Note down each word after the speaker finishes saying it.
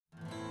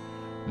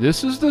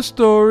This is the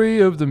story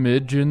of the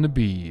Midge and the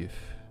Beef.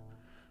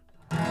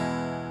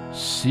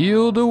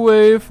 Sealed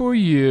away for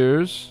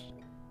years,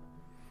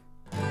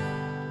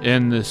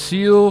 and the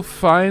seal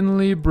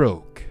finally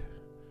broke.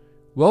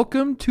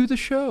 Welcome to the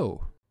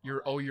show.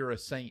 You're a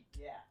saint.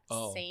 Yeah.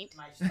 Oh. Saint.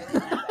 My shit isn't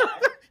that bad.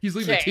 He's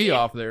leaving the T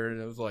off there,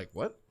 and I was like,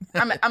 what?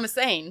 I'm a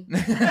saint.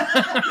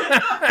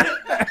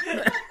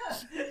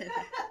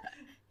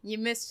 You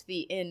missed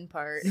the in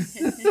part.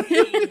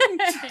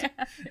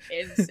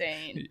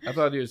 Insane. I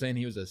thought you were saying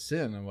he was a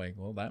sin. I'm like,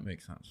 well, that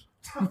makes sense.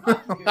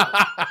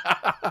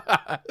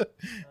 I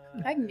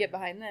can get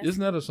behind this.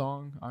 Isn't that a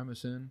song? I'm a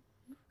sin.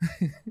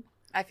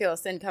 I feel a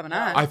sin coming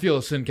on. I feel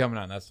a sin coming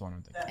on. That's the one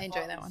I'm thinking. I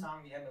enjoy that one.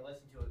 Song you had me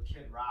listen to with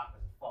Kid Rock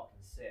was a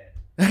fucking sin.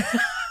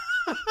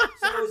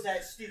 So was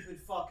that stupid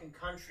fucking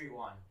country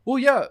one. Well,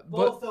 yeah,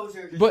 Both those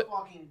are just but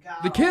fucking god.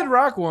 the Kid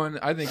Rock one,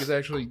 I think, is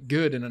actually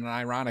good in an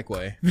ironic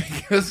way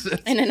because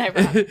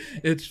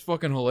it's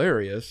fucking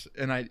hilarious,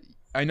 and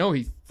I know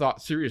he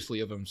thought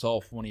seriously of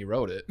himself when he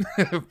wrote it,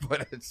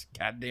 but it's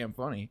goddamn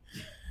funny,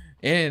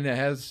 and it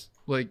has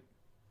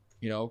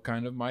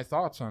kind of my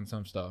thoughts on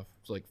some stuff.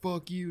 It's like,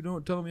 fuck you,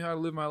 don't tell me how to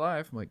live my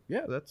life. I'm like,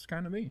 yeah, that's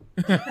kind of me.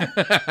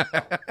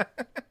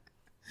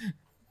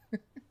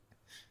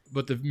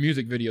 But the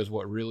music video is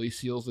what really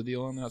seals the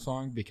deal on that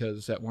song,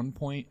 because at one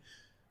point,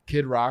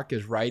 Kid Rock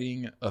is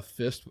riding a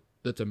fist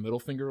that's a middle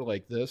finger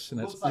like this, and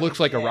it looks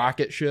like a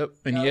rocket ship,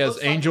 and he has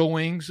angel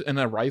wings and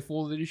a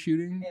rifle that he's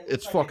shooting.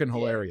 It's fucking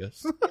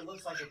hilarious. It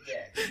looks like a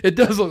dick. It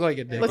does look like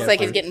a dick. Looks like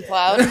he's getting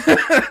plowed.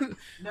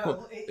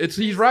 No,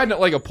 he's riding it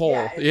like a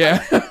pole. Yeah.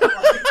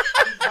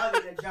 He's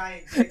riding a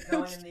giant dick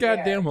going It's in the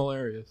goddamn air.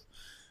 hilarious.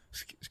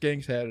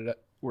 Skanks had it.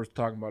 We're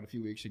talking about a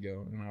few weeks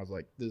ago, and I was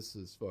like, this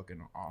is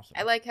fucking awesome.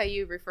 I like how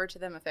you refer to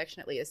them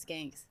affectionately as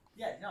skanks.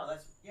 Yeah, no,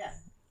 yeah.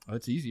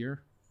 It's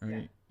easier. I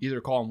mean,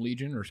 either call them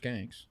Legion or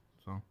Skanks.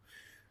 So,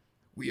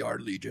 we are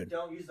Legion.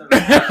 Don't use the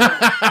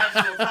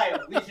actual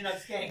title, Legion of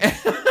Skanks.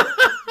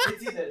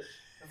 It's either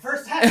the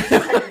first half or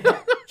the second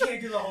half.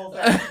 Can't do the whole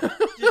thing.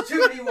 Just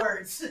too many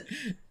words.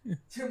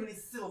 Too many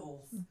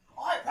syllables.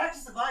 Oh, I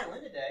practiced the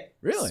violin today.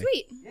 Really?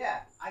 Sweet.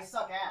 Yeah, I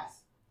suck ass.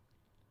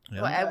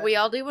 Yeah. Well, we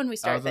all do when we I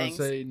start was going things.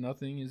 to say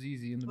nothing is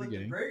easy in the But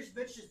beginning. the British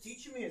bitch is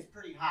teaching me is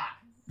pretty hot.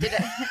 Did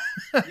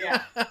I,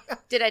 Yeah.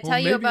 did I tell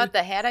you about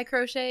the hat I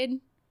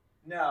crocheted?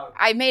 No.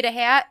 I made a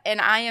hat,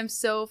 and I am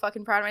so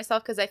fucking proud of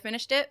myself because I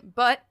finished it,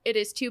 but it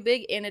is too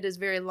big, and it is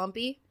very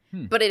lumpy,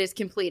 but it is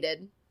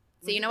completed.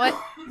 So you know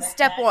what?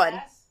 Step one.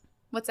 Ass?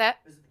 What's that?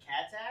 Was it the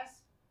cat's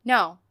ass?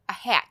 No, a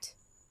hat.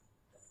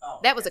 Oh,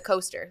 That was a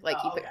coaster. Like,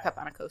 Oh, you put okay. a cup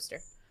on a coaster.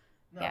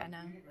 No, yeah, no.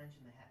 You didn't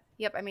mention the hat.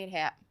 Yep, I made a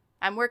hat.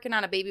 I'm working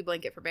on a baby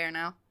blanket for Bear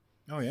now.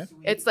 Oh, yeah? Sweet.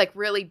 It's like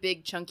really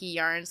big, chunky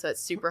yarn, so it's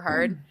super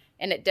hard,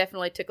 and it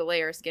definitely took a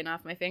layer of skin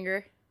off my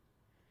finger.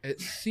 It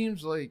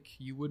seems like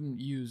you wouldn't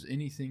use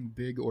anything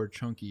big or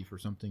chunky for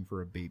something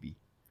for a baby.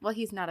 Well,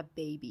 he's not a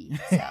baby,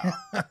 so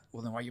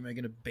Well, then why are you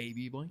making a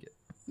baby blanket?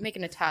 I'm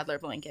making a toddler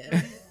blanket.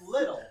 He's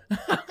little.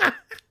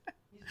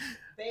 He's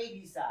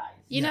baby size.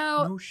 You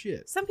know, No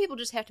shit. some people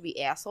just have to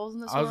be assholes in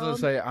this I was world.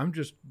 going to say, I'm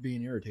just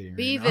being irritating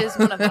Beeve right now. is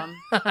one of them.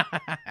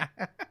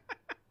 I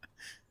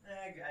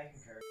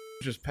concur.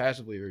 Just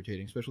passively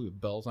irritating, especially with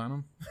bells on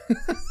them.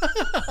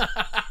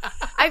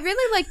 I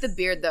really like the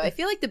beard, though. I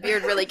feel like the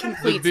beard really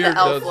completes the, beard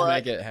elf does look.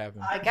 make it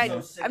happen.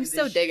 I'm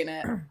so digging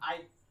it.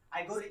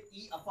 I go to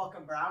eat a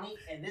fucking brownie,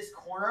 and this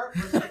corner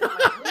was like,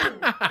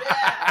 yeah,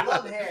 I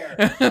love hair.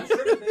 I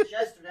showed a bitch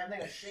yesterday. I'm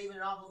thinking of shaving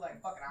it off, look like a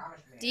fucking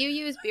Amish man. Do you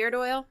use beard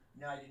oil?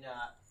 No, I do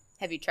not.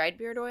 Have you tried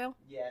beard oil?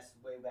 Yes,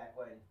 way back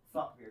when.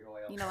 Fuck beard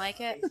oil. You don't like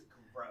it? It's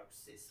gross.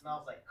 It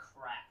smells like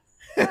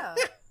crap.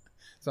 Oh.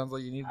 Sounds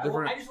like you need I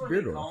different just want to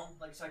beard be oil.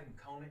 combed, like, so I can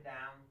comb it down.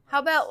 How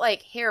about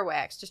like hair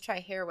wax? Just try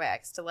hair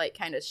wax to like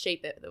kind of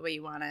shape it the way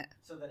you want it.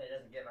 So that it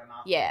doesn't get in my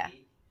mouth. Yeah.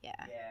 Like Yeah.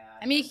 yeah.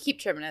 I mean, you can keep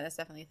trimming it. That's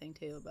definitely a thing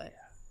too. But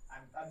Yeah.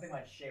 I'm thinking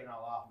about shaving it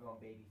all off and going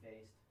baby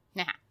faced.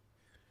 nah.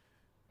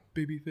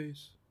 Baby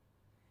face.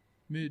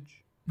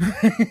 Midge.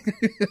 Because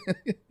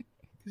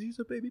he's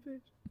a baby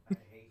face. I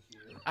hate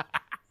you.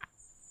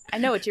 I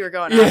know what you were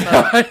going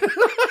off of.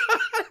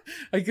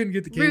 I couldn't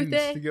get the Ruthie.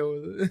 cadence to go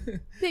with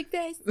it. Big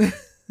face.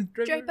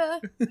 Draper.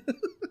 Draper.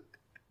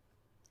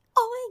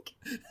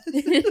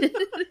 Oink.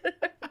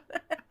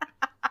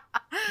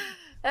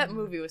 That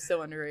movie was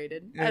so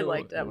underrated. Yeah, I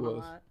liked that it one a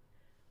was. lot.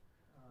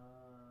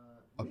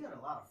 We had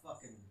a lot of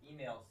fucking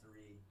emails to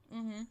read.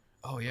 Mm-hmm.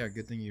 Oh, yeah,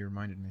 good thing you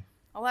reminded me.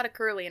 A lot of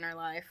curly in our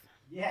life.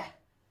 Yeah.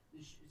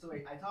 So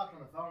wait, I talked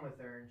on the phone with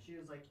her, and she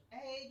was like,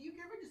 "Hey, do you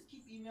ever just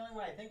keep emailing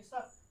when I think of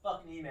stuff?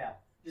 Fucking email.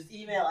 Just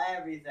email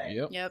everything."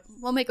 Yep. Yep.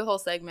 We'll make a whole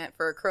segment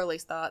for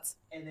Curly's thoughts.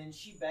 And then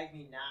she begged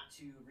me not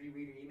to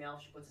reread her email.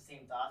 She puts the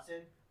same thoughts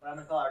in, but I'm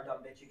gonna call her a dumb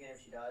bitch again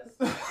if she does.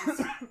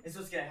 It's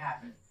what's gonna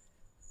happen.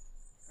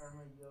 Karma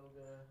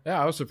yoga.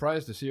 Yeah, I was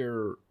surprised to see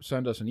her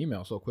send us an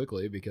email so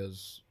quickly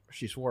because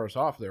she swore us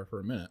off there for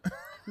a minute.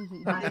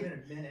 Not even a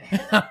minute.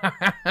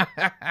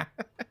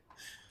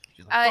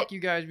 She's like, fuck you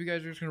guys. You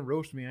guys are just going to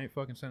roast me. I ain't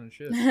fucking sending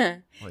shit.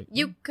 Like,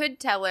 You could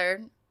tell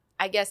her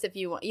I guess if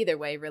you want, either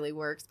way really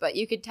works, but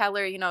you could tell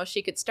her,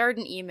 she could start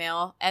an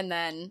email and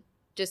then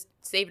just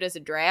save it as a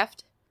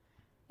draft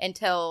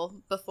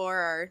until before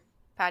our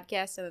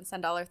podcast and then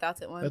send all our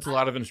thoughts at once. That's a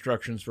lot of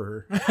instructions for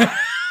her.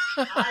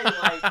 I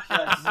like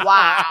just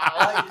Wow.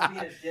 I like just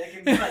being a dick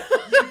and be like,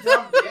 you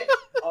dumb bitch.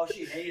 Oh,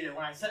 she hated it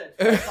when I said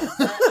it.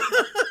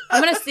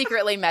 I'm going to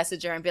secretly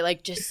message her and be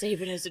like, just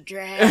save it as a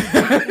draft.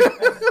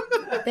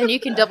 Then you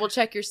can double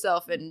check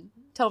yourself and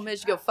tell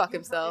Midge to go fuck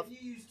himself.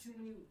 If you use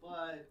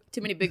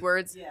Too many big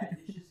words. yeah,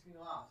 it's just gonna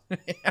go off.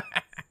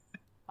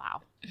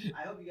 Wow.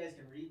 I hope you guys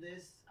can read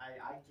this.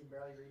 I can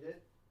barely read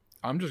it.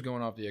 I'm just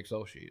going off the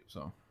Excel sheet,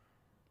 so.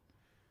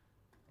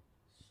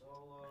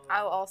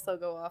 I'll also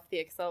go off the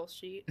Excel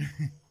sheet.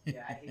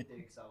 Yeah, I hate the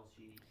Excel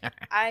sheet.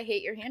 I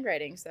hate your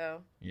handwriting,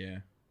 so. Yeah.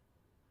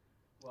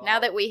 Well, Now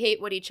that we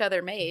hate what each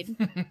other made.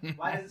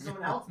 why doesn't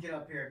someone else get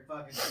up here and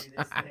fucking do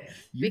this thing?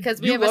 Because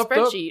we have a leapt up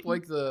spreadsheet.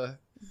 like the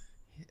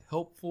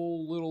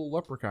helpful little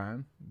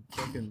leprechaun.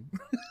 Fucking.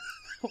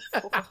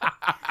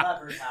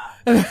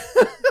 Leprechaun.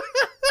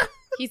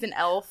 He's an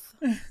elf.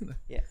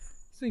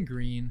 It's in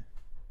green.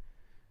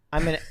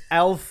 I'm an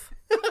elf.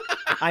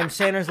 I'm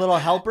Santa's little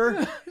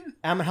helper.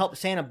 I'm gonna help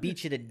Santa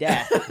beat you to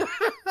death.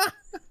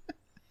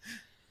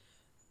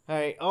 All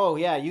right. Oh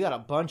yeah, you got a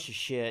bunch of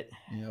shit.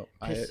 Yep.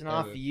 Pissing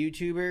off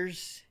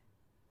YouTubers.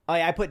 Oh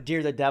yeah, I put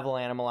Dear the Devil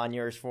Animal on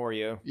yours for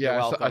you.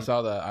 Yeah, I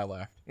saw that. I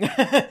laughed.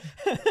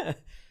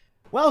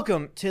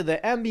 Welcome to the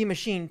MB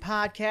Machine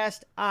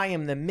Podcast. I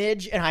am the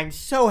Midge, and I'm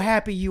so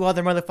happy you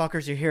other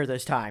motherfuckers are here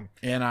this time.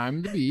 And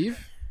I'm the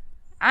Beef.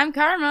 I'm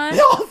Karma.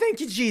 Oh, thank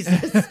you,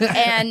 Jesus.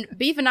 And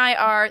Beef and I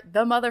are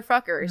the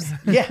motherfuckers.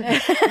 Yeah.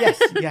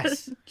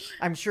 Yes.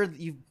 I'm sure that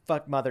you've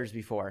fucked mothers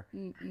before.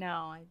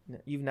 No.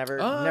 You've never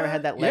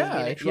had that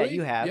lesbian. actually, yeah,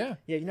 you have. Yeah.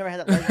 You've never had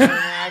that lesbian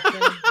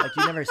interaction. Like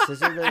you never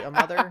scissored a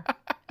mother.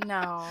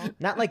 No.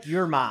 Not like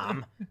your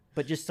mom,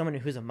 but just someone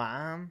who's a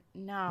mom.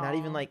 No. Not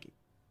even like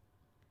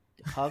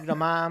hugged a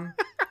mom.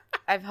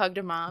 I've hugged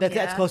a mom.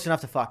 That's close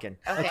enough to fucking.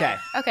 Okay.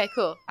 Okay,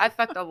 cool. I've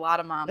fucked a lot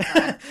of moms.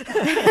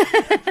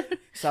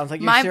 Sounds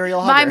like you're a serial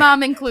hugger. My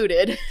mom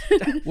included.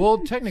 Well,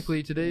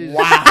 technically, today's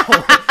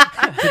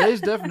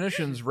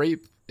definitions,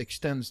 rape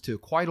extends to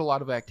quite a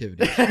lot of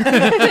activities. You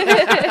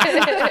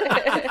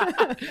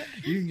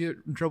can get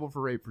in trouble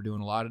for rape for doing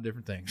a lot of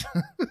different things.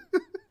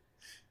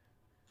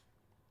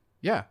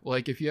 Yeah,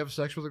 like if you have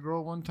sex with a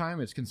girl one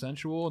time, it's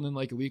consensual, and then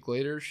like a week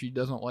later, she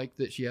doesn't like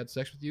that she had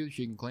sex with you,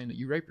 she can claim that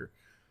you raped her.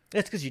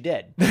 That's because you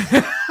did.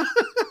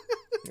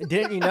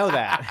 Didn't you know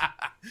that?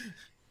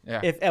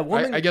 Yeah. If a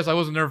woman, I guess I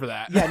wasn't there for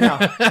that. Yeah, no.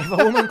 If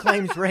a woman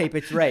claims rape,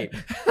 it's rape.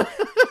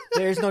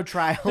 There's no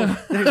trial.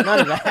 There's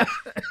none of that.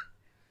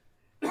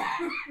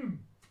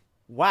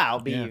 Wow,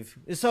 Beef.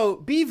 Yeah. So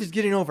Beef is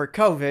getting over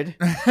COVID.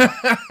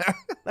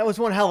 That was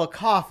one hell of a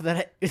cough.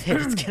 That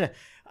it's gonna.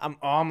 I'm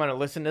gonna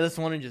listen to this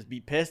one and just be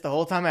pissed the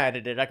whole time I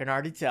edited it. I can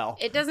already tell.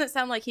 It doesn't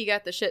sound like he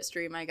got the shit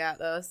stream I got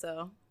though.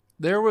 So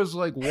there was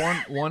like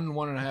one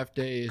and a half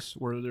days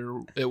where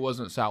it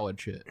wasn't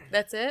solid shit.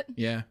 That's it.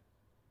 Yeah.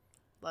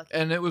 Lucky.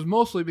 And it was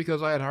mostly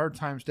because I had a hard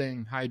time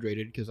staying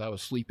hydrated because I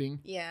was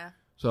sleeping. Yeah.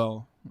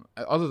 So,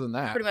 other than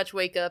that, pretty much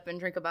wake up and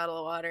drink a bottle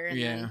of water and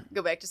then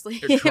go back to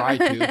sleep. Try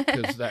to,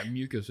 because that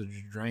mucus is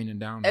just draining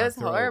down. It was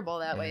horrible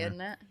that way,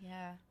 isn't it?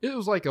 Yeah. It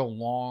was like a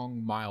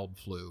long, mild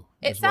flu.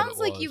 It sounds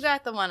like you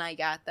got the one I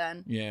got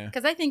then. Yeah.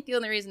 Because I think the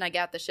only reason I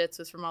got the shits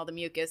was from all the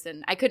mucus,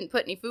 and I couldn't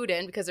put any food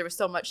in because there was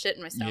so much shit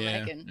in my stomach.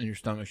 Yeah, and your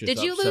stomach's just Did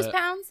you lose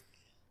pounds?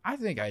 I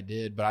think I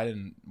did, but I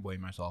didn't weigh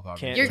myself out.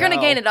 You're going to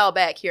gain it all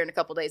back here in a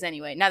couple days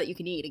anyway, now that you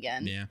can eat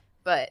again. Yeah.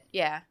 But,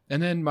 yeah.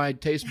 And then my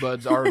taste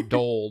buds are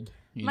dulled.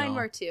 Mine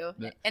were too.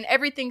 And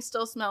everything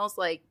still smells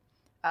like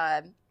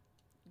rancid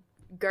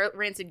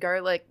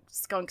garlic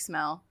skunk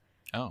smell.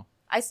 Oh.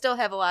 I still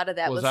have a lot of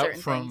that with certain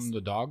things. Was that from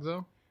the dog,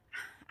 though?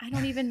 I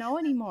don't even know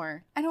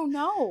anymore. I don't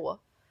know.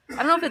 I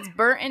don't know if it's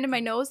burnt into my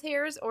nose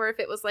hairs or if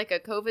it was like a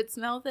COVID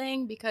smell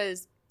thing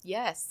because,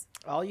 yes.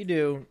 All you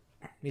do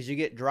is you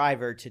get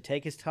Driver to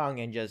take his tongue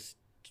and just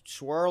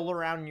swirl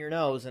around in your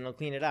nose and he'll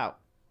clean it out.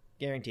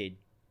 Guaranteed.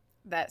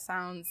 That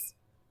sounds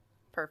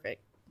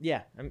perfect.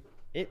 Yeah.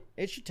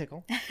 It should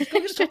tickle. It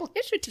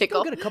should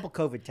tickle. Go get a couple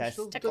COVID tests.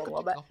 Tickle a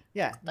little bit.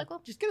 Yeah.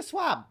 Tickle. Just get a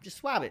swab. Just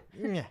swab it.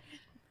 Yeah.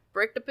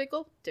 Break the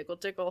pickle. Tickle,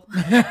 tickle.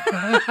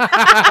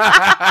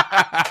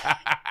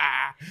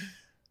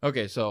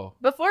 Okay, so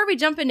before we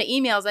jump into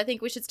emails, I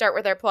think we should start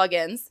with our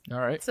plugins. All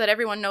right. So that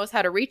everyone knows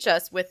how to reach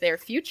us with their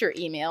future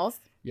emails.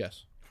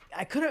 Yes.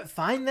 I couldn't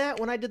find that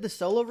when I did the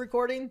solo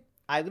recording.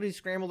 I literally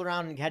scrambled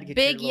around and had to get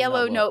big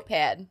yellow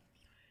notepad.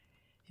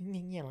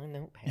 Yellow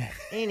notepad.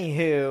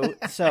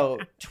 Anywho, so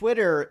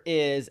Twitter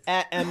is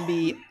at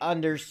MB_machine.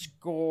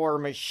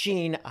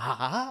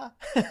 I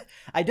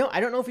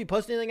don't know if we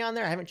posted anything on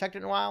there. I haven't checked it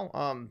in a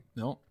while.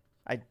 No.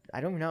 I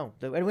don't know.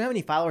 We don't have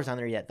any followers on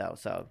there yet, though.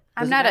 So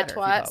I'm not a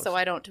twat, so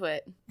I don't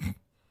twit.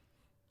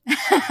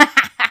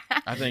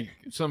 I think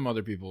some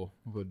other people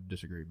would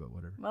disagree, but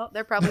whatever. Well,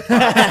 they're probably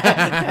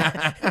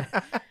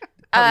twats.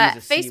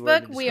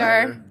 Facebook, we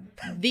are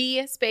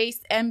the space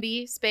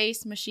MB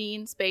space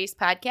machine space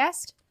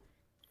podcast.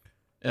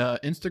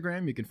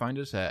 Instagram, you can find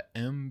us at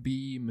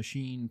MB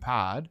Machine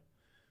Pod.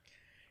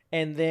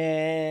 And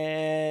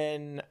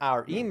then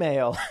our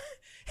email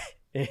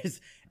is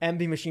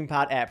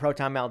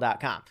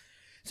mbmachinepod@protonmail.com.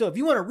 So if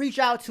you want to reach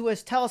out to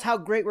us, tell us how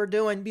great we're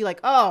doing, be like,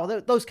 oh,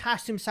 those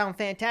costumes sound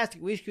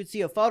fantastic. We could see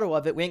a photo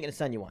of it. We ain't going to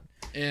send you one.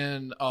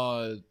 And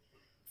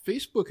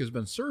Facebook has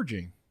been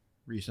surging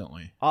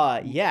recently.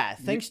 Yeah,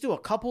 thanks to a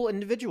couple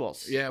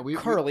individuals. Yeah,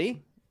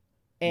 Curly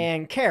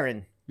and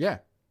Karen. Yeah.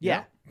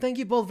 Yeah. Thank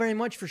you both very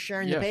much for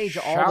sharing the page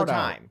all the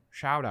time.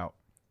 Shout out.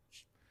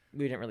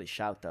 We didn't really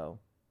shout, though.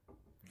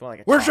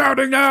 Like we're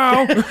shouting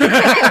now.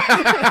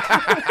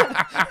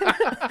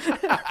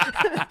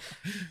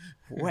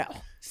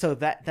 Well, so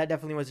that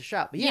definitely was a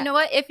shout. But yeah. You know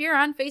what? If you're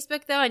on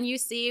Facebook, though, and you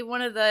see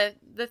one of the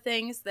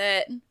things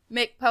that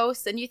Mick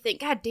posts and you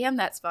think, God damn,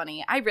 that's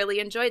funny. I really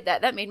enjoyed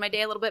that. That made my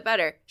day a little bit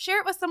better. Share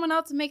it with someone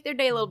else and make their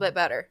day a little bit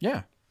better.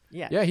 Yeah.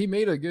 Yeah. Yeah, he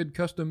made a good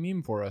custom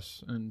meme for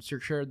us and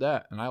shared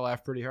that, and I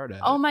laughed pretty hard at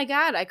it. Oh, my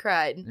God, I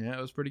cried. Yeah,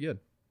 it was pretty good.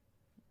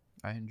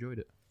 I enjoyed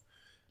it.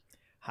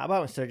 How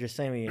about instead of just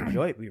saying we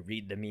enjoy it, we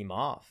read the meme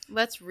off?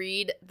 Let's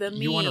read the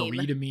meme. You want to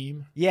read a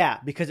meme? Yeah,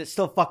 because it's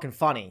still fucking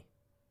funny.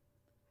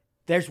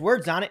 There's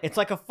words on it. It's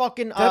like a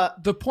fucking...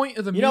 the point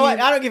of the meme... You know what?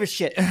 I don't give a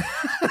shit.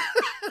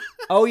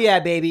 Oh, yeah,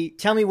 baby.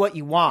 Tell me what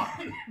you want.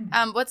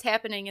 What's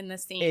happening in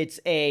this scene? It's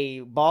a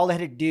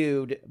bald-headed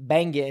dude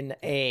banging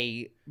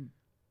a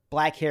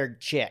black-haired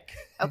chick.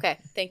 Okay,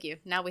 thank you.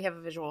 Now we have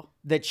a visual.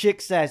 The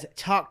chick says,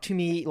 talk to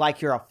me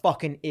like you're a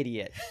fucking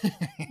idiot.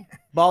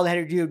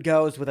 Bald-headed dude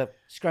goes with a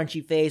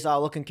scrunchy face,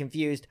 all looking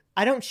confused.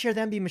 I don't share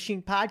the MB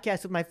Machine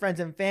podcast with my friends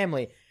and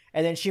family.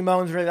 And then she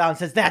moans really loud and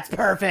says, that's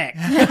perfect.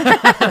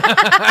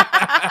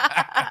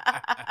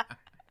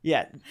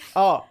 Yeah.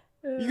 Oh,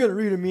 you gonna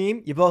read a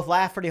meme? You both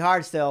laugh pretty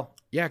hard still.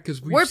 Yeah,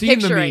 because We're seen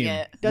the picturing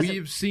meme. it.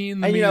 We've seen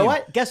the meme. And you know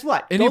what? Guess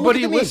what?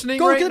 Anybody listening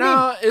right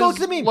now is Go to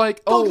the meme.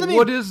 like, Go to the meme.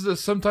 what is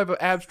this? Some type of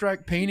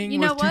abstract painting You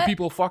know with two what?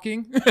 people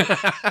fucking?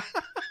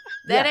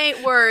 That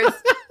ain't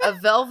worth a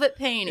velvet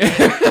painting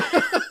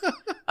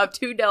of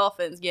two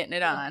dolphins getting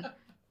it on.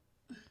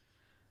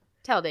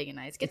 Talladega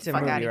Nights. Get It's the a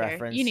fuck movie out of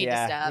reference. here. You need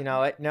yeah. to stop.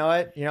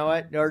 You know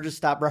what? Or just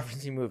stop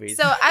referencing movies.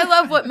 So I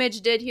love what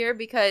Midge did here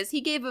because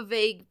he gave a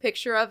vague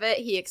picture of it.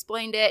 He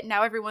explained it.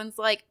 Now everyone's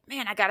like,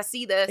 man, I got to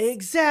see this.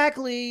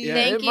 Exactly. Yeah,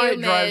 Thank it you, might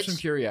drive Midge. some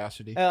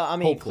curiosity. I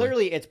mean, Hopefully.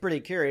 clearly it's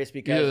pretty curious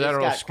because Either that it's or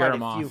got scare quite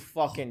 'em a few off.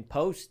 fucking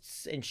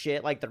posts and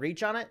shit, like the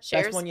reach on it.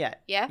 Shares? Best one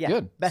yet. Yeah? Yeah.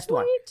 Good. Best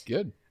one. Sweet.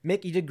 Good.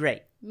 Mick, you did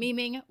great.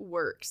 Meming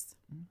works.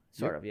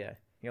 Sort of, yeah.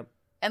 Yep.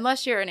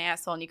 Unless you're an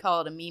asshole and you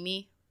call it a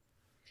meme.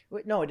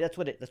 Wait, no, that's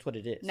what it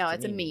is. No,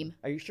 it's a meme.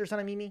 Are you sure it's not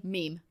a meme?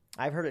 Meme.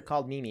 I've heard it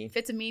called meme. If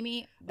it's a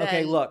meme, then...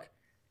 Okay, look.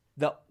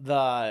 The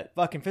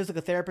fucking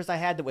physical therapist I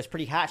had that was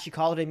pretty hot, she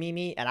called it a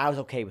meme, and I was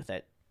okay with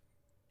it.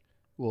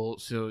 Well,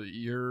 so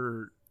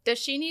you're... Does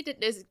she need to...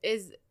 Is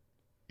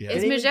Yeah.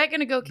 Mijette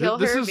going to go kill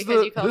This her is because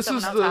the- you called this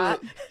someone is else the-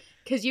 hot?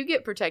 Because you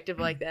get protective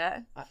like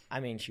that.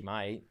 I mean, she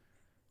might.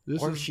 This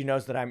Or is, she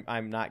knows that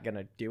I'm not going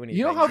to do anything.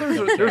 you know how She there's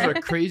doesn't there's care.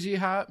 a crazy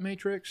hot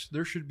matrix?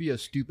 There should be a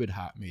stupid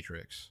hot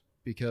matrix.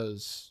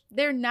 Because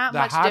They're not the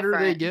much hotter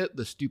different. they get,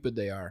 the stupid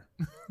they are.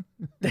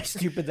 The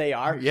stupid they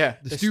are. Yeah,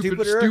 The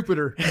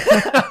stupider.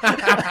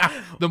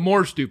 The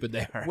more stupid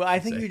they are. Well, I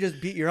think Say. you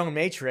just beat your own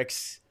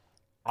matrix.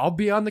 I'll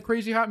be on the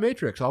crazy hot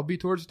matrix. I'll be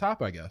towards the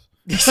top, I guess.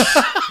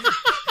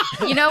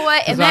 You know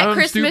what? In 'Cause that I'm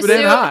Christmas stupid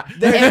and suit, hot.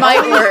 it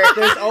might work.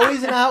 There's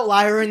always an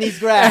outlier in these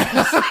graphs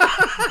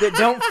that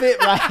don't fit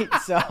right.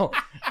 So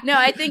No,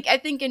 I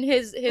think in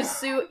his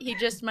suit, he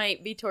just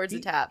might be towards the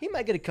top. he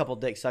might get a couple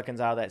dick suckings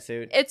out of that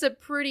suit. It's a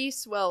pretty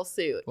swell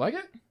suit. Like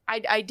it?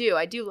 I do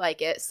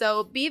like it.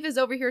 So Beav is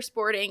over here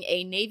sporting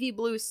a navy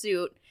blue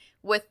suit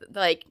with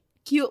like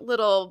cute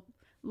little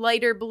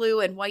lighter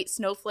blue and white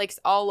snowflakes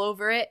all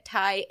over it,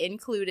 tie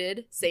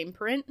included, same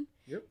print.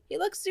 Yep. He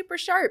looks super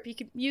sharp. He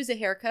could use a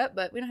haircut,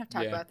 but we don't have to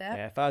talk Yeah. about that.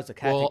 Yeah, if I was a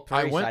Catholic Well,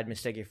 I priest, went- I'd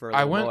mistake you for a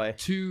I little went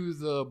boy. to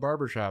the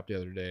barber shop the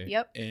other day.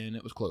 Yep. And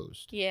it was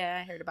closed. Yeah,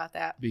 I heard about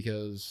that.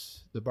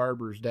 Because the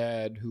barber's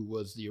dad, who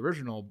was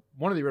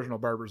one of the original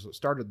barbers that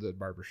started the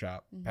barber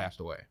shop, Mhm. passed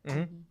away.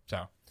 Mhm.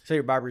 So So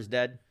your barber's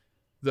dead?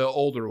 the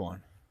older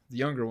one, the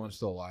younger one's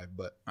still alive,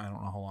 but I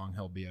don't know how long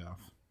he'll be off.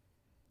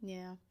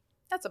 Yeah,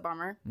 that's a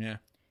bummer. Yeah.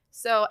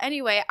 So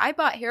anyway, I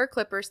bought hair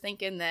clippers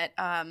thinking that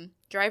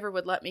Driver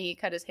would let me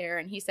cut his hair,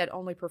 and he said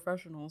only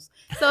professionals.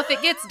 So if it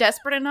gets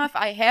desperate enough,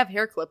 I have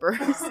hair clippers.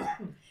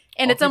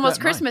 And I'll it's keep almost that in mind.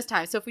 Christmas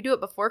time, so if we do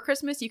it before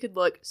Christmas, you could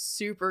look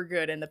super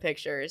good in the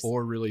pictures.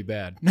 Or really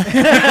bad.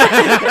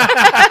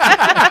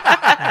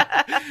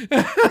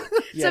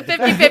 It's a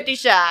 50-50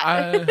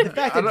 shot. The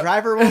fact that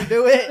Driver won't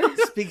do it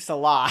speaks a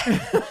lot.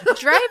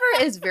 Driver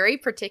is very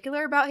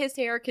particular about his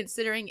hair,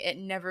 considering it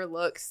never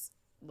looks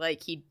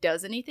like he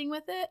does anything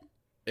with it.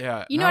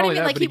 Yeah. You know not what I only mean?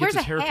 that, Like but he wears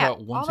gets a his hat haircut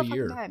all once the a fucking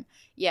year. time.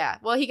 Yeah.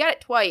 Well, he got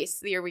it twice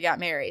the year we got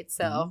married,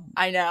 so Ooh.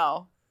 I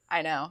know.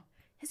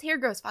 His hair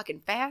grows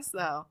fucking fast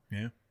though.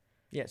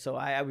 Yeah, so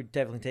I would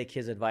definitely take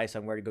his advice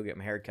on where to go get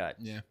my hair cut.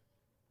 Yeah.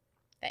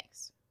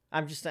 Thanks.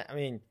 I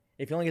mean,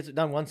 If he only gets it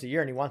done once a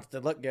year and he wants it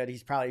to look good,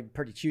 he's probably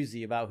pretty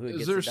choosy about who it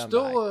gets it done Is there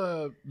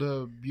still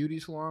the beauty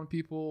salon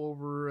people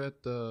over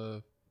at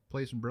the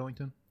place in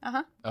Burlington?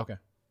 Uh-huh. Okay.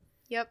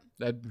 Yep.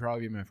 That'd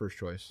probably be my first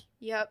choice.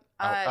 Yep.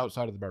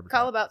 Outside of the barber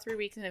Call shop. about 3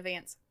 weeks in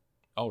advance.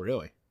 Oh,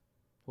 really?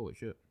 Holy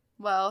shit.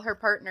 Well, her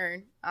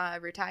partner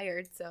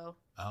retired, so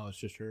Oh, it's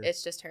just her.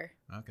 it's just her.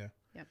 Okay.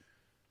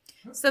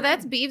 So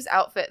that's Beeve's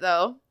outfit,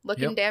 though.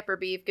 Looking Yep. dapper,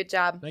 Beeve. Good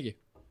job. Thank you.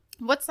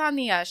 What's on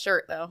the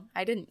shirt, though?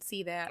 I didn't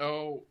see that.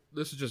 Oh,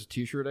 this is just a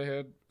T-shirt I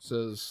had. It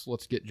says,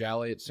 "Let's get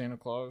jolly at Santa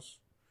Claus."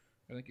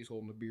 I think he's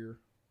holding a beer.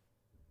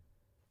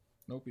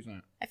 Nope, he's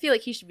not. I feel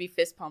like he should be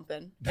fist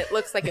pumping. It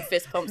looks like a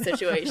fist pump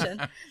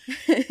situation.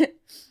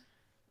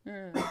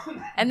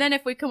 And then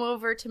if we come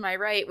over to my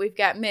right, we've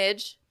got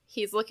Midge.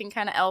 He's looking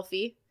kind of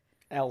elfy.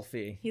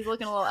 Elfie. He's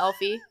looking a little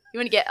elfy. You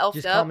want to get elfed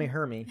Just up? call me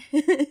Hermie.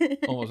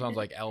 Almost sounds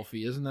like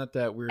Alfie. Isn't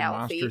that weird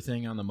Alfie. monster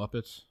thing on the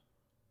Muppets?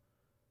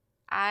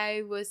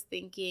 I was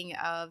thinking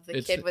of the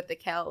It's- kid with the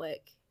cowlick.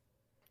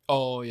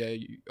 Oh yeah.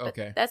 But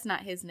Okay. that's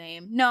not his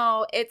name.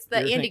 No, it's the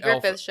You're Andy thinking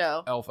Griffith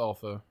show. Elf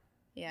Alpha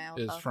Yeah,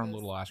 is from Alphas.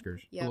 Little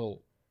Oscars. Yep.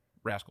 Little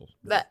Rascals.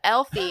 But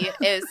Elfie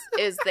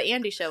is the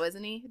Andy show,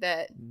 isn't he?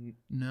 That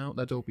No,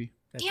 that's Opie.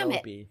 That's Damn it.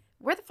 Opie.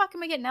 where the fuck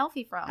am I getting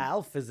Elfie from?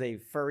 Alf is a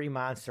furry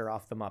monster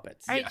off the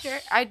Muppets. Are you Yes. sure?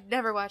 I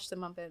never watched the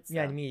Muppets.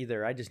 Yeah, so. me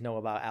either. I just know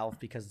about Alf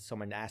because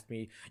someone asked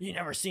me, "You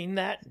never seen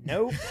that?"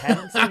 Nope,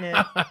 haven't seen it.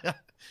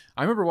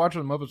 I remember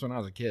watching the Muppets when I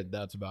was a kid.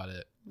 That's about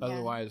it. Yeah,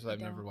 Otherwise, I I've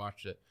never don't.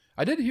 watched it.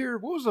 I did hear,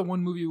 what was the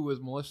one movie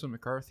with Melissa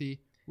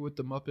McCarthy with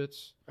the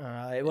Muppets?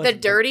 It The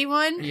wasn't dirty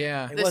one?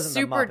 Yeah. It The wasn't the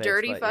super Muppets,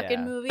 dirty but fucking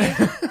yeah. movie?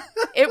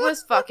 It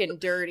was fucking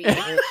dirty.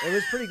 It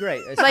was pretty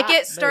great. It's Like, hot,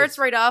 it starts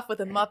but right off with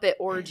a Muppet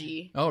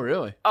orgy. Oh,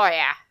 really? Oh,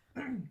 yeah.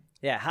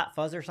 Yeah, Hot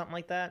Fuzz or something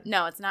like that.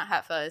 No, it's not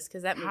Hot Fuzz,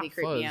 because that movie Hot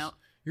creeped me Fuzz. out.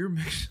 You're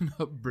mixing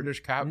up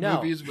British cop No,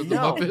 movies with the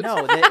no, Muppets? no.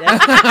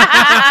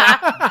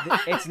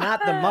 It's not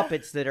the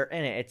Muppets that are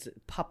in it. It's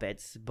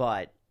puppets,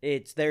 but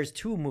there's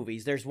two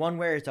movies. There's one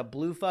where it's a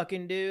blue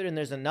fucking dude, and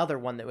there's another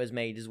one that was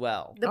made as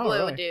well. The Oh, blue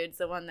really? dude's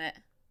the one that...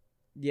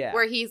 Yeah,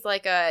 Where he's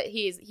like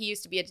he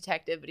used to be a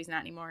detective, but he's not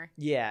anymore.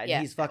 yeah, and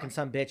Yeah. he's fucking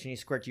some bitch, and he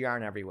squirts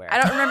yarn everywhere.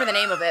 I don't remember the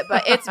name of it,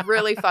 but it's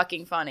really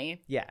fucking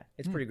funny. Yeah,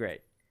 it's pretty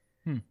great.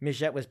 Hmm.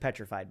 Michette was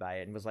petrified by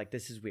it and was like,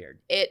 "This is weird."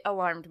 It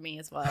alarmed me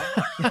as well,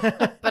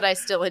 but I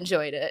still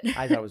enjoyed it.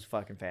 I thought it was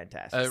fucking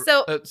fantastic.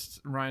 So- It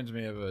reminds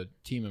me of a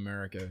Team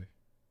America.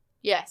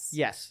 Yes.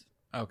 Yes.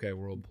 Okay,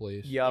 World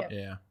Police. Yup.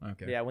 Yeah,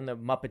 okay. Yeah, when the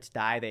Muppets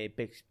die, they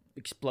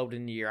explode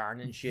into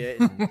yarn and shit.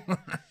 And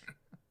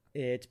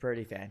it's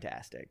pretty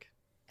fantastic.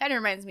 Kind of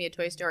reminds me of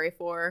Toy Story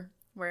 4,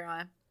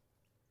 where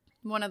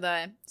one of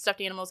the stuffed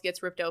animals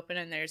gets ripped open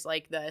and there's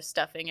like the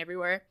stuffing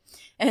everywhere.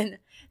 And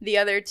the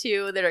other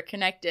two that are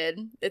connected,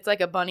 it's like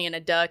a bunny and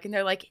a duck. And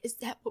they're like, is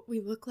that what we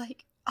look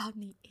like on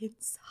the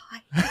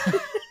inside?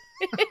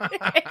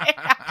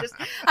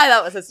 I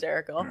thought it was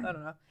hysterical. I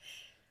don't know.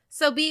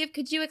 So, Beeve,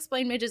 could you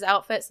explain Midge's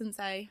outfit since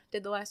I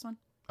did the last one?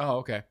 Oh,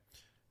 okay.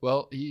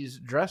 Well, he's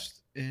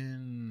dressed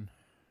in...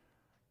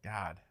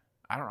 God,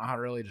 I don't know how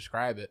to really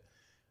describe it.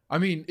 I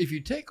mean, if you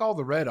take all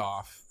the red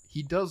off,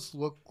 he does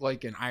look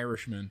like an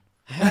Irishman.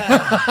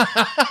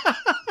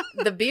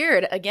 The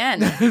beard, again.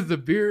 The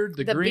beard,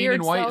 the green beard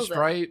and white sells it.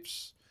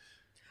 stripes.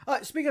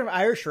 Speaking of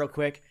Irish, real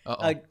quick,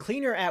 Uh-oh. a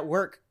cleaner at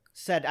work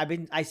said,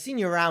 I seen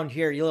you around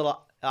here, you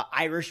little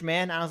Irish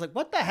man." And I was like,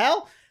 "What the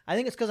hell?" I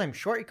think it's because I'm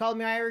short. You called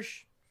me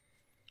Irish.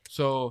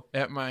 So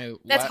at my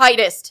That's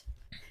heightest.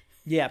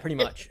 Yeah, pretty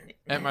much.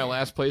 at my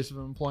last place of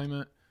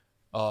employment,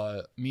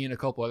 me and a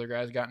couple other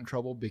guys got in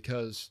trouble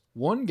because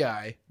one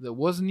guy that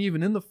wasn't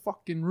even in the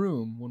fucking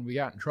room when we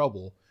got in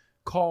trouble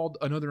called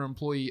another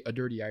employee a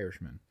dirty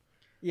Irishman.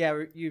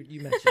 Yeah,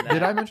 you mentioned that.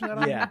 Did I mention that?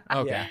 On Yeah. here?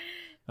 Okay.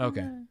 yeah.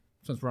 Okay.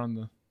 Since we're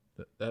on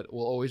that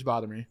will always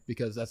bother me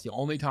because that's the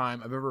only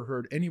time I've ever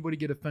heard anybody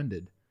get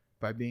offended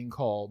by being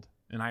called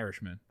an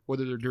Irishman,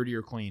 whether they're dirty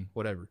or clean,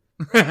 whatever.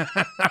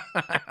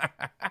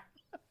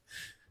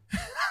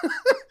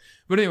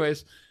 But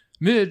anyways,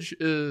 Midge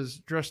is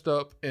dressed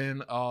up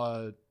in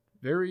a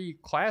very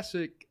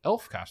classic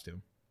elf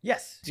costume.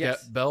 Yes. He's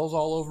Yes. got bells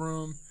all over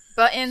him.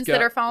 Buttons that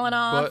got are falling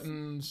off.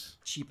 Buttons.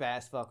 Cheap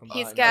ass fucking.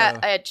 He's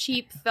button. got a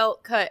cheap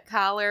felt cut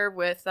collar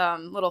with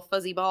little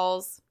fuzzy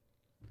balls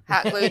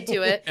hot glued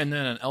to it. And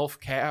then an elf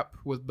cap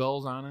with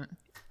bells on it.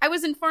 I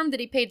was informed that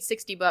he paid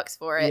 $60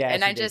 for it, Yeah,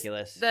 and it's I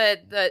ridiculous.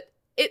 just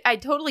I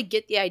totally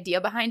get the idea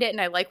behind it, and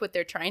I like what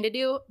they're trying to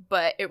do,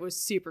 but it was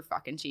super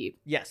fucking cheap.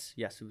 Yes.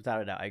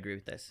 Without a doubt, I agree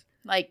with this.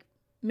 Like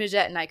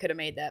Mijette and I could have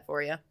made that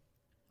for you,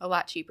 a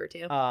lot cheaper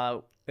too.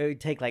 It would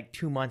take like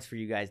 2 months for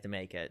you guys to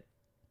make it.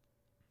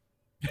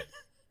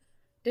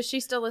 Does she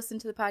still listen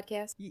to the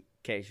podcast?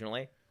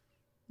 Occasionally.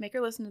 Make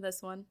her listen to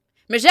this one.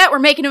 Mijette, we're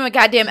making him a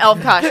goddamn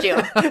elf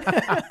costume.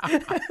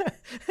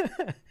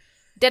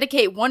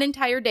 Dedicate one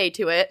entire day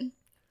to it.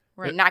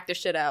 We're gonna knock this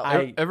shit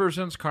out. Ever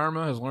since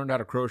Karma has learned how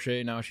to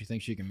crochet, now she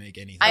thinks she can make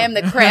anything. I am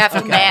the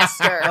craft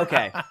master.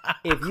 Okay.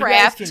 If you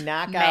Craft guys can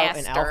knock out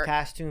an master. elf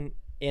costume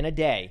in a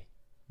day,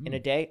 in a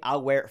day,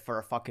 I'll wear it for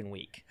a fucking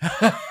week.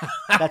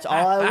 That's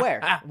all I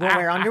wear. Won't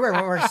wear underwear,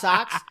 won't wear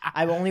socks.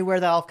 I will only wear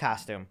the elf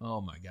costume.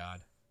 Oh my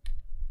god.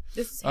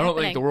 This is I don't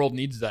happening. think the world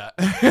needs that.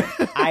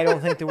 I don't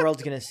think the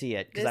world's going to see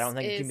it because I don't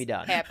This think it can be is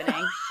done.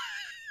 happening.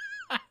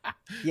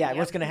 Yeah, Yep.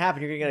 what's going to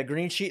happen? You're going to get a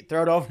green sheet,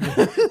 throw it over,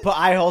 put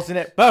eye holes in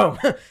it. Boom.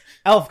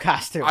 Elf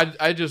costume.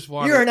 I just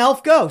want. You're an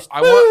elf ghost.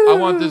 I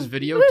want this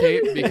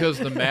videotape because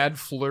the mad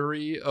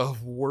flurry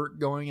of work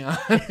going on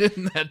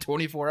in that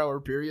 24-hour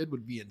period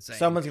would be insane.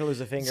 Someone's going to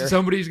lose a finger.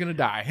 Somebody's gonna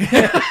die.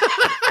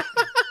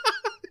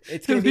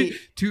 It's going to be...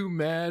 two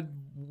mad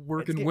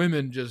working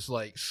women just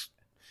like.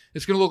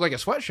 It's gonna look like a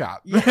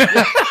sweatshop.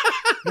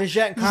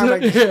 Mijette and Karma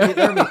they're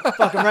going to be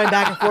fucking running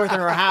back and forth in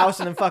her house,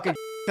 and then fucking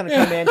going to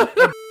come in and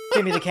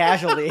give me the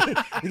casualty. He's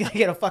going to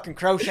get a fucking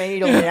crochet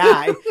needle in the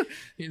eye.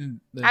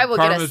 I will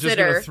get a Karma's just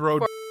sitter gonna throw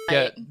for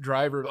at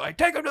driver like,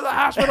 take him to the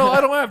hospital. I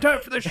don't have time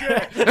for this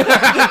shit.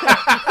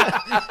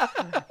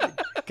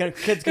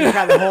 Kid's going to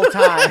cry the whole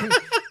time.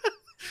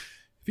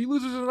 If he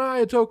loses an eye,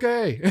 it's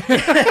okay.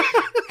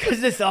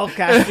 Because this elf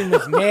costume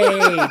is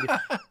made.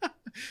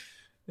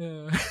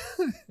 Yeah.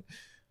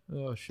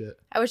 Oh shit.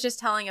 I was just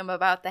telling him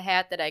about the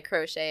hat that I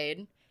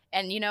crocheted.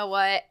 And you know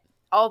what?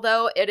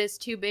 Although it is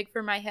too big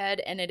for my head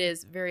and it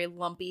is very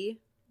lumpy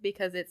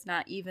because it's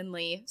not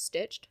evenly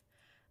stitched,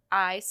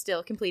 I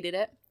still completed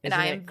it. And Isn't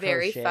I it am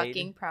very crocheted?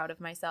 fucking proud of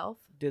myself.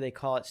 Do they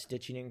call it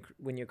stitching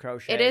when you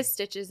crochet? It is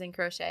stitches and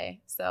crochet.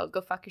 So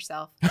go fuck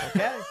yourself.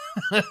 Okay.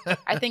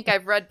 I think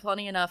I've read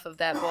plenty enough of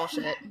that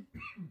bullshit.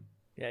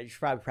 Yeah, you should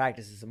probably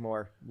practice as a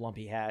more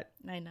lumpy hat.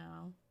 I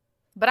know.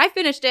 But I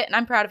finished it and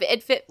I'm proud of it.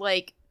 It fit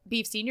like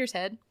Beef Senior's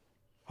head.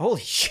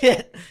 Holy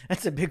shit.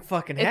 That's a big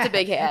fucking hat. It's a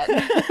big hat.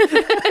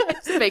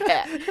 It's a big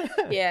hat.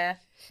 Yeah.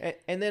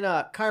 And then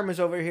Karma's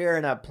over here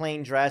in a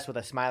plain dress with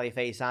a smiley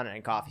face on it and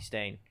a coffee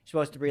stain. She's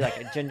supposed to be like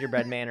a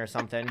gingerbread man or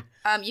something.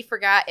 You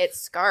forgot it's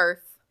scarf.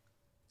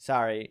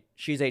 Sorry.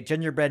 She's a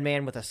gingerbread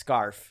man with a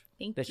scarf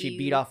Thank that you. she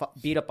beat up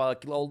a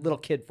little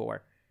kid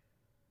for.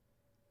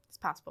 It's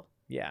possible.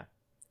 Yeah.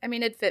 I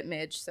mean, it'd fit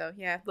Midge, so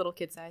yeah, little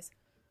kid size.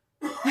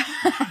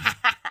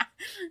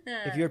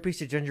 If you're a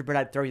piece of gingerbread,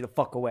 I'd throw you the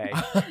fuck away.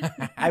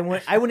 I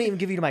wouldn't even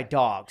give you to my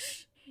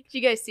dogs. Did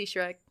you guys see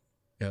Shrek?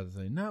 Yeah,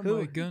 they say, not Who?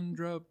 my gun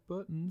drop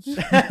buttons.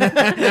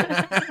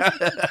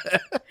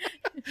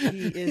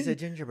 He is a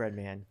gingerbread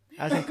man.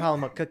 I was going to call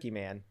him a cookie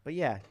man. But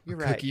yeah, you're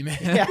right. Cookie man.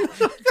 Yeah.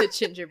 The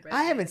gingerbread.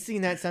 I haven't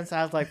seen that since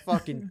I was like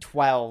fucking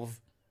 12.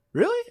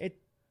 Really?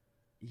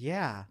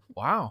 Yeah.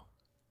 Wow.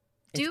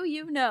 Do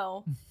you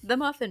know the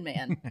Muffin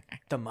Man?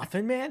 The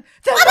Muffin Man?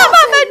 The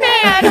Muffin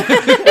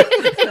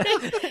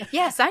Man!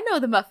 Yes, I know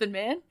the Muffin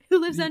Man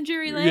who lives on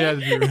Drury Lane. Yeah,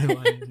 the Drury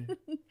Lane.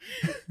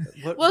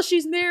 What- Well,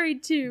 she's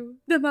married to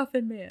the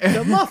Muffin Man.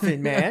 the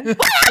Muffin Man? Muffin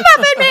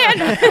Man!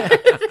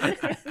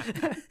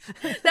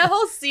 That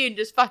whole scene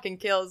just fucking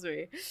kills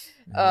me.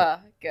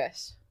 Gosh.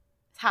 It's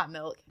hot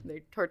milk. They're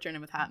torturing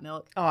him with hot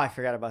milk. Oh, I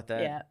forgot about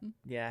that. Yeah.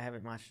 Yeah, I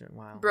haven't watched it in a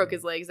while. Broke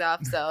his legs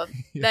off, so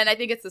Yeah. then I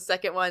think it's the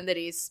second one that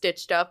he's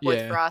stitched up with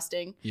Yeah.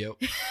 frosting. Yep.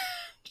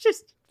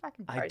 Just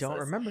fucking I priceless. don't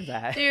remember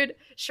that. Dude,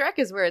 Shrek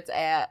is where it's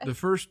at. The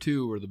first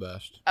two were the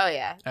best. Oh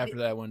yeah. After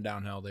that went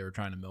downhill, they were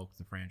trying to milk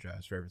the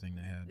franchise for everything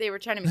they had. They were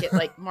trying to make it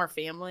like more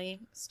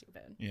family.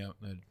 Stupid. Yeah,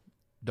 the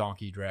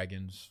donkey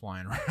dragons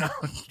flying around.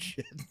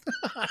 Shit.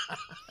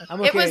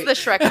 I'm It was the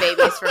Shrek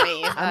babies for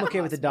me. I'm okay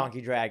with the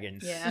donkey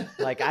dragons. Yeah.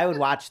 Like, I would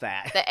watch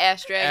that. The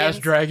ass dragons.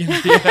 Ass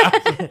dragons.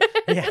 Yeah.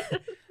 Yeah.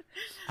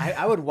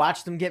 I would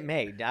watch them get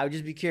made. I would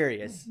just be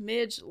curious.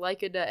 Midge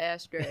like a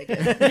ass dragon.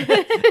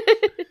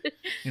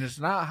 And it's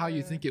not how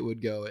you think it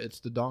would go.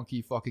 It's the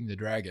donkey fucking the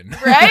dragon.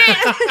 Right?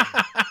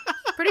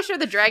 Pretty sure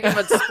the dragon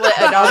would split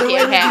a donkey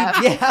in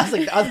half. Yeah, I was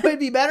like, the other way would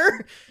be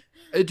better.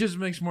 It just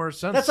makes more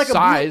sense. That's like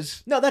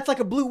size. No, that's like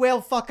a blue whale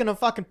fucking a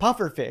fucking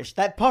pufferfish.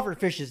 That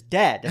pufferfish is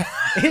dead.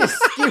 It is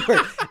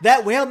skewered.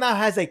 That whale now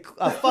has a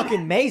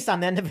fucking mace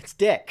on the end of its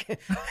dick.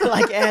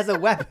 Like, it has a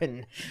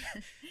weapon.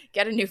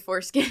 Got a new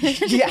foreskin.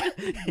 Yeah.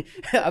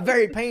 A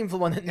very painful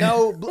one that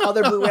no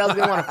other blue whales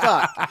didn't want to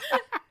fuck.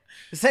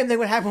 The same thing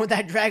would happen with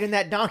that dragon,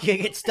 that donkey.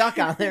 Get stuck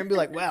on there and be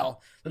like,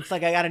 well, looks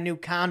like I got a new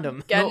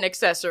condom. Got an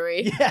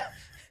accessory. Yeah.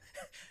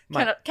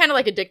 Kind of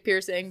like a dick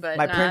piercing, but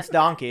My not. Prince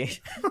Donkey.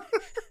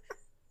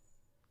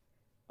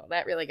 Well,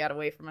 that really got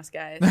away from us,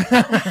 guys.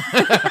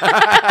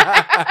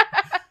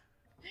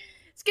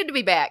 It's good to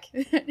be back.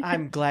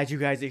 I'm glad you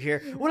guys are here.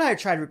 When I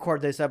tried to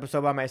record this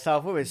episode by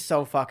myself, it was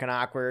so fucking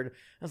awkward.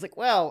 I was like,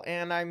 well,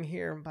 and I'm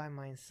here by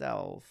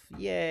myself.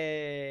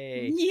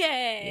 Yay.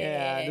 Yay!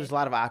 Yeah, there's a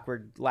lot of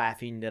awkward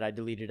laughing that I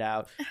deleted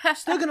out.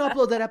 Still going to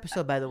upload that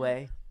episode, by the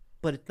way.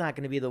 But it's not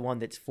going to be the one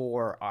that's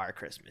for our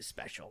Christmas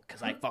special,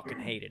 because I fucking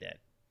hated it.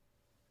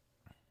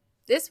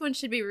 This one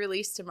should be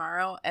released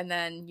tomorrow, and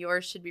then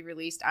yours should be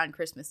released on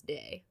Christmas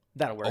Day.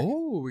 That'll work.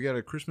 Oh, we got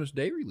a Christmas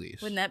Day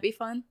release. Wouldn't that be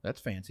fun?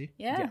 That's fancy.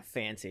 Yeah. Yeah,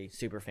 fancy.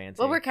 Super fancy.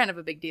 Well, we're kind of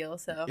a big deal,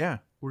 so. Yeah,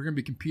 we're gonna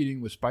be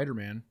competing with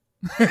Spider-Man.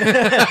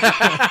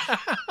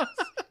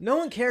 No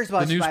one cares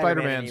about The new Spider-Man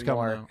Spider-Man's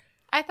anymore. coming out.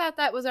 I thought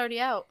that was already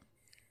out.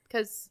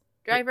 Because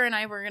Driver and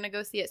I were gonna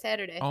go see it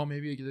Saturday. Oh,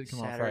 maybe it did come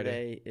out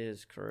Friday. Saturday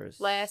is Christmas.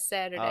 Last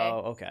Saturday.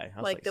 Oh, okay. I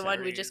was Like the one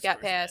we Saturday just is got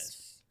Christmas.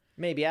 past.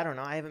 Maybe, I don't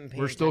know. I haven't paid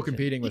We're still attention.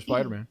 competing with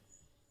Spider-Man.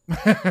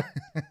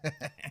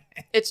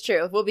 It's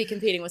true. We'll be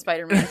competing with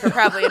Spider-Man for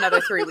probably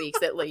another 3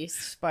 weeks at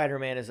least.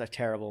 Spider-Man is a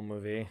terrible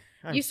movie.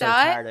 I'm You so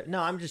saw it? tired No,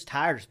 I'm just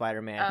tired of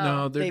Spider-Man. Oh.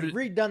 No, They've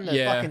redone the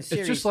yeah, fucking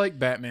series. it's just like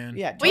Batman.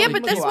 Yeah. Well, yeah, Tobey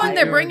but this Maguire. one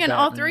they're Batman. bringing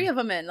all 3 of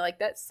them in. Like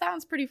that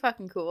sounds pretty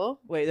fucking cool.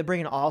 Wait, they're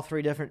bringing all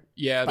 3 different.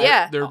 Yeah,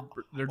 Yeah. they're doing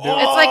It's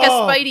like a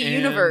Oh! Spidey and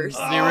universe.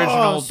 The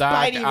original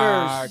Doc Spideyverse.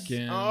 Ock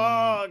and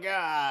Oh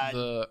god.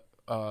 the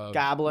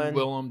Goblin.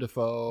 Willem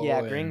Dafoe.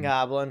 Yeah, Green and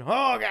Goblin.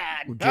 Oh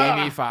god.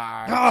 Jamie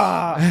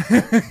Ah.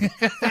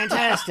 Foxx.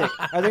 Fantastic.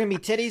 Are there gonna be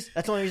titties?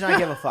 That's the only reason I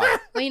give a fuck.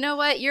 Well, you know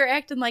what? You're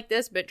acting like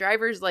this, but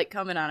Driver's like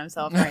coming on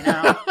himself right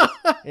now.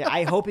 Yeah,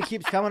 I hope he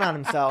keeps coming on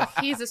himself.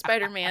 He's a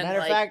Spider-Man. Matter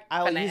of like, fact,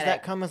 I'll use fanatic.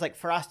 that cum as like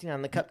frosting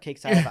on the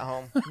cupcakes I have at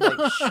home.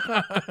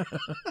 Like,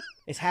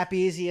 as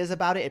happy as he is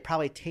about it, it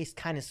probably tastes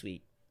kind of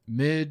sweet.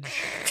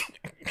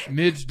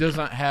 Midge does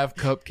not have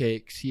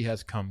cupcakes. He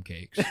has cum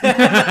cakes.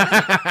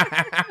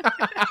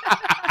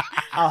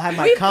 I'll have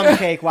my cum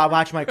cake while I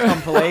watch my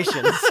compilations.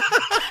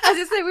 I was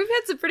gonna say we've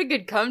had some pretty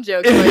good cum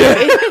jokes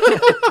lately.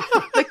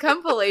 The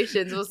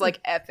compilations was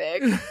like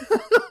epic.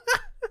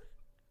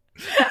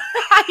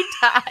 I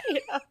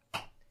died.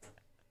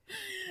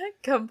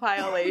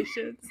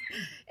 Compilations.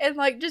 And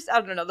like just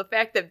I don't know, the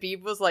fact that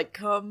Beeb was like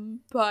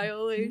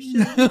compilations.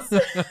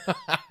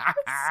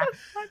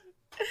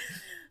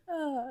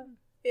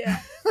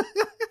 Yeah. But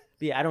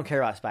yeah, I don't care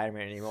about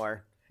Spider-Man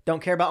anymore.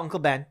 Don't care about Uncle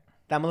Ben.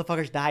 That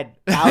motherfucker's died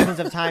thousands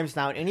of times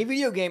now. In any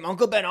video game,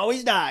 Uncle Ben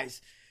always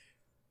dies.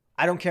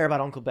 I don't care about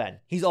Uncle Ben.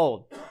 He's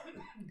old.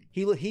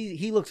 He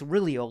looks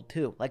really old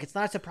too. Like it's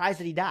not a surprise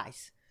that he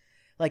dies.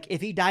 Like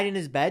if he died in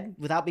his bed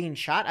without being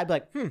shot, I'd be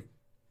like,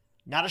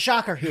 not a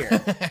shocker here.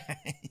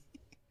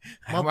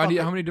 How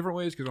many different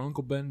ways could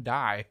Uncle Ben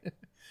die?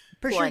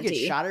 Pretty sure he Plenty.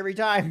 gets shot every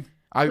time.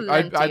 Plenty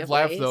I'd of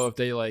laugh ways. though if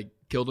they like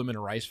killed him in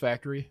a rice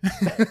factory.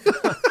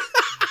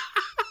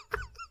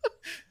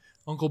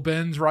 Uncle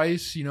Ben's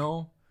rice, you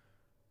know.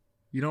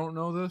 You don't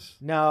know this?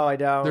 No, I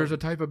don't. There's a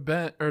type of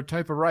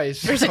type of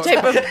rice. There's a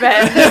type of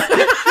Ben.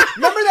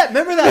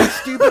 Remember that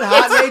stupid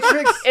Hot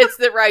Matrix? It's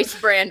the rice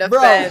brand of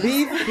Bro, Ben.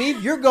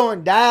 Beef, you're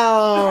going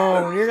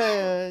down.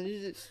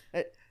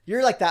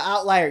 You're like the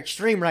outlier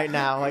extreme right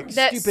now. Like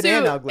That stupid suit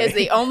and ugly. is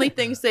the only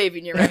thing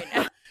saving you right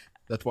now.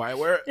 That's why I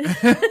wear it.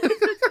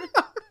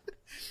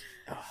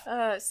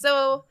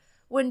 So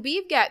when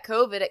Beeb got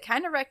COVID, it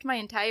kind of wrecked my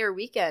entire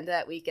weekend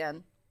that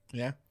weekend.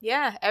 Yeah.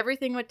 Yeah,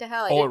 everything went to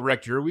hell. Oh, it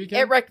wrecked your weekend?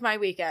 It wrecked my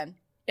weekend.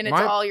 And it's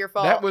all your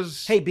fault. That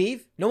was. Hey,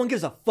 Beef, no one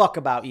gives a fuck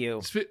about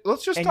you.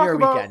 Let's just and talk your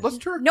about.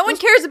 weekend. No one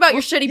cares about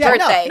your shitty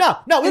birthday.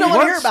 No, we don't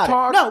want to hear Let's about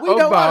talk it. No, we don't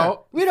want about to.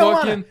 We don't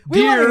want to. fucking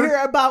We want to deer. hear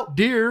about.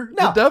 Deer,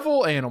 No. the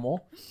devil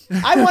animal.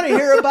 I want to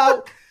hear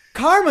about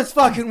Karma's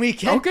fucking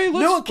weekend. Okay,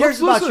 no one cares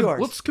about listen.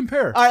 yours. Let's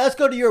compare. All right, let's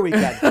go to your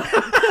weekend.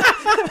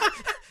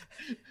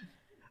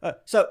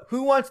 So,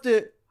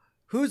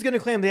 who's going to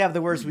claim they have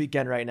the worst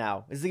weekend right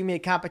now? Is it going to be a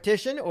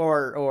competition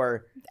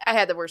or? I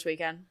had the worst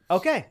weekend.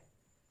 Okay.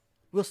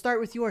 We'll start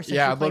with yours. since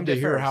Yeah, you I'd love claimed to it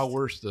hear first. how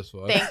worse this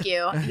was. Thank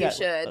you. You Yeah,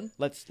 should.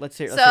 Let's hear. Let's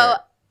So hear it.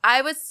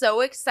 I was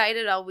so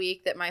excited all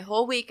week that my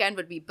whole weekend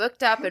would be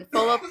booked up and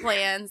full of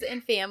plans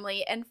and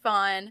family and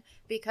fun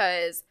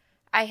because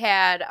I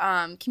had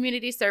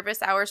community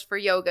service hours for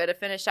yoga to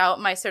finish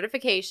out my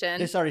certification.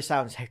 This already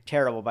sounds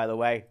terrible, by the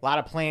way. A lot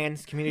of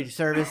plans, community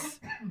service.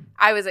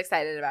 I was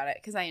excited about it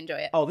because I enjoy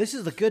it. Oh, this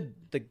is the good.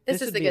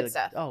 This is would the be good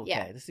stuff. Oh, okay.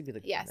 Yeah. This would be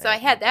the. Yeah, so I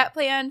had that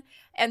plan.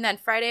 And then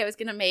Friday I was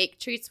going to make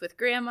treats with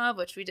grandma,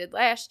 which we did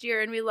last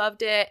year and we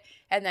loved it.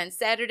 And then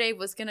Saturday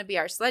was going to be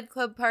our sled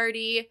club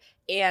party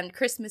and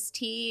Christmas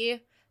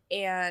tea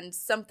and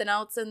something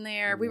else in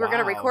there. We were going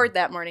to Wow. record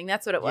that morning.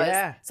 That's what it was.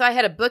 Yeah. So I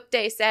had a book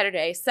day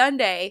Saturday.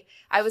 Sunday,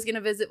 I was going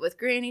to visit with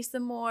Granny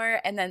some more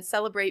and then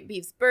celebrate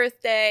Beeve's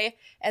birthday.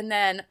 And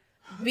then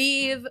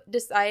Beeve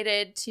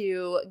decided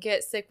to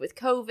get sick with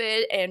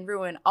COVID and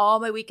ruin all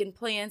my weekend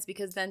plans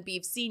because then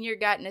Beeve Sr.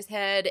 got in his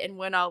head and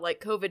went all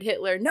like COVID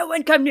Hitler. No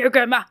one come near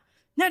grandma.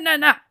 No, no,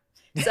 no.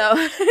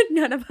 So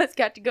none of us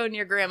got to go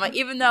near grandma,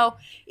 even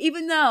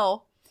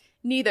though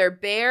neither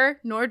Bear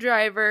nor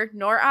Driver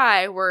nor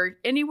I were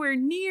anywhere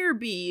near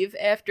Beeve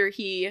after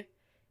he,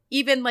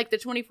 even like the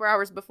 24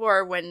 hours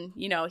before when,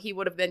 you know, he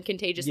would have been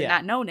contagious and Yeah.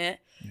 not known it.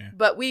 Yeah.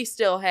 But we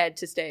still had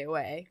to stay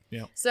away.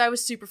 Yeah. So I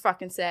was super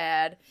fucking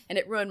sad and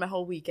it ruined my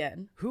whole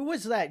weekend. Who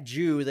was that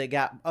Jew that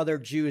got other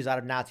Jews out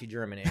of Nazi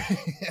Germany?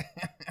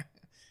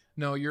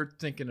 No, you're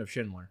thinking of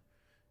Schindler.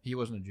 He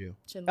wasn't a Jew.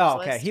 Schindler's Oh,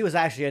 okay. List. He was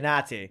actually a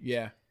Nazi.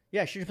 Yeah.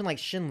 Yeah, should have been like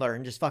Schindler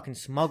and just fucking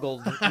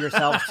smuggled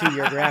yourself to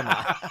your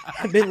grandma.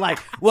 Been like,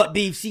 what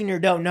Beef Senior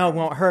don't know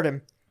won't hurt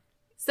him.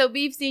 So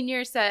Beef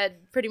Sr.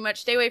 said pretty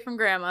much stay away from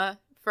grandma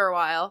for a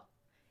while.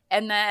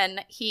 And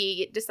then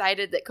he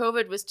decided that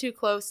COVID was too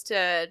close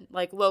to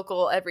like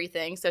local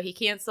everything. So he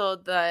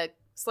canceled the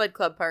sled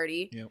club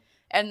party. Yep.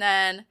 And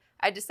then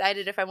I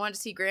decided if I wanted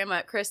to see grandma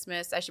at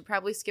Christmas, I should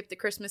probably skip the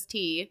Christmas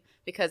tea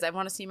because I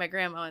want to see my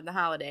grandma in the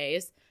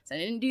holidays. So I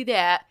didn't do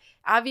that.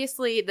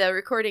 Obviously, the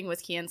recording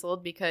was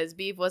canceled because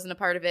Beav wasn't a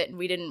part of it, and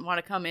we didn't want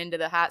to come into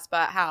the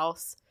Hotspot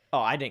house Oh,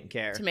 I didn't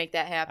care. to make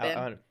that happen.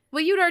 I-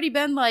 Well, you'd already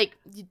been, like,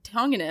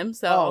 tonguing him,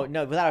 so... Oh,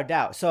 no, without a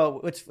doubt. So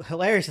what's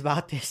hilarious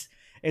about this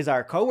is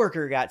our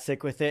coworker got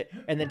sick with it,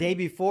 and the day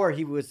before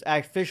he was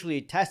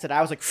officially tested,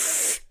 I was like,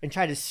 and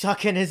tried to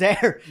suck in his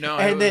air. No,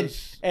 and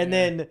it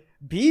then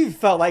Beav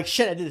felt like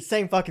shit. I did the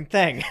same fucking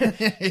thing.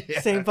 Yeah.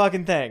 Same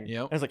fucking thing.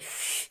 Yep. I was like,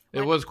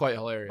 It was quite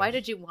hilarious. Why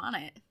did you want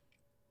it?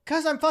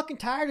 because I'm fucking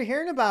tired of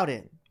hearing about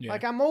it. Yeah.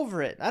 Like, I'm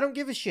over it. I don't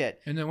give a shit.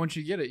 And then once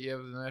you get it, you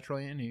have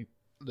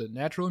the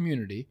natural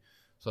immunity.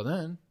 So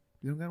then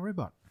you don't gotta worry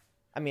about it.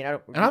 I mean, I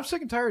don't. And I'm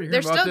sick and tired of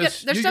They're hearing about still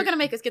this. they're still going to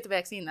make us get the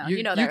vaccine, though.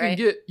 You know that, right?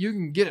 You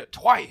can get it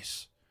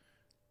twice.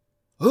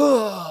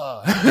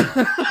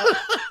 Ugh.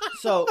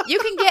 So You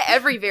can get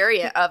every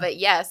variant of it,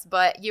 yes,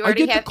 but you I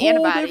already get have the cold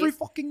antibodies. every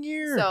fucking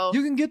year. So-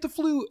 You can get the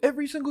flu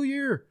every single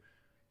year.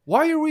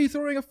 Why are we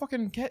throwing a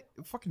fucking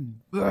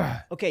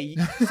okay,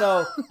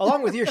 so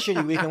along with your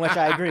shitty weekend, which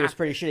I agree was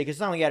pretty shitty, because it's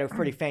not only had a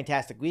pretty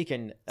fantastic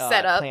weekend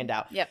Set up. planned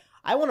out. Yep.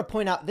 I want to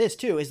point out this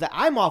too, is that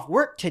I'm off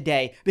work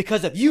today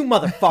because of you,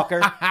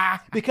 motherfucker.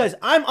 Because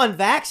I'm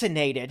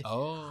unvaccinated.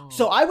 Oh.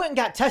 So I went and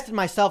got tested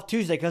myself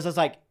Tuesday because I was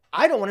like,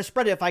 I don't want to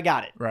spread it if I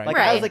got it. Right. Like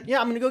I was Right. like,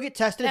 yeah, I'm gonna go get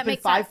tested. That It's been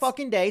makes 5 sense.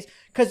 fucking days.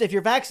 Because if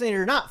you're vaccinated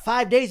or not,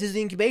 5 days is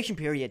the incubation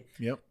period.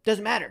 Yep.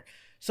 Doesn't matter.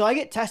 So I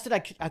get tested.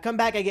 I come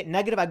back. I get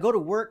negative. I go to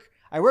work.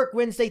 I work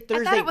Wednesday,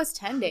 Thursday. I thought it was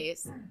 10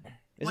 days.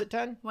 Is it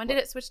 10? When did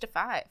it switch to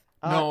 5?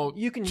 No,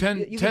 you can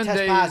 10, you 10 can test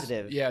days,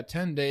 positive. Yeah,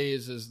 10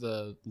 days is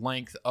the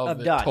length of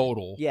it done.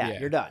 total. Yeah,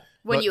 you're done.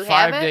 When But you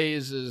 5 have it?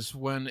 days is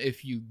when,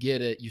 if you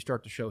get it, you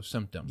start to show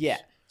symptoms. Yeah,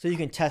 so you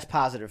can test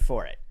positive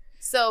for it.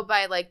 So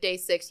by like day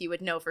 6, you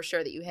would know for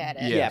sure that you had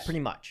it. Yes. Yeah, pretty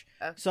much.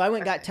 Okay. So I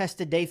went and got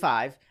tested day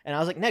 5, and I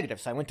was like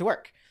negative. So I went to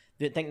work.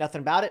 Didn't think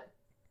nothing about it.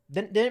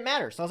 Didn't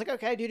matter. So I was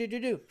like, okay,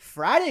 do.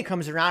 Friday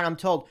comes around. I'm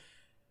told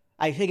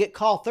I get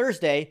call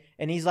Thursday,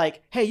 and he's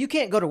like, hey, you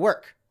can't go to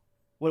work.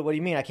 What do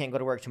you mean I can't go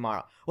to work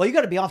tomorrow? Well, you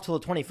got to be off till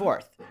the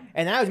 24th.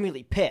 And then I was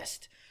immediately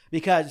pissed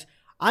because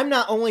I'm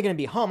not only going to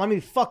be home, I'm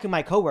going to be fucking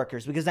my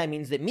coworkers because that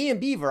means that me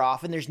and Beav are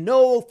off and there's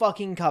no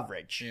fucking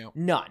coverage. Yep.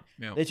 None.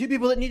 Yep. The 2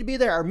 people that need to be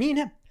there are me and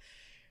him.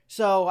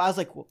 So I was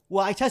like,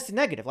 well, I tested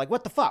negative. Like,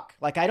 what the fuck?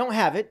 Like, I don't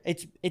have it.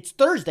 It's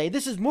Thursday.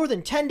 This is more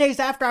than 10 days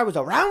after I was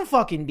around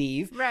fucking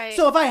Beav. Right.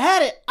 So if I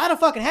had it, I'd have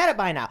fucking had it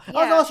by now. I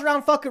was Yeah. also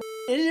around fucking.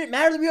 It didn't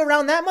matter that we were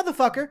around that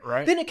motherfucker.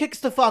 Right. They didn't kick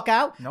us the fuck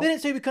out. Nope. They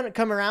didn't say we couldn't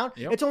come around.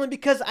 Yep. It's only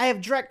because I have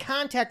direct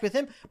contact with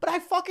him. But I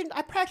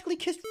practically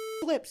kissed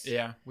lips.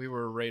 Yeah, we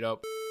were right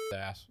up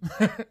ass.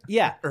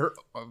 Yeah.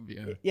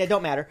 Yeah. Yeah,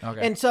 don't matter.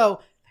 Okay. And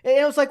so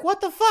it was like,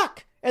 what the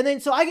fuck? And then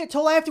so I get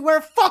told I have to wear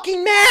a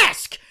fucking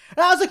mask. And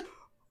I was like,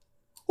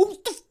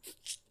 what the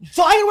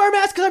so I can wear a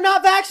mask because I'm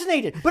not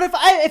vaccinated. But if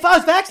I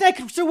was vaccinated,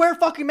 I could still wear a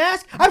fucking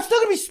mask. I'm still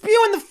gonna be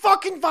spewing the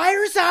fucking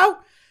virus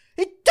out.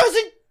 It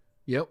doesn't.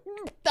 Yep.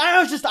 I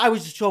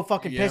was just so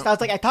fucking pissed. Yep. I was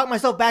like, I talked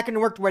myself back into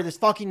work to wear this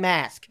fucking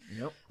mask.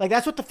 Yep. Like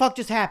that's what the fuck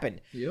just happened.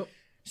 Yep.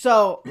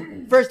 So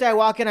first day I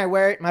walk in, I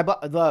wear it.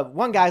 The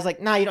one guy's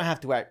like, nah, you don't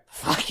have to wear it.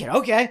 Fuck it,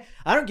 okay.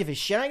 I don't give a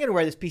shit. I ain't gonna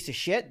wear this piece of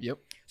shit. Yep.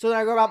 So then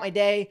I go about my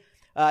day.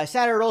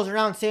 Saturday rolls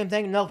around, same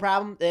thing, no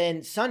problem.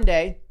 Then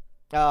Sunday,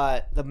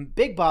 the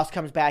big boss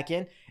comes back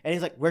in and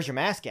he's like, "Where's your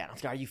mask at?" I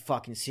was like, "Are you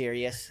fucking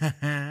serious?"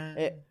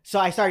 So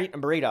I started eating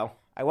a burrito.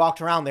 I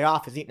walked around the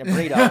office eating a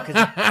burrito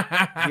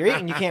because you're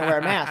eating, you can't wear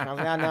a mask. And I was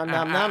like, nom,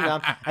 nom, nom,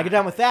 nom. I get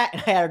done with that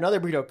and I had another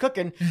burrito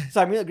cooking. So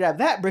I immediately grabbed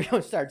that burrito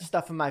and started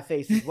stuffing my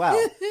face as well.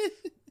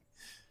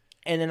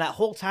 And then that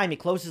whole time he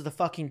closes the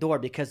fucking door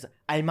because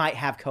I might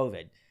have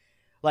COVID.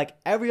 Like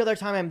every other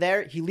time I'm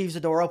there, he leaves the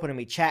door open and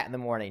we chat in the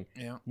morning.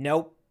 Yeah.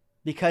 Nope.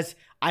 Because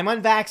I'm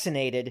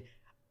unvaccinated,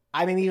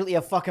 I'm immediately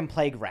a fucking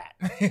plague rat.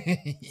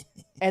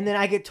 And then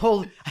I get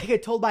told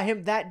by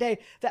him that day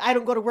that I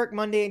don't go to work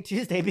Monday and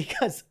Tuesday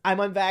because I'm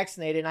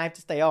unvaccinated and I have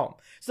to stay home.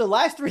 So the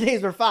last 3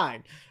 days were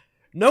fine.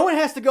 No one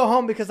has to go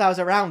home because I was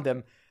around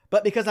them.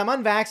 But because I'm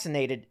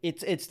unvaccinated,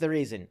 it's the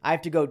reason. I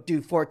have to go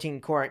do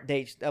 14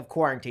 days of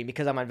quarantine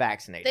because I'm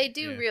unvaccinated. They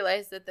do Yeah.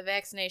 realize that the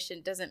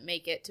vaccination doesn't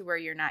make it to where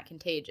you're not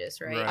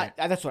contagious, right? Right.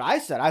 That's what I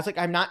said. I was like,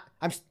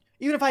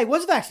 even if I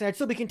was vaccinated, I'd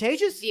still be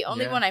contagious? The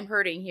only Yeah. one I'm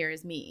hurting here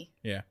is me.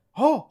 Yeah.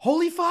 Oh,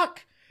 holy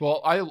fuck.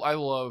 Well, I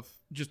love,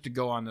 just to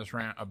go on this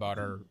rant about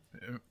our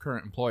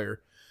current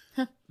employer,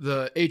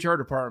 the HR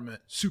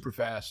department, super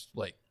fast,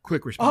 like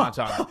quick response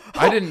on it.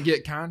 I didn't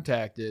get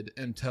contacted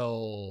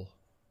until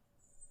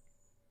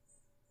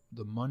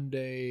the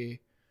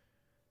Monday.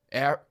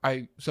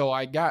 So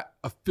I got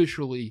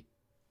officially,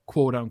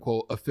 quote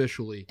unquote,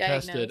 officially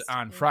tested Diagnosed.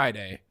 on Yeah.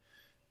 Friday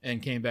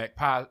and came back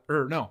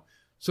no.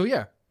 So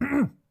yeah.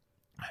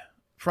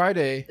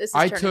 Friday This is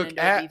I turning took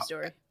into a beef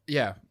story.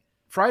 yeah.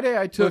 Friday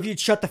I So took if you'd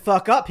shut the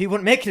fuck up, he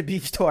wouldn't make it a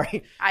beef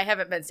story. I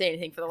haven't been saying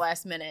anything for the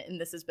last minute, and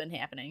this has been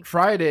happening.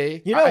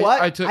 Friday. You know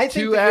what? I took think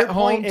 2 that your at-home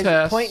point is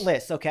tests.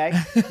 pointless, okay?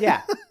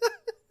 Yeah.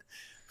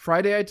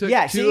 Friday I took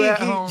Yeah, 2 see, at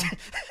home.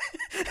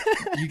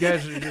 You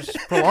guys are just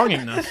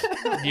prolonging this.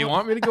 Do you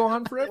want me to go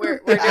on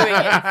forever? We're doing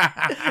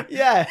it.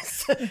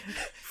 Yes.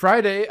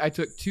 Friday, I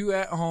took 2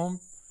 at-home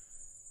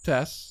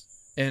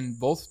tests, and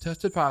both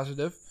tested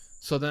positive.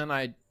 So then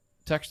I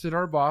texted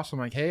our boss. I'm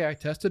like, hey, I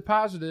tested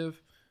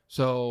positive.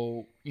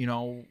 So,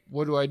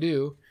 what do I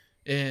do?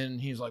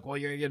 And he's like, well,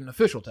 you're going to get an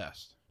official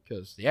test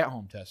because the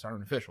at-home tests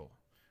aren't official.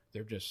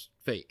 They're just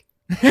fake.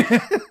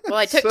 Well,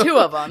 I took 2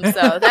 of them,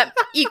 so that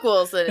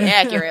equals an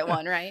accurate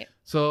one, right?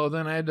 So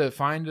then I had to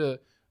find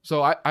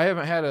so I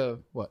haven't had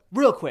what?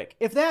 Real quick,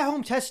 if the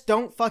at-home tests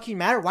don't fucking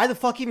matter, why the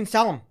fuck even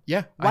sell them?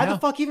 Yeah. Why the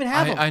fuck even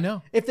have them? I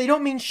know. If they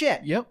don't mean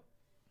shit. Yep.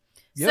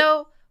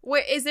 So,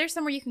 is there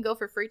somewhere you can go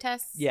for free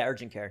tests? Yeah,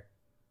 urgent care.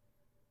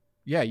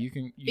 Yeah, you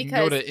can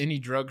go to any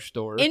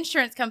drugstore.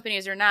 Insurance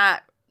companies are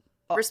not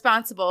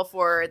responsible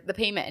for the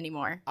payment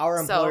anymore. Our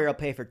employer will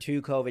pay for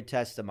 2 COVID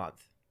tests a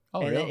month.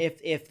 Oh, and really?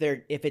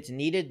 if it's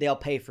needed, they'll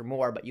pay for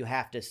more, but you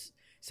have to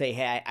say,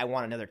 hey, I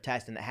want another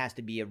test, and it has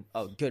to be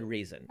a good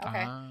reason.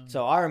 Okay.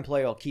 So our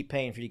employer will keep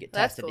paying for you to get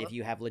That's tested cool. if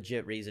you have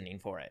legit reasoning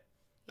for it.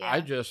 Yeah.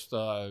 I just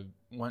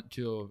went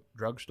to a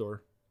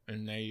drugstore,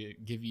 and they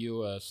give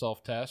you a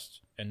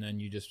self-test, and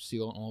then you just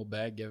seal it in a little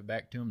bag, give it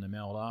back to them, they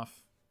mail it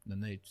off, then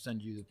they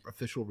send you the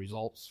official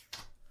results.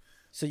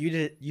 So you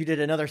did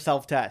another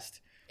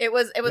self-test. It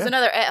was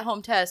another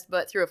at-home test,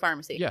 but through a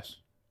pharmacy. Yes.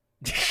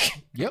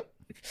 Yep.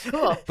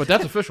 Cool. But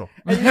that's official.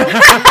 You know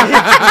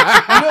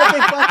what they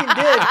fucking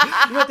did?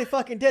 You know what they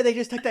fucking did? They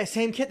just took that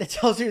same kit that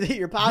tells you that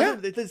you're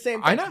positive. Yeah. It's the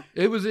same thing. I know.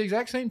 It was the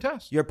exact same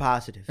test. You're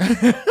positive.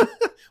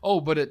 Oh,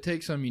 but it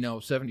takes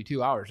them,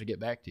 72 hours to get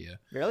back to you.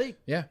 Really?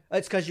 Yeah.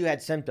 It's because you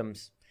had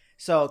symptoms.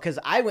 So, because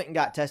I went and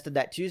got tested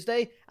that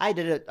Tuesday, I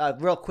did a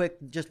real quick,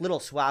 just little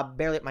swab,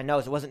 barely at my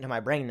nose. It wasn't to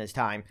my brain this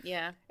time.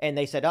 Yeah. And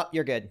they said, oh,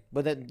 you're good,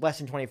 within less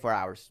than 24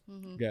 hours.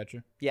 Mm-hmm.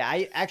 Gotcha. Yeah,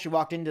 I actually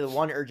walked into the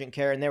one urgent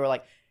care, and they were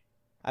like,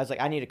 I was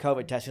like, I need a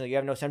COVID test. Like, you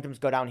have no symptoms?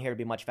 Go down here to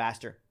be much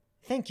faster.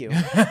 Thank you.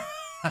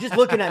 Just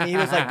looking at me, he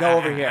was like, go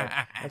over here.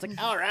 I was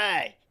like, all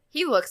right.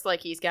 He looks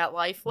like he's got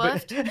life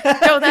left. Go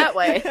that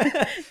way.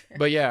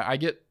 But yeah, I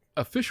get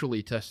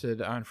officially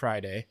tested on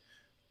Friday.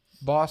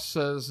 Boss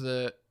says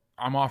that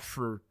I'm off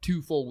for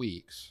 2 full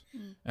weeks.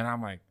 And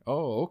I'm like,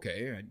 oh,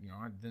 okay.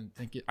 I didn't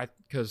think it,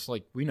 because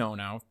we know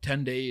now,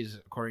 10 days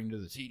according to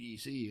the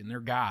CDC, and they're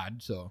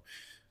God. So,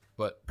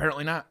 but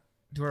apparently not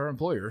to our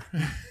employer.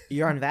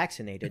 You're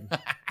unvaccinated.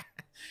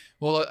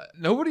 Well,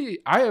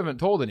 I haven't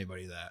told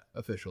anybody that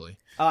officially.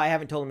 Oh, I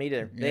haven't told him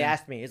either. They Yeah.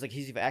 asked me. He's like,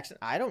 he's vaccinated.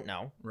 I don't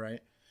know.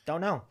 Right.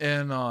 Don't know.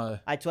 And,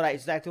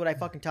 Exactly what I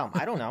fucking tell him.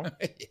 I don't know.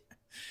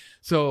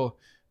 So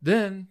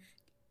then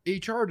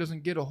HR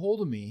doesn't get a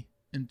hold of me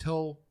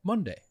until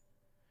Monday.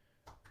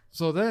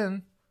 So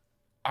then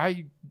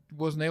I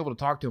wasn't able to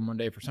talk to him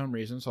Monday for some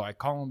reason. So I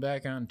call him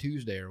back on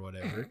Tuesday or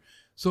whatever.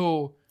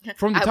 So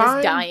from the I time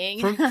was dying.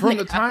 from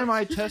the time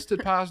I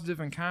tested positive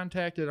and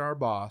contacted our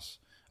boss,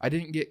 I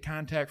didn't get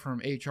contact from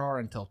HR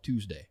until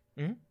Tuesday.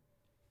 Mm-hmm.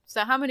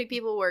 So how many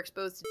people were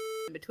exposed to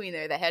in between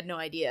there that had no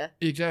idea?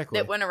 Exactly.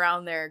 That went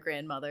around their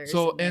grandmothers.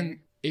 So, and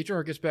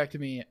HR gets back to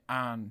me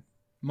on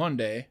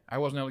Monday. I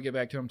wasn't able to get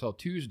back to him until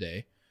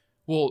Tuesday.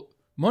 Well,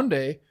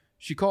 Monday,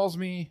 she calls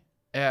me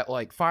at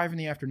 5 in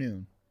the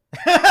afternoon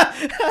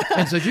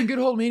and says, you can get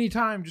a hold of me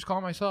anytime. Just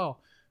call my cell.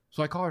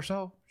 So I call her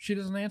cell. She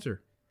doesn't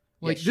answer.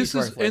 She's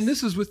worthless.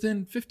 This is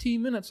within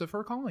 15 minutes of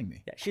her calling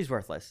me. Yeah, she's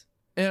worthless.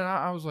 And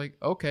I was like,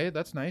 okay,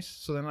 that's nice.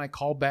 So then I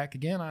called back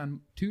again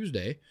on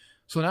Tuesday.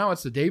 So now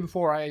it's the day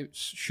before I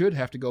should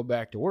have to go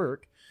back to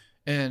work.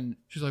 And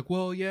she's like,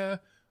 well, yeah,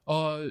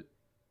 I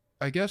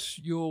guess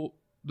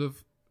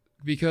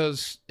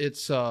because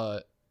it's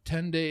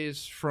 10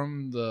 days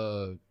from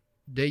the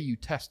day you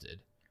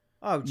tested.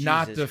 Oh, Jesus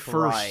not the Christ.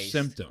 first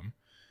symptom,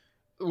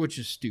 which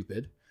is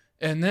stupid.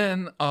 And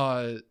then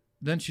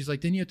she's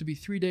like, then you have to be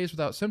 3 days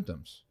without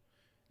symptoms.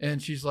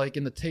 And she's like,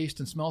 and the taste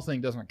and smell thing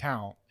doesn't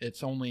count.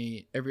 It's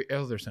only every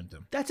other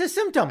symptom. That's a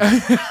symptom.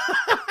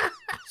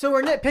 So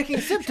we're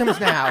nitpicking symptoms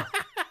now.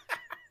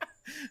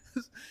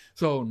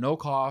 So no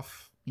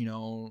cough,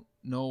 no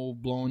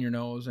blowing your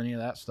nose, any of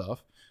that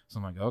stuff. So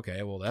I'm like,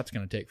 okay, well, that's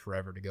going to take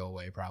forever to go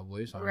away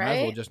probably. So I might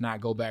as well just not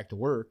go back to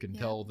work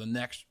until the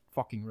next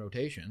fucking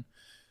rotation.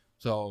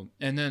 So,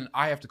 and then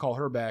I have to call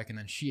her back, and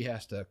then she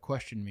has to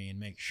question me and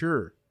make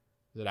sure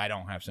that I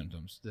don't have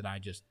symptoms that I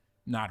just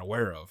not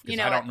aware of, because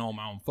I don't know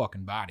my own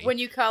fucking body. When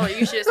you call her,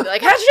 you should just be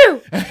like,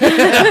 "Achoo!"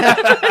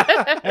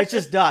 It's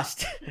just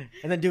dust.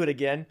 And then do it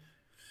again.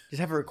 Just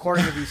have a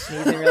recording of you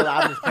sneezing really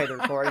loud and just play the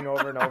recording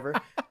over and over.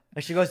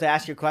 Like she goes to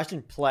ask you a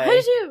question, play.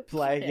 Achoo!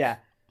 Play, yeah.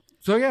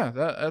 So yeah,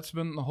 that's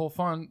been the whole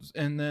fun.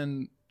 And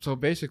then, so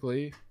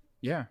basically,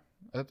 yeah,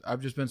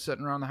 I've just been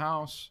sitting around the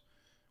house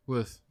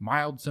with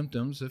mild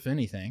symptoms, if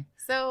anything.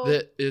 So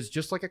that is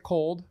just like a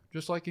cold,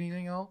 just like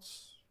anything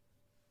else,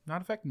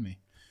 not affecting me.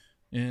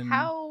 And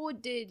how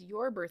did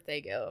your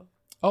birthday go?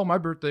 Oh, my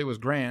birthday was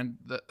grand.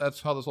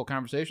 That's how this whole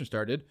conversation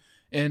started.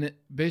 And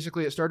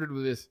basically it started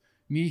with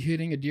me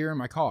hitting a deer in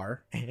my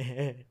car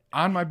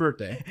on my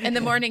birthday. In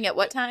the morning at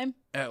what time?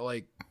 At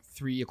like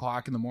 3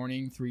 o'clock in the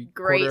morning. Great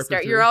quarter start.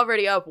 after You're 3.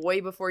 already up way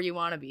before you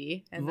want to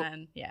be, and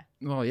then yeah.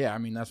 Well, yeah, I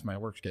mean that's my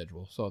work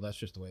schedule, so that's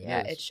just the way it is. Yeah,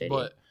 it's shitty.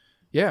 But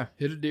yeah,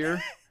 hit a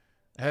deer.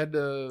 Had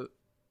to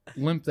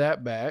limp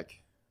that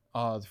back.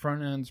 The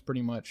front end's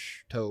pretty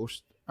much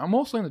toast. I'm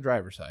mostly on the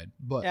driver's side,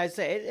 but Yeah, I'd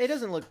say it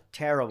doesn't look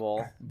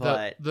terrible,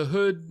 but the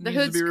hood The needs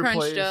to hood's be crunched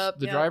replaced. up,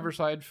 The yeah. driver's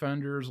side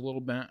fender is a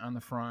little bent on the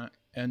front,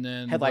 and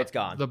then Headlight's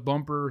gone. The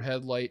bumper,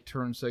 headlight,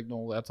 turn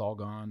signal, that's all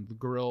gone. The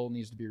grill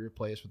needs to be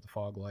replaced with the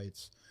fog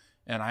lights,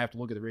 and I have to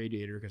look at the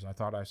radiator because I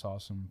thought I saw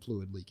some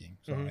fluid leaking.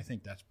 So Mhm. I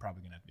think that's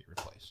probably going to have to be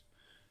replaced.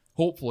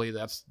 Hopefully,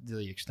 that's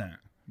the extent,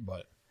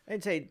 but.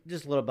 I'd say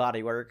just a little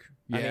body work.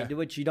 I Yeah. mean,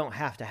 which you don't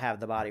have to have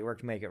the body work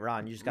to make it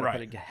run. You just got to Right.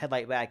 put a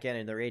headlight back in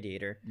and the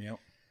radiator. Yep.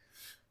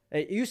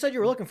 You said you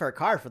were looking for a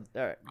car.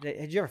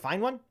 Did you ever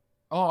find one?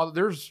 Oh,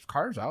 there's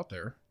cars out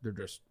there. They're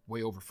just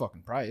way over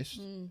fucking priced.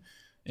 Mm.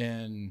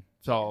 And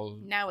so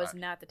Now is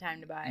not the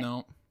time to buy.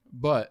 no.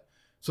 But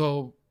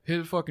so hit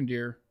a fucking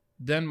deer.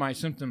 Then my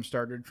symptoms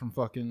started from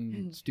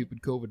fucking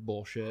stupid COVID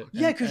bullshit.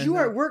 Yeah, And- because and you were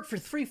then at work for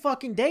 3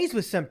 fucking days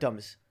with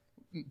symptoms.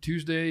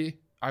 Tuesday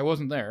I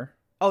wasn't there.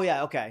 Oh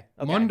yeah, okay.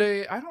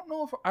 Monday, I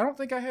don't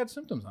think I had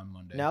symptoms on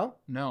Monday. No?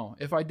 No.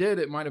 If I did,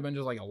 it might have been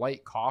just like a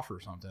light cough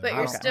or something. But I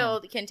you're don't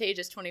still know.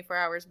 contagious 24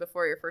 hours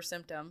before your first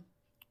symptom.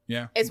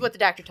 Yeah. Is what the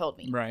doctor told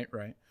me. Right.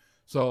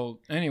 So,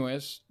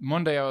 anyways,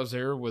 Monday I was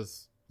there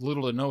with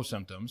little to no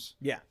symptoms.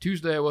 Yeah.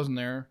 Tuesday I wasn't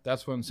there.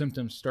 That's when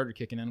symptoms started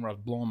kicking in, where I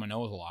was blowing my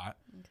nose a lot.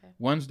 Okay.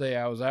 Wednesday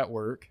I was at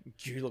work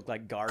You look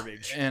like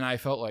garbage. and I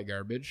felt like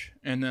garbage.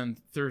 And then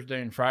Thursday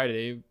and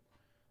Friday,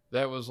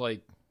 that was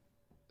like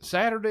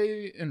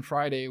Saturday and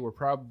Friday were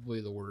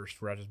probably the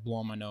worst, where I was just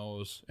blowing my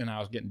nose and I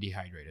was getting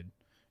dehydrated.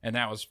 And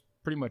that was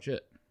pretty much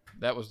it.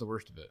 That was the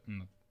worst of it. And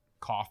the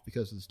cough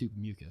because of the stupid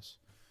mucus.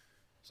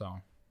 So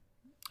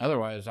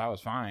otherwise I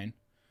was fine.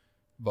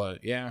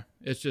 But yeah,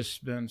 it's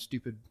just been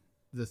stupid.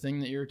 The thing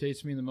that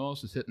irritates me the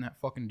most is hitting that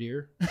fucking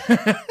deer.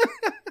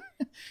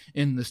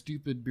 And the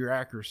stupid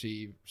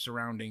bureaucracy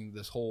surrounding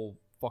this whole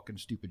fucking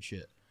stupid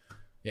shit.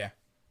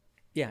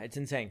 Yeah, it's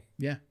insane.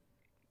 Yep.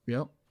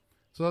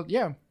 So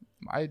yeah,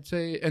 I'd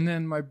say, and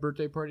then my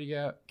birthday party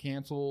got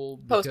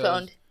canceled. because,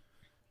 Postponed.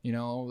 You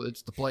know,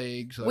 it's the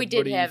plague, so We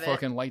did everybody have it.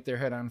 fucking light their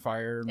head on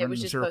fire and It run was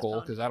in a just circle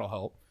postponed. because that'll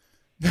help.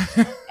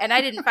 And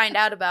I didn't find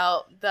out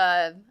about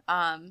the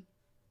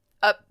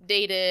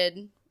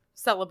updated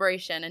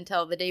celebration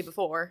until the day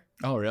before.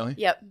 Oh, really?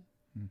 Yep.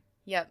 Hmm.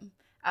 Yep.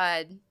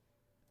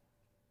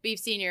 Beef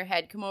Senior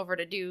had come over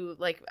to do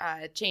like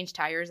change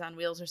tires on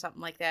wheels or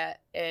something like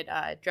that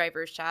at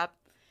driver's shop,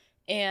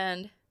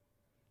 and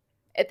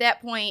at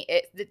that point,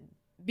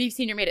 Beef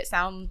Senior made it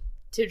sound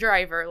to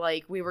driver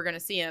like we were going to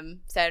see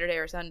him Saturday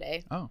or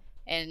Sunday. Oh.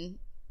 And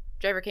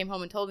driver came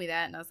home and told me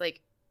that, and I was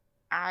like,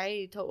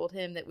 I told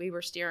him that we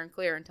were steering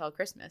clear until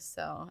Christmas,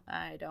 so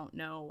I don't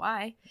know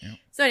why. Yep.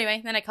 So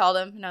anyway, then I called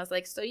him and I was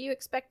like, so you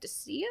expect to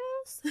see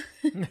us?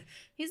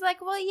 He's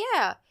like, well,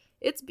 yeah,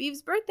 it's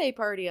Beef's birthday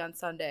party on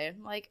Sunday.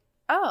 I'm like,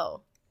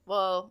 oh,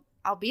 well,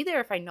 I'll be there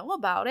if I know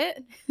about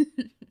it.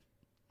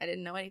 I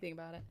didn't know anything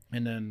about it.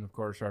 And then, of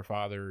course, our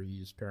father,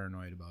 he's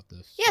paranoid about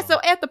this. Yeah, so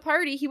at the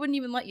party, he wouldn't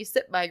even let you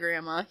sit by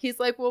Grandma. He's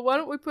like, well, why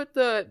don't we put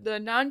the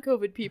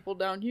non-COVID people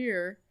down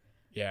here?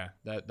 Yeah,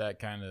 that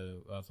kind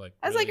of, I was like,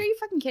 I was like, are you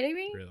fucking kidding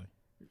me? Really?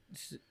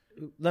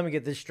 Let me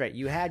get this straight.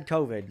 You had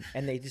COVID,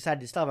 and they decided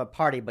to still have a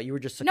party, but you were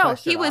just No,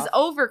 sequestered he was off?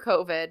 over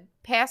COVID,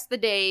 past the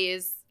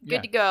days, good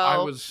Yeah, to go. I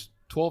was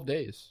 12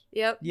 days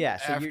Yep. Yeah,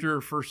 so you're-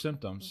 after first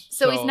symptoms.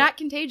 So he's not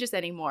contagious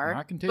anymore.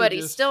 Not But he's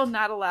contagious. still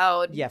not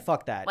allowed. Yeah,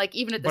 fuck that. Like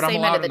even at the But I'm same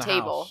allowed end of the in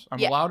table. house. I'm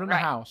Yeah, allowed in the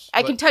right. house.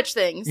 I but- can touch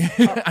things.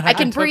 I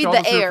can touch breathe all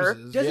the air.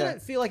 surfaces, Doesn't yeah.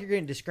 it feel like you're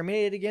getting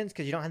discriminated against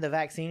because you don't have the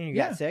vaccine and you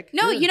Yeah. got sick?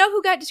 No, Yeah. you know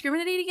who got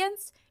discriminated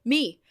against?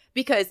 Me.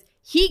 Because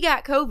he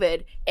got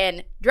COVID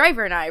and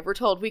Driver and I were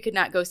told we could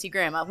not go see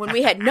Grandma when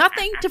we had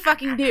nothing to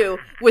fucking do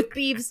with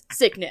Beeves'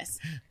 sickness.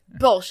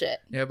 Bullshit.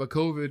 Yeah, but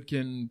COVID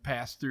can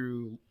pass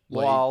through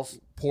like, Walls.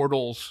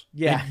 portals.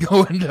 Yeah. And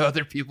go into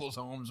other people's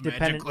homes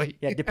magically.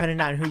 Depending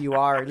on who you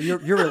are.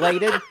 You're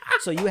related,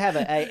 so you have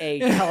a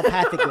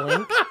telepathic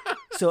link.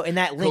 So in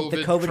that link, the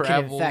COVID COVID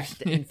travels.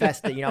 can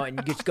infest it, and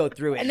you just go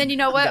through it. And then you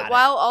know what? got it.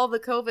 While all the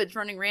COVID's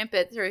running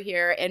rampant through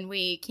here and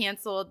we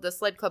canceled the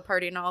sled club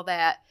party and all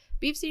that,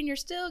 Beef Senior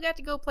still got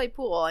to go play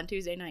pool on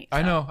Tuesday night.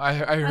 I so. know. I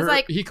heard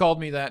like, he called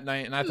me that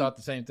night, and I thought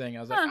the same thing.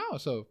 I was like, Huh. "Oh,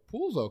 so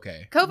pool's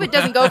okay." COVID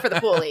doesn't go for the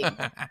pool league.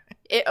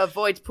 It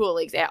avoids pool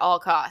leagues at all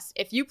costs.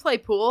 If you play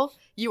pool,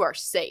 you are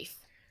safe.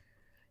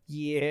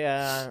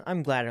 Yeah,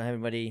 I'm glad I don't have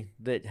anybody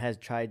that has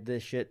tried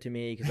this shit to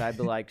me because I'd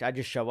be like, I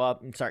just show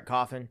up and start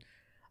coughing.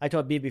 I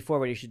told B before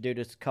what he should do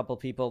to a couple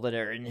people that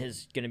are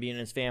going to be in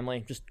his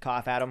family, just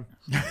cough at them.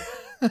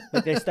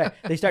 Like they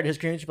start his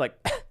screaming, she's like,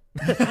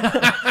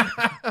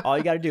 all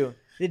you got to do.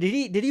 Did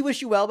he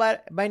wish you well by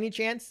any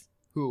chance?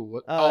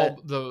 Who?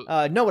 What?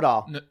 Know it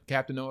all.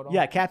 Captain Know It All.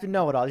 Yeah, Captain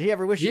Know It All. Did he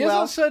ever wish He you hasn't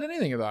well? said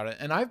anything about it,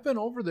 and I've been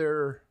over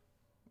there.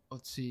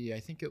 Let's see. I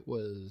think it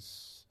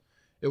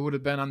would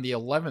have been on the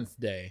 11th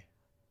day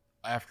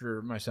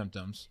after my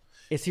symptoms.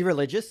 Is he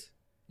religious?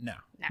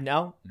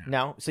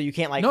 No. So you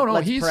can't like no.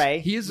 let's He's pray.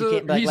 he's You a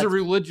can't be like, he's a let's-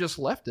 religious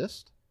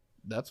leftist.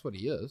 That's what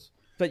he is.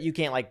 But you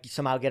can't like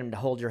somehow get him to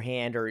hold your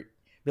hand or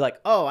be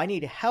like, "Oh, I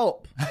need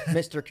help,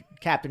 Mr.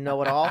 Captain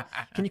Know-It-All.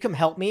 Can you come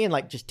help me?" And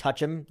like just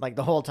touch him like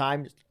the whole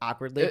time, just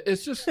awkwardly.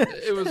 It's just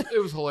it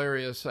was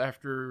hilarious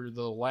after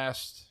the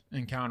last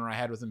encounter I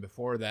had with him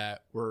before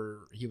that, where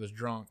he was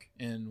drunk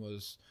and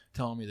was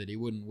telling me that he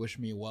wouldn't wish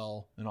me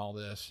well and all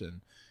this, and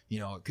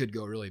it could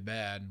go really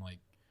bad. And like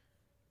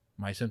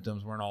my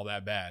symptoms weren't all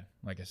that bad.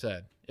 Like I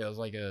said, it was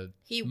like a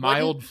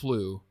mild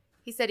flu.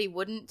 He said he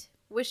wouldn't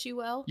wish you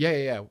well.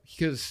 Yeah.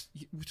 Because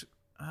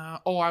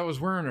I was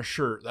wearing a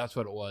shirt. That's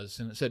what it was,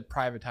 and it said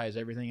 "privatize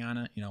everything" on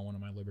it. One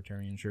of my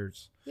libertarian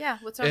shirts. Yeah,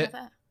 what's wrong with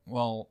that?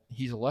 Well,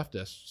 he's a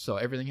leftist, so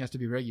everything has to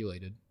be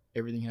regulated.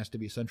 Everything has to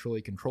be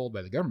centrally controlled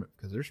by the government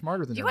because they're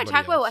smarter than everybody else. Do you want to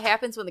talk about what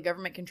happens when the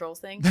government controls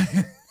things?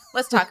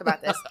 Let's talk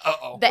about this.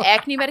 Uh-oh. The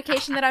acne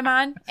medication that I'm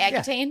on,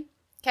 Accutane.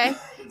 Okay,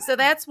 so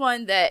that's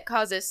one that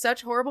causes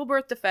such horrible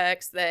birth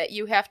defects that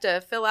you have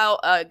to fill out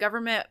a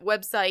government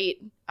website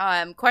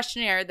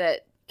questionnaire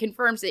that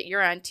confirms that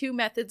you're on 2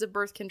 methods of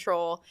birth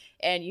control,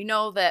 and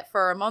that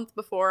for a month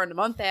before and a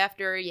month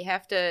after you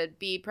have to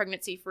be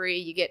pregnancy free.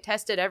 You get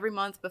tested every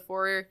month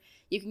before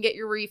you can get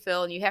your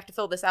refill, and you have to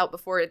fill this out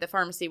before the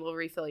pharmacy will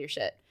refill your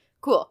shit.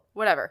 Cool,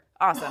 whatever,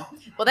 awesome.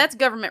 Well, that's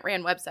government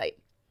ran website.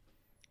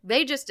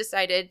 They just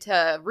decided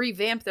to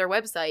revamp their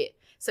website.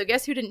 So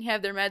guess who didn't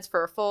have their meds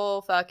for a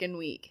full fucking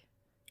week?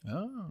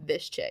 Oh,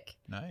 This chick.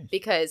 nice.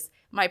 Because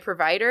my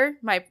provider,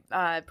 my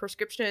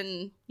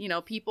prescription,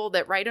 people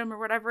that write them or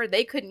whatever,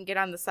 they couldn't get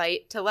on the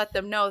site to let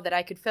them know that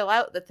I could fill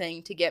out the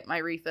thing to get my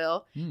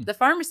refill. The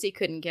pharmacy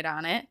couldn't get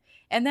on it.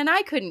 And then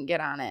I couldn't get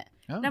on it.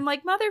 Oh. And I'm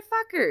like,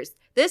 motherfuckers,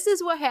 this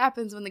is what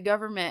happens when the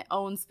government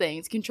owns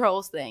things,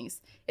 controls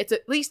things. It's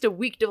at least a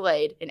week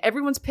delayed, and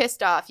everyone's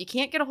pissed off. You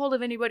can't get a hold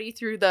of anybody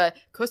through the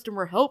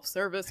customer help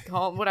service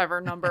call, whatever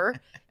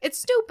number. It's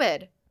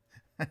stupid.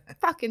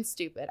 Fucking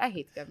stupid. I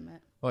hate the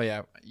government. Well,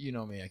 yeah, you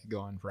know me. I could go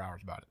on for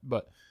hours about it.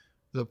 But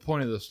the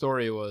point of the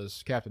story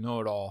was Captain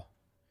Know-It-All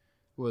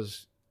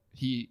was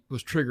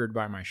triggered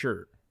by my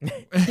shirt.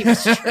 He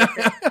was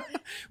triggered.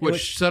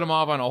 Which set him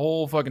off on a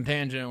whole fucking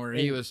tangent where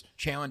he was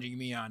challenging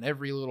me on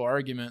every little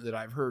argument that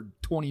I've heard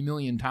 20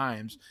 million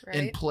times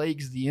and Right.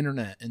 plagues the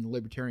internet and the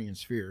libertarian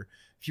sphere.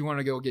 If you want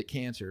to go get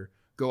cancer,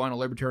 go on a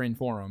libertarian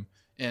forum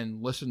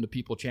and listen to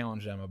people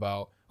challenge them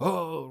about,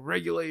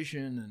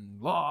 regulation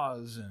and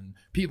laws and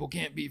people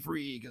can't be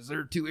free because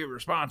they're too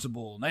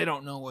irresponsible and they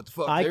don't know what the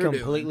fuck I they're doing.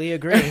 completely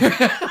agree.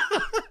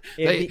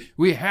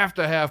 We have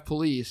to have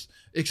police,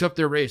 except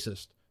they're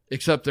racist,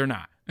 except they're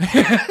not.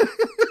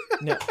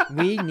 No,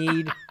 we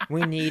need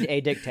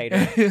a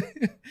dictator.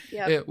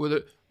 Yep. Yeah,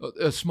 with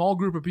a small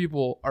group of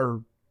people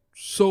are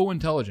so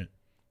intelligent,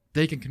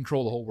 they can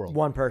control the whole world.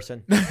 One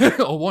person.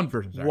 One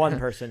person. Sorry. One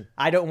person.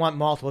 I don't want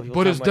multiple people.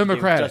 But telling it's what to do,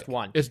 democratic. Just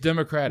one. It's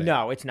democratic.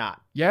 No, it's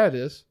not. Yeah, it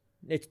is.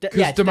 It's Because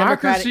it's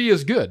democracy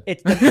is good.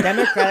 It's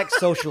democratic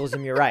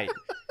socialism. You're right.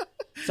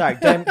 Sorry,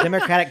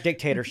 democratic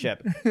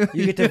dictatorship.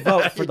 You get to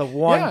vote for the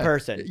one Yeah,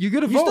 person. you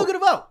get to You vote. still get to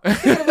vote. You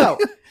still get to vote.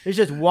 There's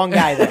just one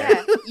guy there.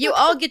 Yeah. You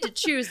all get to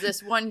choose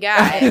this one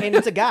guy. And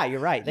it's a guy. You're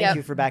right. Thank Yep.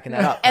 you for backing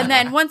that up. And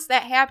then once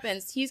that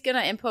happens, he's going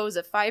to impose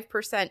a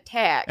 5%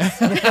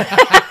 tax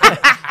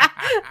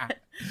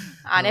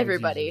on Oh,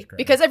 everybody Jesus Christ.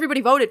 because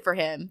everybody voted for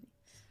him,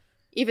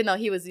 even though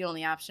he was the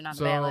only option on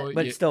the ballot.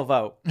 But still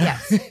vote.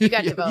 Yes, you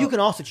got to vote. You can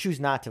also choose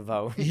not to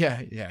vote.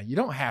 Yeah. You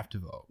don't have to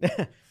vote.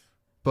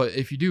 But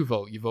if you do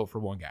vote, you vote for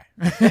one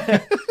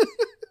guy.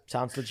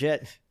 Sounds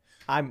legit.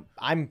 I'm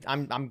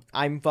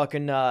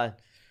fucking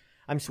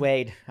I'm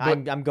swayed.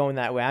 I'm going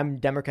that way. I'm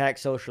democratic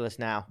socialist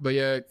now. But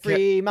yeah,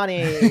 Free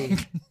money.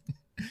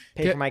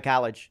 Pay Ca- for my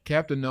college.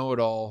 Captain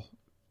Know-It-All.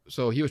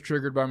 So he was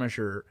triggered by my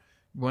shirt.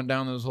 Went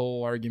down this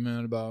whole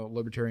argument about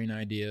libertarian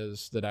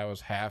ideas that I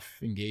was half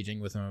engaging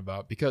with him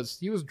about because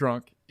he was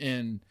drunk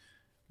and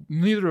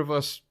neither of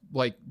us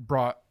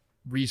brought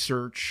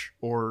research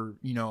or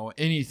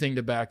anything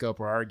to back up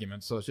our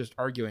arguments. So it's just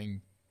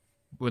arguing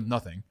with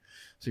nothing.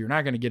 So you're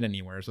not going to get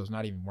anywhere. So it's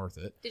not even worth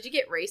it. Did you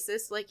get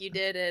racist like you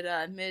did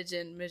at Midge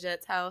and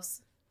Midgette's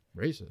house?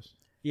 Racist.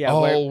 Yeah,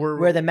 Oh,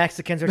 where the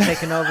Mexicans are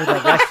taking over the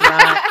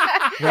restaurant.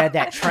 We had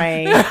that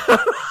train.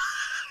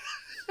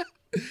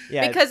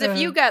 Yeah, Because if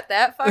you got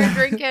that far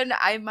drinking,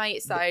 I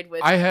might side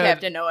with I had-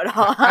 Captain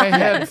Know-It-All. I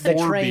had the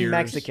 4 train beers.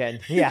 Mexican.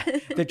 Yeah,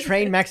 the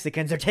train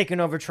Mexicans are taking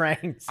over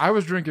trains. I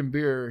was drinking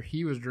beer.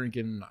 He was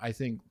drinking, I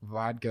think,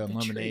 vodka and The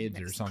train lemonades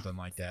or Mexican. something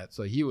like that.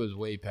 So he was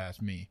way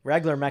past me.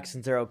 Regular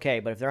Mexicans are okay,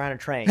 but if they're on a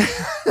train,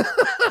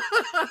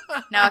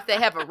 Now, if they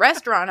have a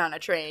restaurant on a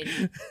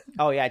train,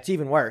 oh yeah, it's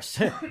even worse.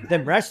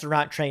 Them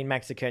restaurant train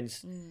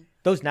Mexicans.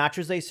 Those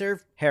nachos they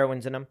serve,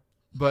 heroin's in them.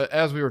 But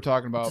as we were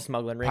talking It's a about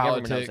smuggling ring.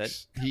 Everyone knows it.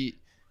 politics,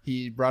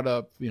 he brought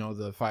up, the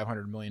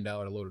 $500 million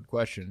loaded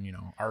question,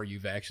 are you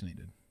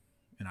vaccinated?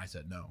 And I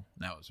said no.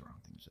 That was the wrong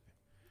thing to say.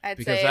 I'd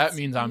Because say that it's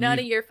means I'm none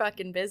evil. of your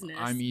fucking business.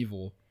 I'm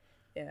evil.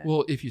 Yeah.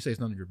 Well, if you say it's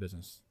none of your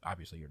business,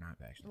 obviously you're not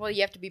vaccinated. Well,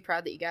 you have to be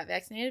proud that you got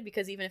vaccinated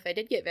because even if I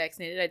did get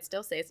vaccinated, I'd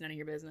still say it's none of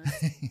your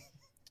business.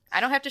 I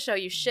don't have to show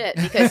you shit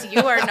because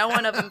you are no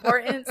one of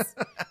importance.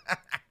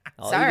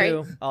 Sorry.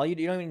 You don't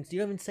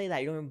even say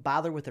that. You don't even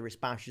bother with the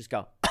response. You just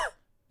go.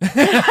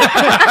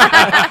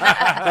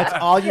 That's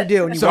all you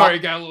do. And you Sorry,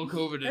 got a little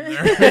COVID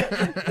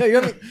in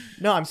there.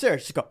 No, I'm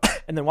serious. Just go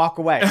and then walk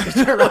away. Just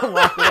turn around and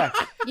walk away.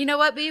 You know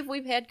what, Beef?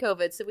 We've had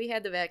COVID, so we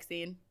had the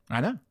vaccine.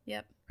 I know.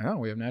 Yep. I know.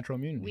 We have natural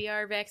immunity. We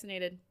are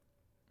vaccinated.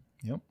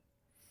 Yep.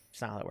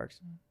 That's not how that works.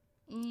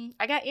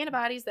 I got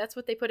antibodies. That's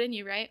what they put in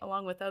you, right?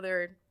 Along with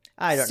other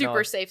I don't super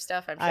know. safe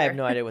stuff, I'm sure. I have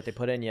no idea what they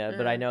put in you,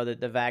 but I know that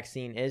the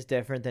vaccine is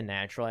different than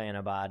natural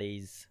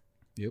antibodies.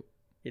 Yep.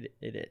 It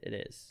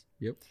is.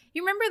 Yep.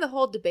 You remember the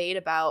whole debate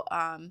about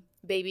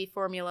baby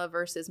formula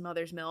versus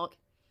mother's milk?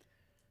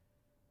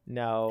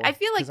 No. I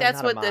feel like 'cause I'm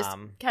that's not a what this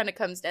mom. kind of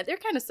comes down. They're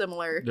kind of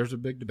similar. There's a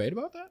big debate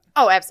about that?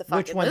 Oh, absolutely.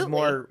 Which one's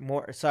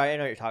more? Sorry, I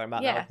know what you're talking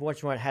about. Yeah. Now.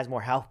 Which one has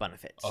more health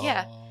benefits?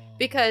 Yeah. Oh.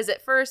 Because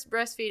at first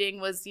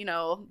breastfeeding was,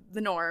 the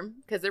norm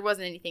because there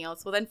wasn't anything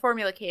else. Well, then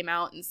formula came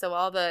out, and so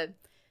all the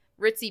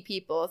ritzy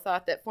people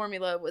thought that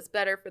formula was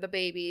better for the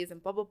babies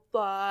and blah, blah,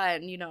 blah.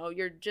 And,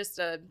 you're just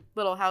a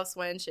little house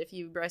wench if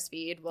you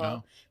breastfeed.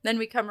 Well, Then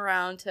we come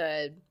around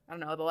to, I don't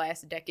know, the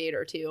last decade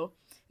or two.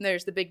 And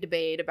there's the big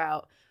debate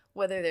about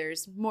whether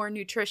there's more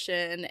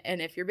nutrition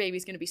and if your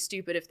baby's going to be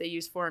stupid if they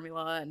use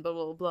formula and blah,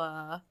 blah,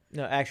 blah.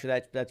 No,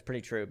 actually, that's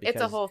pretty true. Because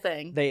It's a whole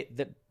thing.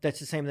 That's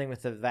the same thing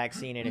with the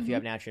vaccine, and if you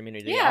have natural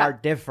immunity, they Yeah. are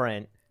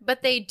different.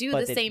 But they do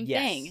But the same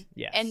yes, thing.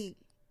 yes. And,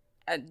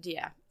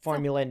 yeah.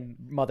 Formula and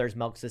mother's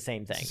milk's the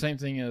same It's thing. the same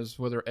thing as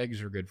whether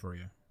eggs are good for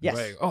you. Yes.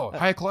 Like,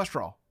 high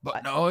cholesterol.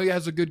 But no, it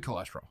has a good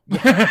cholesterol.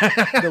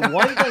 The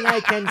one thing I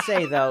can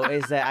say, though,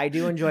 is that I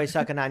do enjoy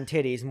sucking on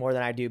titties more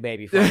than I do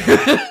baby formula.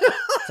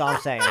 That's all I'm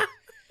saying.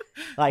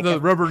 Like the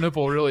rubber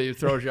nipple really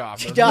throws you off.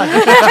 She doesn't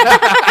does. it?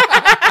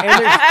 And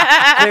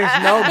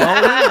there's no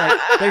moaning.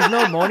 There's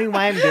no moaning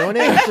while I'm doing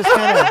it. It's just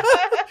kind of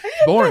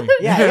Boring.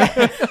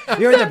 yeah.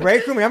 You're in the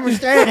break room and everyone's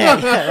staring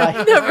at you.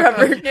 Like, The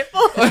rubber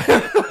nipple.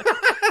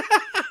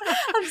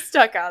 I'm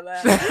stuck on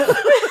that.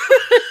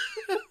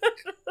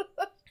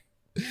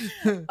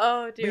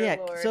 Oh, but dear yeah.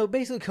 Lord. So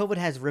basically, COVID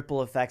has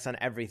ripple effects on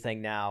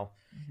everything now.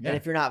 Yeah. And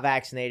if you're not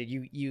vaccinated,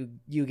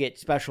 you get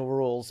special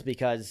rules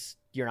because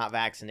you're not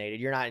vaccinated.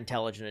 You're not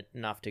intelligent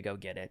enough to go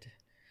get it.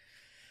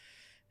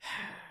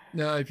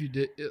 No, if you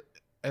did,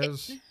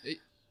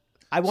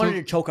 I wanted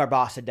to choke our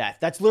boss to death.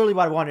 That's literally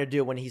what I wanted to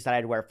do when he said I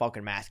had to wear a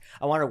fucking mask.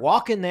 I wanted to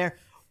walk in there,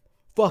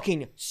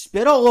 fucking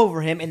spit all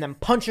over him, and then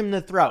punch him in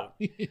the throat.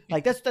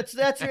 Like that's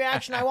the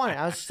reaction I wanted.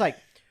 I was just like,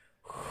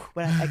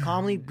 but I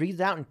calmly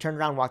breathed out and turned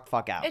around and walked the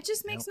fuck out. It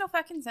just makes no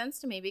fucking sense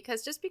to me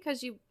because just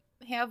because you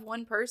have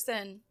one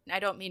person, I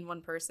don't mean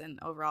one person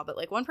overall, but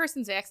like one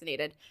person's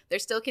vaccinated, they're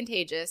still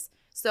contagious.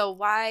 So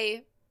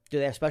why? Do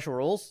they have special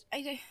rules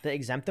that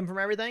exempt them from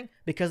everything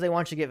because they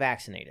want you to get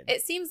vaccinated?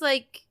 It seems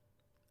like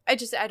I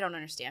don't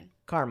understand.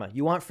 Karma.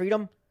 You want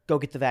freedom? Go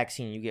get the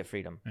vaccine. You get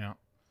freedom. Yeah.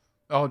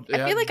 Oh,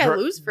 I feel like I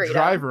lose freedom.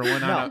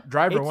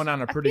 Driver went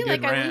on a pretty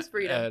good I rant lose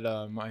freedom.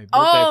 at my birthday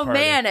Oh party.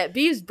 man, at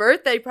Bee's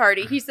birthday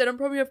party, he said, "I'm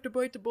probably have to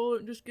bite the bullet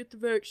and just get the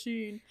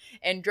vaccine."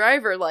 And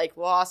Driver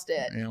lost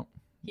it. Yeah.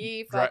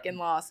 He fucking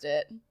lost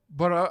it.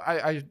 But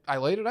I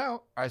laid it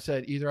out. I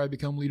said either I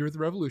become leader of the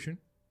revolution,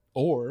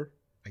 or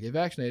I get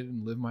vaccinated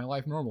and live my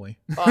life normally.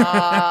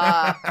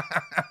 Bah.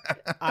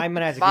 I'm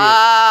gonna have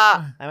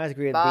to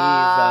agree with Bah.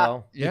 Bees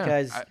though, Yeah,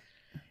 because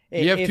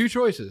you have two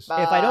choices.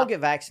 Bah. if I don't get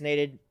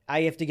vaccinated,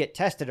 I have to get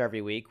tested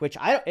every week, which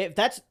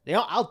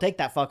I'll take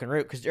that fucking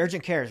route because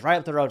urgent care is right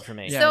up the road for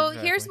me. Yeah, So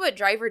exactly. here's what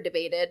Driver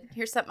debated.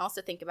 Here's something else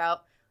to think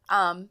about.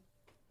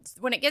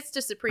 When it gets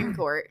to Supreme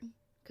Court,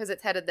 because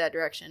it's headed that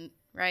direction,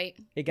 right?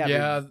 It got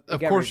Of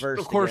course,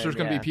 there's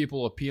going to be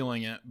people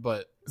appealing it,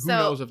 but who So,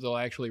 knows if they'll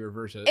actually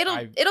reverse it?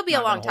 It'll be a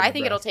not long gonna time. hold I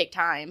think my it'll breath. take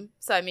time.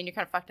 So I mean, you're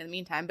kind of fucked in the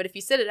meantime. But if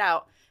you sit it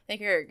out, I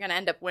think you're gonna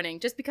end up winning.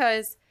 Just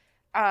because,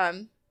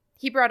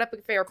 he brought up a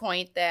fair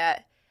point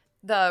that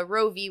the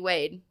Roe v.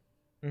 Wade.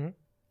 Mhm.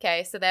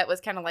 Okay, so that was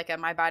kind of like a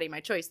my body, my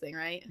choice thing,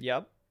 right?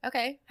 Yep.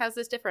 Okay, how's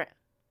this different?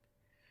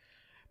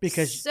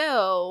 Because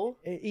so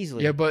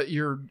easily. Yeah, but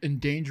you're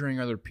endangering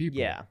other people.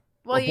 Yeah.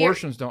 well,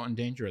 Abortions don't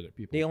endanger other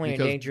people. They only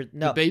because endanger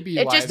the baby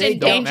it lives just don't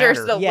endangers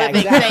matter. the Yeah,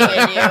 living exactly. thing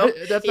in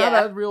you. That's Yeah.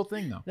 not a real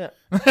thing, though. No.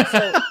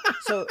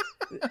 So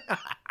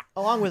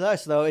along with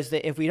us though is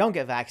that if we don't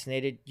get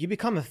vaccinated, you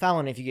become a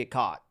felon if you get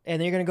caught, and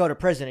then you're going to go to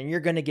prison, and you're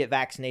going to get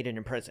vaccinated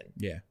in prison.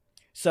 Yeah.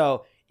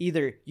 So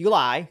either you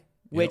lie,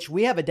 which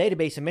we have a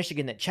database in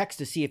Michigan that checks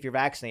to see if you're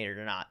vaccinated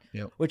or not.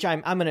 Yep. Which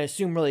I'm going to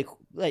assume really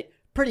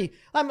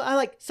I'm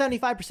like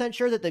 75%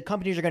 sure that the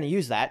companies are going to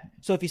use that.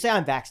 So if you say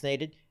I'm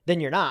vaccinated, then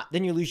you're not.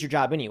 Then you lose your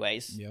job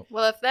anyways. Yep.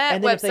 Well, if that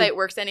And then if website they-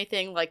 works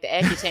anything like the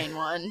Accutane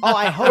one, Oh,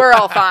 I hope we're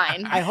all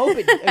fine. I hope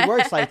it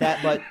works like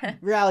that, but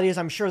reality is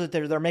I'm sure that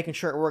they're making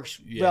sure it works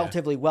Yeah.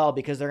 relatively well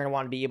because they're going to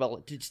want to be able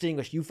to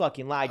distinguish you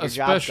fucking lied, your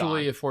job's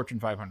Especially gone. a Fortune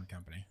 500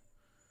 company.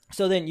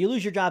 So then you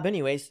lose your job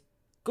anyways.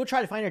 Go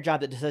try to find a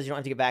job that says you don't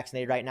have to get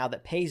vaccinated right now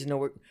that pays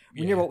nowhere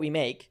near Yeah. what we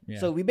make. Yeah.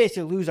 So we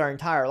basically lose our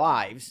entire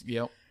lives.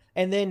 Yep.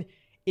 And then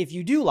if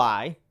you do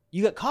lie,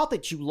 you get caught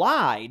that you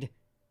lied,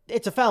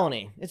 it's a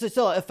felony. It's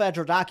still a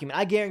federal document.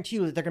 I guarantee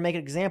you that they're going to make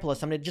an example of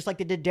somebody just like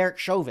they did Derek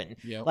Chauvin.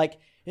 Yep. Like,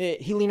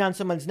 he leaned on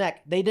someone's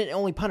neck. They didn't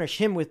only punish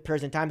him with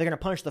prison time. They're going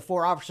to punish the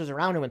 4 officers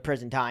around him with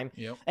prison time.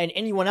 Yep. And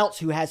anyone else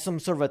who has some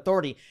sort of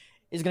authority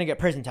is going to get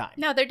prison time.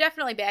 No, they're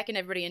definitely backing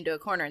everybody into a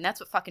corner, and that's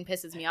what fucking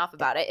pisses me off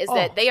about it, is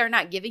that they are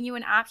not giving you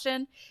an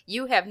option.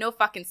 You have no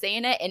fucking say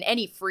in it, and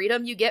any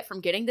freedom you get from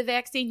getting the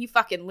vaccine, you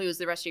fucking lose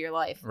the rest of your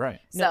life. Right.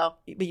 So,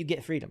 But you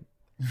get freedom.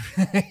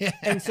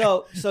 And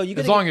so you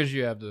as long as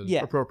you have the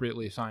Yeah.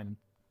 appropriately signed.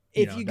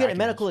 If you get a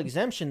medical documents.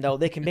 exemption, though,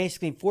 they can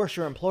basically force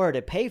your employer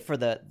to pay for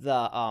the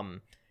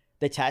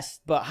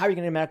test. But how are you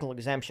going to get a medical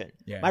exemption?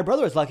 Yeah. My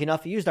brother was lucky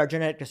enough; he used our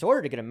genetic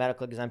disorder to get a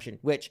medical exemption.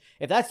 Which,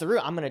 if that's the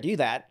route, I'm going to do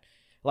that.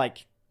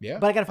 Like, Yeah.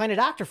 but I got to find a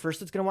doctor first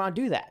that's going to want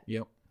to do that.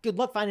 Yep. Good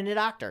luck finding a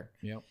doctor.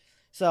 Yep.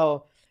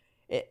 So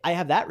I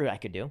have that route I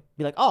could do.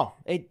 Be like, oh,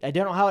 I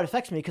don't know how it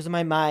affects me because of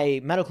my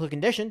medical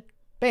condition.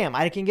 Bam,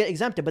 I can get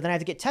exempted, but then I have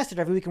to get tested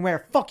every week and wear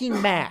a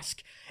fucking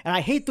mask. And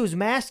I hate those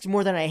masks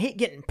more than I hate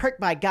getting pricked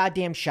by a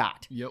goddamn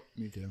shot. Yep.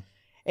 Me too.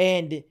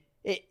 And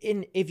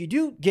if you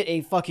do get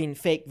a fucking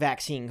fake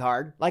vaccine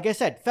card, like I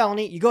said,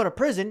 felony, you go to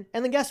prison,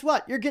 and then guess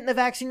what? You're getting the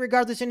vaccine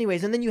regardless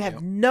anyways, and then you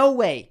have no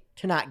way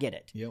to not get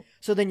it. Yep.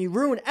 So then you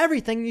ruin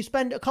everything, and you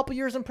spend a couple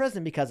years in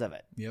prison because of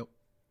it. Yep.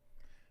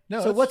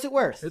 No. So what's it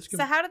worth? It's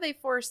so how do they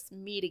force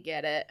me to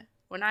get it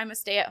when I'm a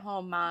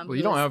stay-at-home mom? well,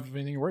 you don't have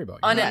anything to worry about.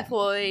 You're not-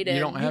 unemployed. You and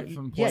don't have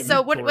employment. So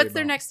to what's worry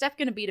their about. next step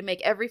going to be to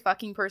make every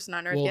fucking person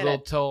on earth Well, get they'll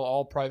it? tell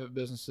all private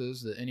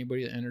businesses that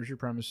anybody that enters your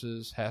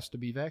premises has to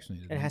be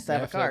vaccinated. And has to They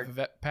have a card.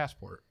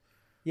 passport.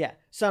 Yeah,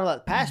 so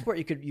like passport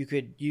you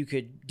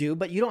could do,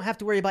 but you don't have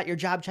to worry about your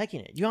job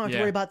checking it. You don't have to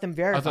Yeah. worry about them I was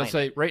verifying. gonna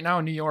say, right now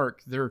in New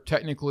York, they're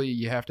technically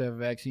you have to have a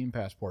vaccine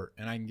passport,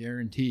 and I can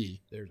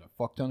guarantee there's a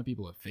fuck ton of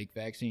people with fake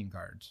vaccine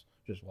cards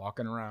just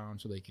walking around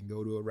so they can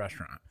go to a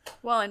restaurant.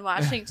 Well, in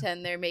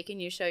Washington, they're making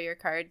you show your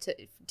card to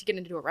get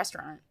into a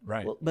restaurant.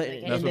 Right. Well, but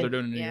Like, and That's what then- they're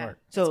doing in New yeah. York.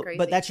 So, That's crazy.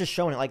 but that's just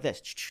showing it like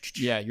this.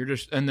 Yeah, you're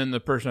just, and then the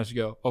person has to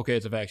go, okay,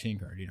 it's a vaccine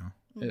card. You know,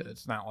 Mhm.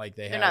 it's not like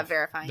They're not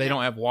verifying. They it.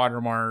 don't have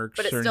watermarks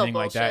But it's or still anything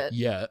like that bullshit.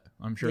 yet.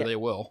 I'm sure Yeah. they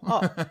will.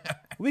 Oh,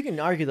 we can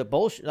argue the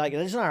bullshit. Like,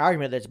 it's not an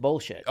argument that it's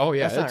bullshit. Oh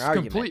yeah, That's not it's an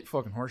argument. complete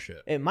fucking horseshit.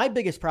 And my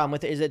biggest problem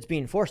with it is it's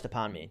being forced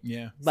upon me.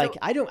 Yeah. Like, So-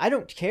 I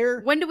don't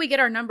care. When do we get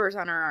our numbers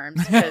on our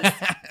arms? 'Cause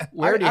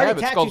We already have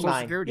it. It's called tattooed Social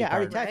mine. Security Yeah, I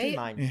already card. tattooed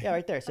Right? mine. Yeah,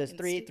 right there. It says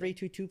Fucking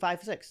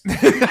 38322556.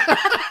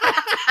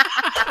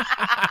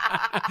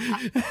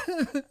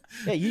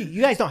 Yeah,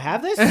 you guys don't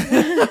have this?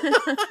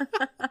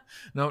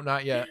 No,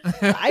 not yet.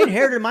 I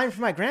inherited mine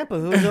from my grandpa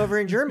who was over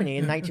in Germany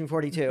in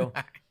 1942.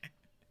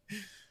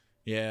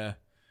 Yeah.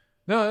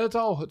 No, it's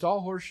all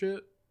horseshit,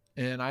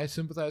 and I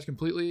sympathize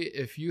completely.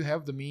 If you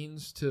have the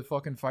means to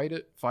fucking fight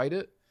it, fight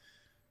it.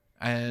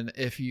 And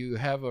if you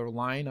have a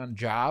line on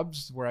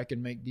jobs where I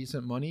can make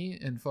decent money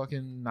and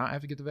fucking not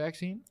have to get the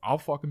vaccine, I'll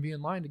fucking be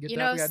in line to get you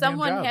that know, goddamn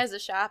someone job. has a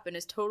shop and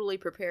is totally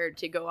prepared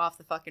to go off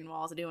the fucking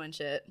walls doing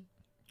shit.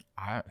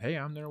 Hey,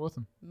 I'm there with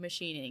them.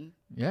 Machining.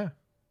 Yeah.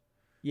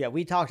 Yeah,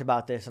 we talked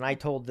about this, and I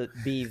told the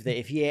Beeve that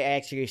if he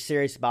actually is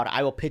serious about it,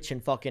 I will pitch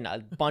in fucking a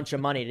bunch of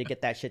money to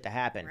get that shit to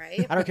happen.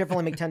 Right? I don't care if I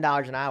only make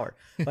 $10 an hour,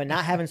 but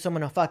not having someone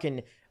to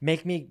fucking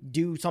make me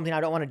do something I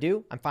don't want to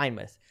do, I'm fine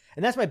with.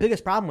 And that's my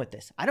biggest problem with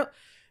this.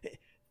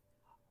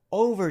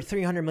 Over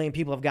 300 million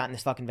people have gotten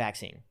this fucking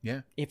vaccine.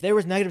 Yeah. If there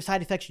was negative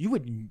side effects, you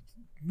would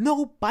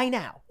know by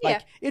now. Like,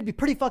 Yeah. it'd be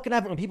pretty fucking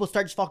evident when people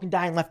start just fucking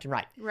dying left and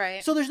right.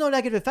 Right. So there's no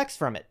negative effects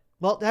from it.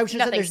 Well, I should say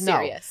Nothing there's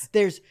serious.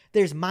 no.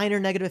 There's minor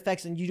negative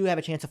effects, and you do have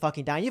a chance of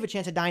fucking dying. You have a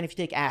chance of dying if you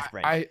take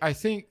aspirin. I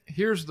think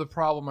here's the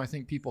problem I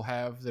think people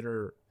have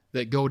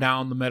that go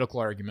down the medical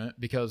argument,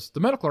 because the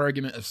medical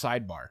argument is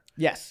sidebar.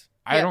 Yes,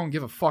 I Yeah. don't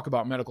give a fuck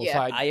about medical Yeah.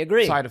 I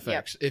agree. side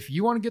effects. If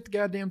you want to get the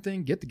goddamn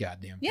thing, get the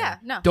goddamn thing. Yeah,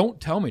 no. Don't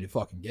tell me to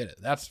fucking get it.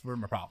 That's where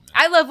my problem is.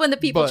 I love when the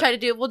people But- try to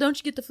do, well, don't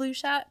you get the flu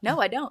shot? No,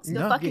 I don't. So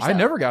No, fuck yourself. I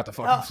never got the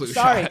fucking flu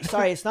sorry, shot.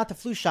 sorry, it's not the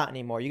flu shot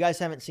anymore. You guys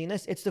haven't seen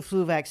this? It's the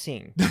flu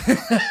vaccine.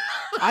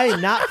 I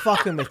am not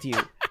fucking with you.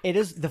 It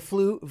is the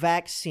flu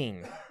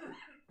vaccine.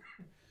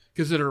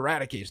 Because it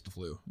eradicates the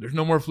flu. There's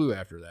no more flu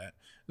after that.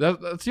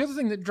 That's the other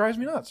thing that drives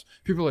me nuts.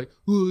 People are like,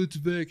 "Oh, it's a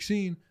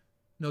vaccine."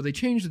 No, they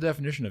changed the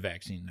definition of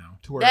vaccine now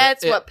to where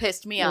That's what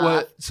pissed me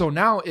off. So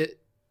now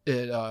it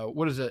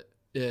what is it?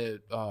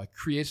 It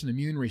creates an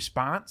immune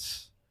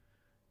response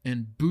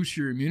and boosts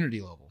your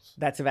immunity levels.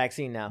 That's a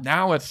vaccine now.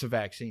 Now it's a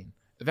vaccine.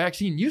 The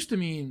vaccine used to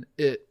mean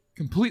it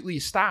completely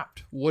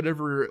stopped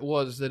whatever it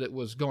was that it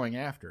was going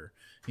after,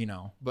 you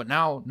know. But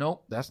now,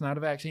 nope, that's not a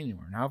vaccine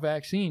anymore. Now,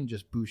 vaccine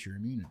just boosts your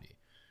immunity.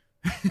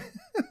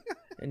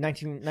 In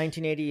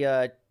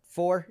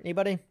 1984,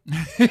 anybody?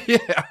 Yeah,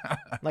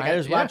 Like, I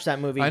just watched that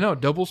movie. I know,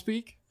 double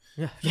speak.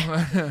 Yeah.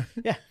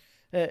 Yeah.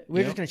 We're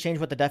Yep. just going to change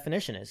what the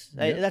definition is.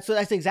 Yep.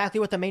 That's exactly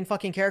what the main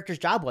fucking character's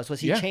job was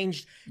he Yeah.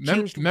 changed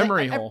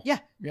Memory hole. Yeah,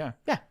 Yeah,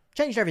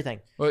 changed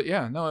everything. but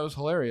yeah, no, it was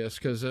hilarious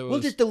because it was. We'll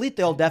just delete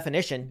the old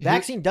definition.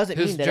 Vaccine doesn't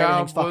mean that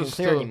everything's fucking was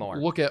clear to anymore.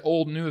 Look at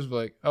old news, be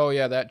like, oh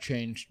yeah, that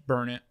changed,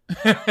 burn it.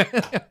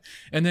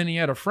 And then he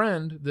had a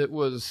friend that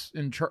was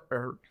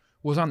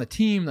was on the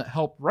team that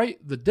helped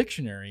write the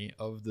dictionary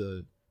of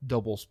the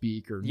double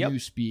speak or Yep. new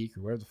speak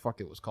or whatever the fuck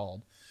it was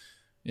called.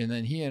 And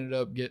then he ended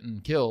up getting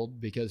killed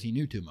because he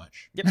knew too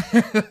much. Yep.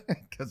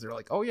 Because they're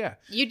like, oh, yeah.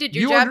 You did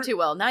your You job under- too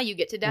well. Now you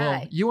get to die.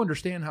 Well, you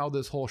understand how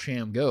this whole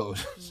sham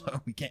goes, so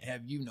we can't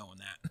have you knowing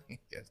that.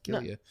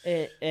 Kill No.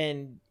 you.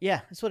 And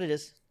yeah, that's what it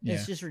is. Yeah.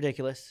 It's just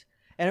ridiculous.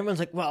 And everyone's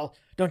like, well,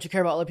 don't you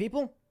care about other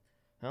people?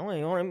 Well,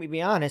 you want me to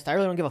be honest, I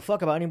really don't give a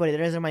fuck about anybody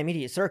that isn't in my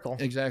immediate circle.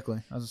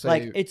 Exactly. I was gonna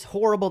say, Like, it's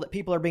horrible that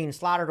people are being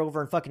slaughtered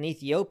over in fucking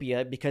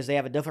Ethiopia because they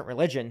have a different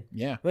religion.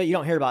 yeah. Well, you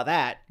don't hear about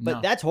that, but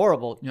No. that's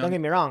horrible. No. Don't get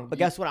me wrong. But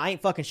guess what? I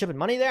ain't fucking shipping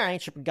money there. I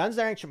ain't shipping guns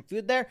there. I ain't shipping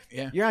food there.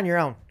 Yeah. You're on your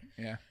own.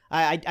 Yeah.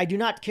 I do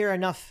not care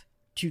enough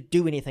to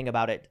do anything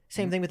about it.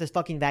 Same thing with this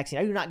fucking vaccine.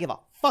 I do not give a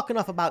fuck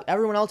enough about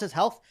everyone else's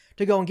health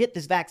to go and get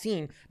this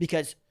vaccine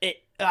because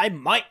I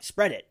might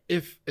spread it.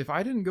 If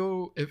I didn't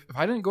go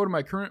to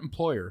my current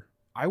employer,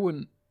 I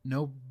wouldn't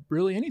know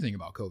really anything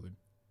about COVID.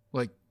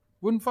 Like,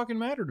 wouldn't fucking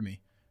matter to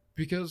me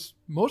because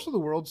most of the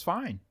world's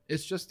fine.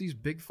 It's just these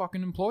big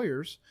fucking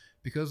employers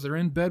because they're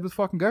in bed with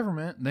fucking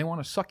government and they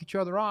want to suck each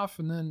other off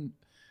and then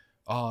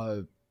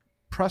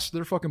press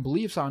their fucking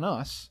beliefs on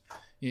us,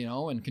 you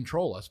know, and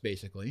control us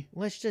basically.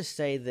 Let's just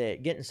say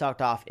that getting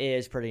sucked off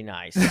is pretty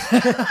nice.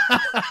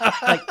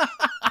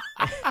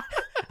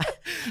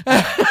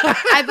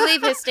 I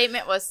believe his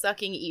statement was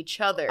sucking each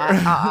other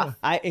off.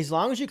 As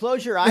long as you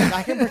close your eyes,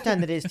 I can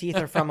pretend that his teeth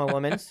are from a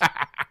woman's.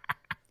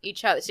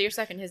 Each other. So you're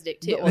sucking his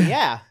dick too. Well,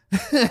 yeah.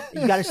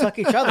 You got to suck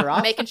each other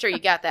off. Making sure you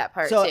got that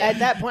part So too. at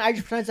that point, I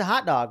just pretend it's a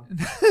hot dog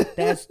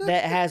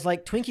that has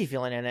like Twinkie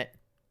filling in it.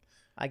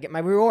 I get my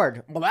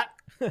reward. Well, that.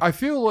 I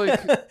feel like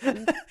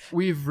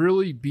we've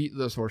really beat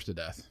this horse to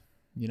death,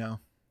 you know?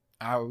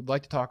 I would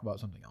like to talk about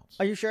something else.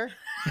 Are you sure?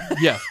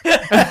 Yeah.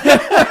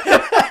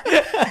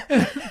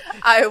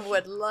 I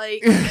would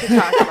like to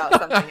talk about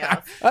something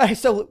else. All right,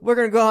 so we're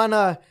gonna go on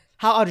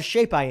how out of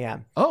shape I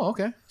am. Oh,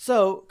 okay.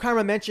 So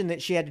Karma mentioned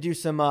that she had to do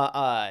some.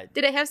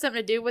 Did it have something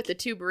to do with the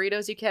 2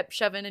 burritos you kept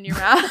shoving in your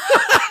mouth?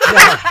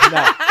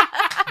 No.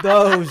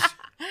 Those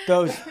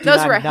do Those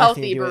not were have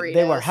nothing to healthy do with it.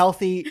 They were burritos.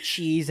 healthy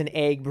cheese and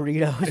egg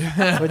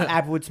burritos with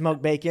Applewood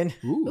smoked bacon.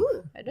 Ooh.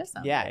 Ooh, that does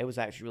sound Yeah, good. it was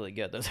actually really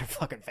good. Those are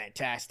fucking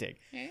fantastic.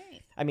 All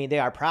right. I mean, they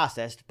are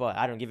processed, but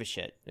I don't give a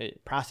shit.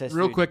 Processed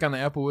Real food. quick on the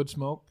Applewood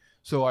smoke.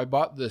 So I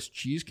bought this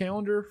cheese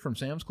calendar from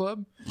Sam's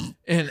Club,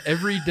 and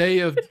every day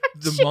of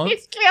the month.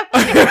 Cheese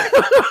calendar.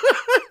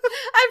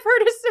 I've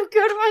heard it's so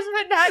good once,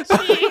 but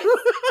not cheese.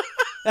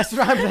 That's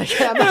what I'm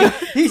like.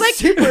 He's like-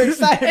 super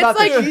excited about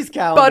it's the like cheese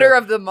calendar. Butter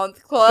of the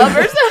month club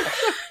or something.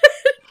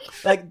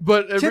 Like,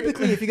 But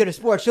typically, if you get a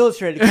Sports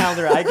Illustrated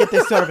calendar, I get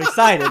this sort of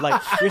excited.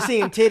 Like, you're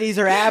seeing titties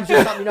or abs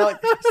or something, you know,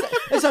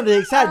 there's something to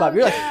be excited about.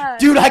 You're like, God.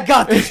 dude, I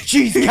got this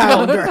cheese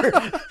calendar.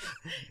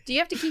 Do you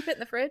have to keep it in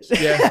the fridge?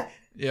 yeah,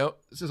 yep.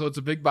 So it's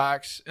a big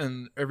box,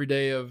 and every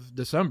day of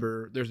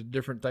December there's a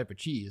different type of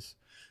cheese.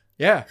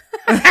 Yeah.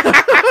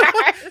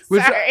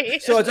 Which- Sorry.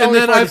 So it's And only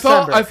then for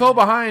December. I fell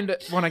behind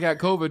when I got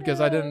COVID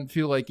because I didn't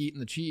feel like eating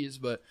the cheese.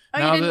 But Oh,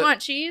 now you didn't that, want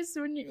cheese?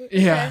 When you,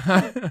 yeah,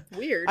 okay.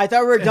 Weird. I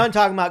thought we were done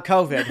talking about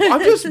COVID.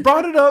 I just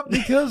brought it up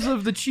because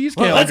of the cheese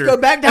Well, let's calendar.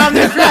 go back down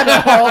this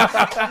rabbit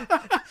hole.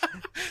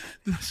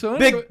 So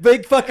anyway-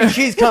 Big fucking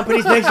cheese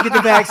companies make you get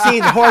the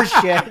vaccine. Horse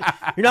shit.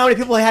 You know how many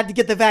people had to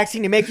get the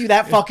vaccine to make you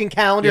that fucking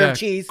calendar yeah, of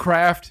cheese?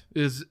 Kraft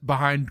is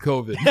behind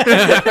COVID.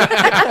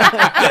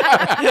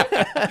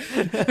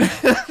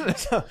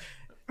 So,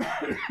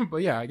 But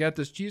yeah, I got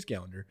this cheese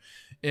calendar,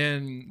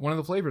 and one of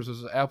the flavors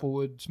was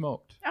Applewood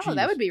smoked. Oh, cheese.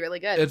 that would be really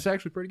good. It's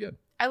actually pretty good.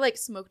 I like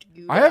smoked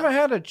Gouda. I haven't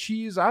had a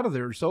cheese out of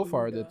there so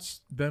far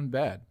that's been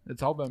bad.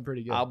 It's all been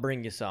pretty good. I'll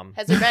bring you some.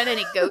 Has there been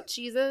any goat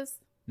cheeses?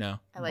 No,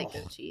 I like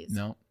goat cheese.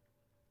 no.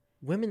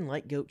 Women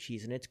like goat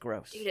cheese, and it's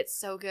gross. Dude, it's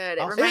so good.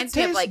 It It reminds It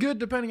me tastes of like good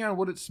depending on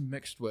what it's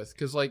mixed with.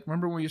 Because like,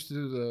 remember when we used to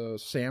do the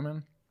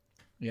salmon?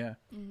 Yeah,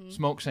 Mhm.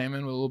 smoked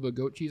salmon with a little bit of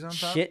goat cheese on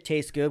top. Shit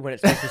tastes good when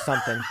it's mixed with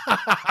something.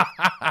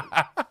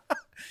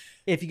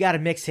 If you got to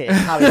mix it,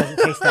 it probably doesn't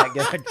taste that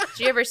good. Did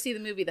you ever see the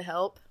movie The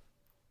Help?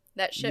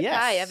 That shit Yes.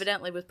 pie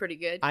evidently was pretty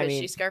good I because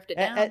mean, she scarfed it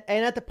And, down.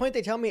 and at the point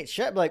they tell me it's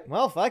shit, I'm like,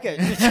 well, fuck it.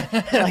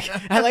 Like,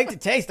 I like to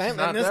taste. I'm It's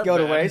letting not this that go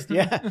to bad. waste.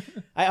 Yeah.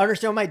 I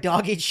understand my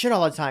dog eats shit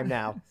all the time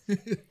now.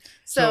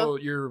 So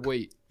your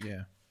weight,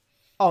 yeah.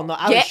 Oh, no.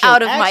 I was Get shit.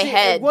 out of my Actually,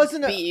 head, It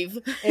wasn't, Beeve.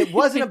 it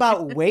wasn't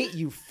about weight,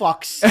 you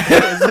fucks.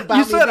 It was about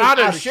You me said being out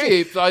of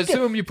shape, so I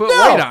assume you put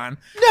No. weight on.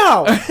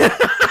 No.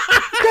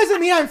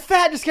 Doesn't mean I'm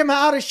fat, just 'cause I'm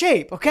out of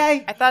shape,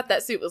 okay? I thought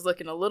that suit was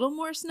looking a little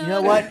more snug. You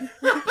know what?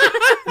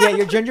 Yeah,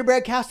 your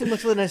gingerbread costume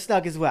looks a little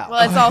snug as well.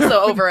 Well, it's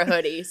also over a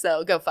hoodie,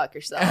 so go fuck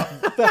yourself.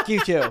 Fuck you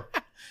too.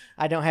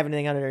 I don't have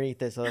anything underneath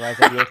this, otherwise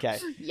I'd be okay.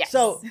 Yes.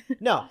 So,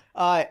 no,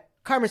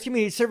 Karma's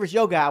community service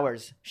yoga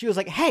hours. She was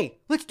like, hey,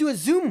 let's do a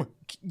Zoom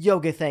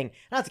yoga thing.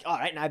 And I was like, all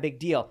right, not a big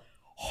deal.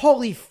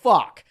 Holy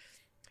fuck.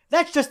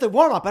 That's just the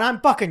warm up, and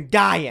I'm fucking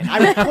dying. I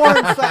was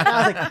pouring sweat, and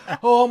I was like,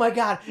 oh my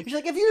God. She's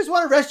like, if you just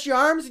want to rest your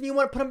arms and you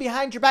want to put them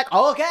behind your back,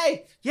 oh,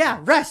 okay. Yeah,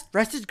 rest.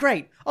 Rest is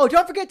great. Oh,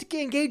 don't forget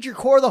to engage your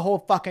core the whole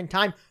fucking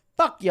time.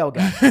 Fuck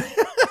yoga.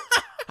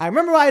 I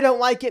remember why I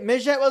don't like it.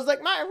 Mijette was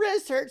like, my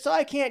wrist hurts, so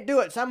I can't do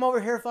it. So I'm over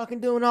here fucking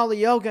doing all the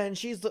yoga, and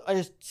she's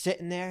just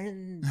sitting there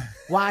and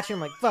watching. I'm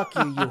like, fuck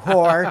you, you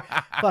whore.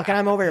 Fucking,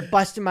 I'm over here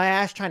busting my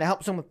ass trying to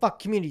help someone fuck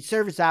community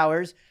service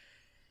hours.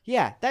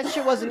 Yeah, that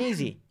shit wasn't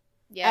easy.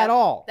 Yeah, at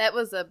all. That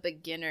was a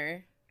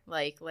beginner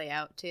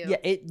layout too. Yeah,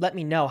 it let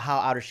me know how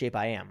out of shape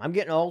I am. I'm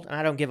getting old, and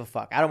I don't give a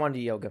fuck. I don't want to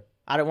do yoga.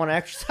 I don't want to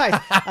exercise.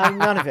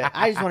 None of it.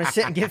 I just want to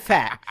sit and get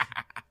fat.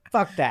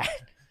 Fuck that.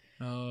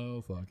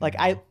 Oh, fuck. Like,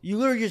 you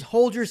literally just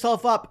hold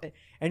yourself up,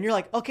 and you're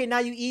like, okay, now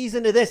you ease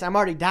into this. I'm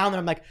already down there.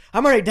 I'm like,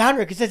 I'm already down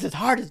there because it's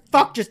hard as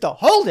fuck just to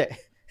hold it.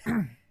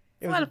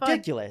 It was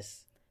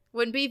ridiculous.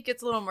 When Beef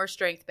gets a little more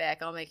strength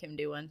back, I'll make him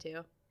do one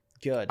too.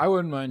 Good. I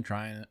wouldn't mind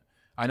trying it.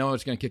 I know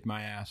it's going to kick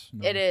my ass.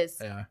 No, it is.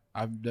 Yeah.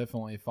 I've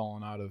definitely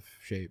fallen out of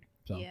shape.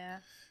 So. Yeah.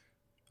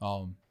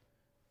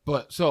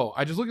 But so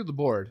I just looked at the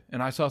board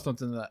and I saw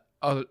something that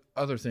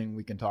other thing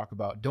we can talk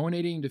about.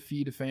 Donating to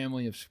feed a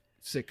family of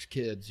 6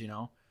 kids, you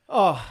know?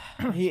 Oh,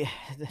 yeah.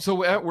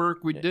 So at work,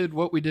 we did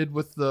what we did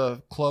with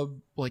the club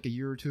like a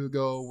year or 2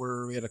 ago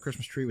where we had a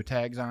Christmas tree with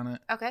tags on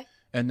it. Okay.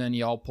 And then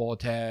you all pull a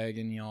tag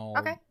and you all,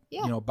 yeah.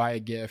 you know, buy a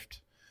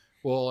gift.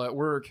 Well, at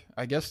work,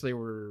 I guess they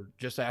were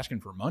just asking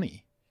for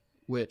money,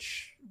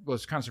 which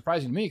was kind of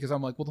surprising to me because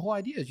I'm like, well, the whole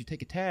idea is you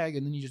take a tag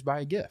and then you just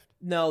buy a gift.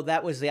 No,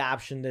 that was the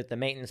option that the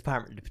maintenance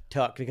department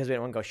took because we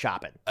didn't want to go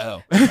shopping.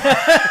 Oh.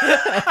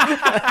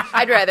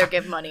 I'd rather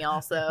give money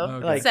also.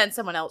 Okay. Like, send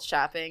someone else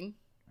shopping.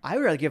 I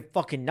would rather give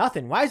fucking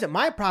nothing. Why is it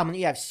my problem that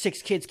you have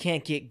 6 kids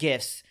can't get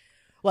gifts?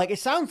 Like, it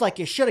sounds like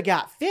you should have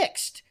got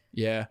fixed.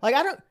 Yeah. Like,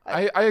 I don't...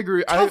 I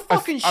agree. Tough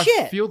fucking shit.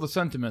 I feel the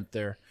sentiment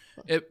there.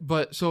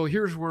 But so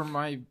here's where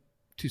my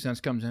 2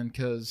 cents comes in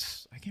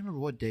because I can't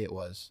remember what day it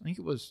was. I think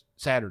it was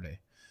Saturday.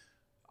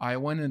 I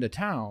went into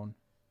town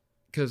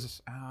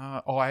because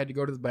I had to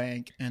go to the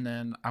bank and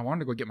then I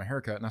wanted to go get my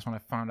haircut and that's when I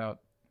found out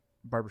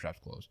barbershop's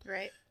closed.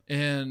 Right.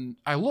 And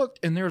I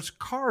looked and there's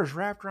cars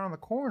wrapped around the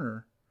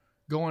corner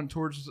going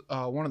towards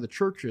one of the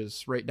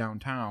churches right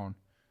downtown,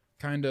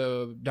 kind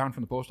of down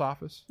from the post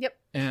office. Yep.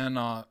 And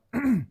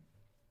I'm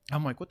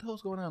like, what the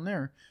hell's going on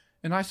there?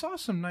 And I saw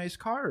some nice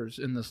cars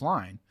in this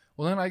line.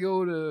 Well, then I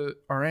go to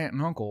our aunt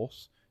and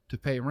uncle's to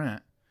pay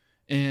rent,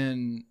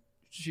 and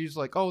she's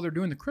like, "Oh, they're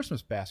doing the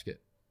Christmas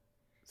basket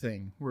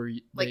thing where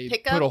they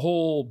put a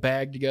whole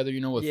bag together,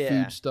 you know, with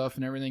food stuff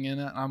and everything in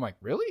it." And I'm like,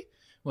 "Really?"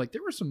 Like,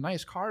 there were some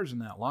nice cars in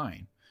that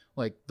line.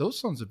 Like, those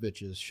sons of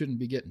bitches shouldn't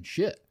be getting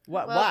shit.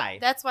 Why?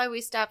 That's why we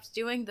stopped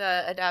doing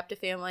the Adopt a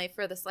Family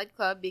for the sled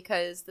club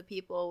because the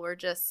people were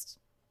just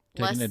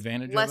taking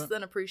advantage less of it?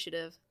 than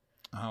appreciative.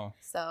 Oh,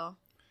 so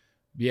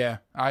yeah.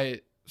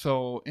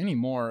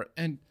 Anymore,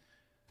 and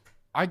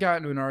I got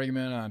into an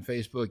argument on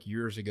Facebook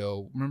years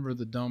ago. Remember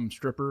the dumb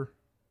stripper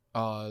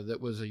that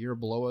was a year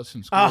below us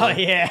in school? Oh,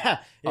 yeah.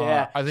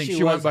 Yeah. I think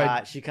she went by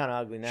hot. She kind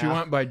of ugly now. She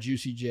went by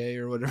Juicy J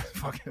or whatever the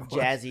fuck it was.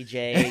 Jazzy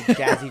J,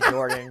 Jazzy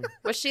Jordan.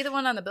 Was she the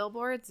one on the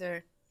billboards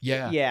or?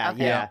 Yeah. Yeah.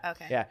 Okay. Yeah.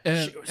 Okay. Yeah.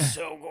 And, she was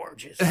so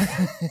gorgeous.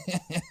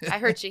 I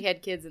heard she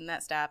had kids and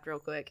that stopped real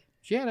quick.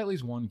 She had at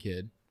least one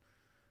kid.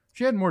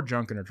 She had more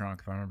junk in her trunk,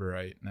 if I remember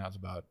right. And that was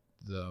about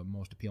the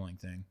most appealing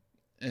thing.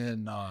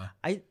 And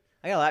I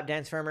got a lap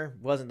dance from her.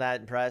 Wasn't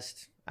that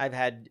impressed. I've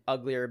had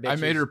uglier bitches. I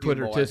made her put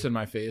her more. tits in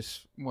my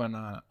face when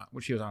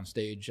she was on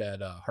stage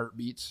at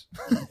Heartbeats.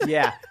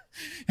 Yeah.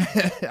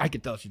 I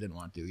could tell she didn't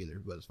want to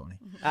either, but it's funny.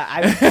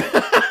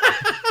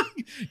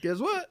 Guess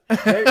what?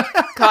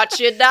 Caught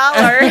you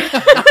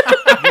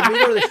 $1. When we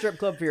go to the strip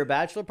club for your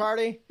bachelor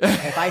party,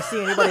 if I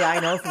see anybody I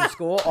know from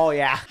school, oh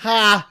yeah.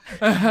 Ha!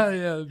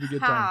 Yeah, it'd be a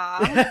good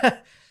time.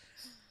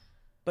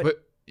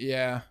 But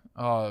yeah,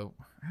 I don't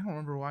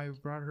remember why we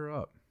brought her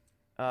up.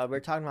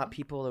 We're talking about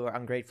people who are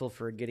ungrateful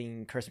for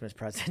getting Christmas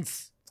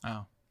presents.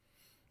 Oh.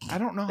 I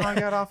don't know how I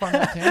got off on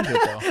that tangent,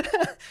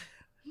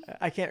 though.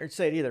 I can't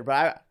say it either,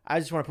 but I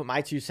just want to put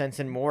my 2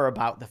 cents in more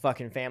about the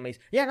fucking families.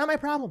 Yeah, not my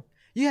problem.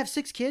 You have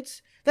 6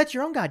 kids? That's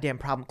your own goddamn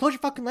problem. Close your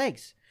fucking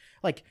legs.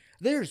 Like,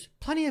 there's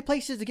plenty of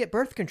places to get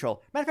birth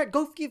control. Matter of fact,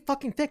 go get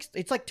fucking fixed.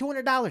 It's like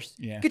 $200.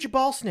 Yeah. Get your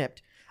balls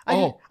snipped.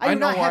 I do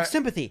not have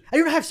sympathy. I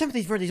do not have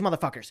sympathy for these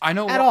motherfuckers. I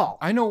know at all.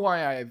 I know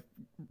why I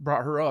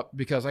brought her up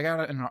because I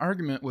got in an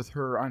argument with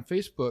her on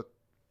Facebook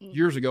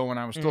years ago when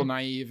I was still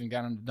naive and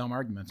got into dumb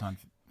arguments on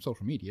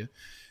social media,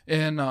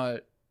 and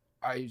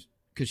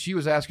because she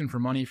was asking for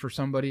money for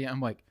somebody, I'm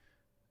like,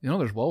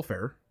 there's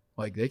welfare.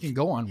 Like, they can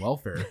go on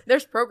welfare.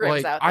 There's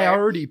programs out there. I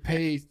already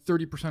pay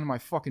 30% of my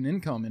fucking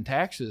income in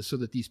taxes so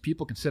that these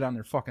people can sit on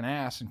their fucking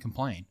ass and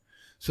complain.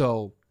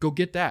 So go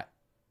get that.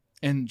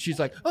 And she's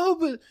like, oh,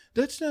 but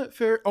that's not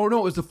fair. Oh, no,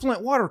 it was the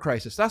Flint water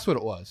crisis. That's what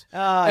it was.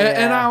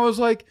 And I was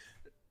like,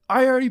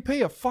 I already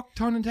pay a fuck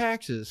ton in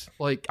taxes.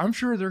 Like, I'm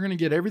sure they're going to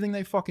get everything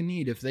they fucking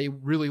need if they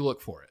really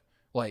look for it.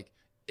 Like,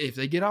 if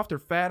they get off their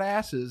fat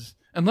asses,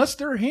 unless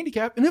they're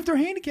handicapped. And if they're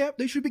handicapped,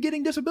 they should be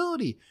getting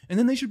disability. And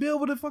then they should be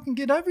able to fucking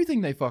get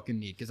everything they fucking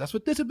need because that's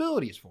what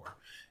disability is for.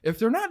 If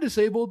they're not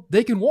disabled,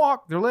 they can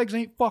walk. Their legs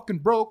ain't fucking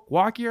broke.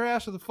 Walk your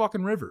ass to the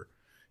fucking river.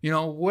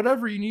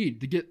 Whatever you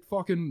need to get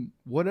fucking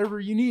whatever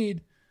you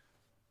need,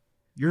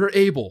 you're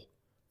able.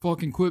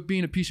 fucking quit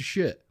being a piece of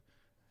shit.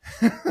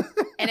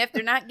 And if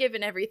they're not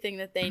given everything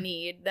that they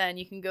need, then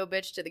you can go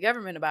bitch to the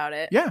government about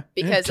it. Yeah.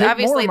 Because take more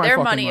obviously of my their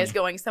fucking money is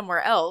going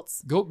somewhere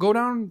else. Go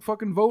down and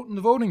fucking vote in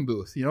the voting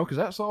booth, because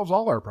that solves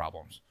all our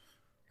problems.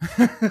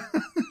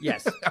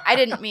 Yes. I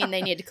didn't mean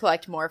they need to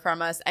collect more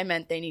from us. I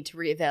meant they need to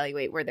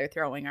reevaluate where they're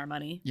throwing our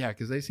money. Yeah,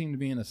 because they seem to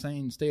be in a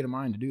sane state of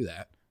mind to do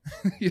that.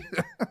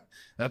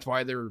 That's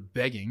why they're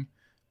begging,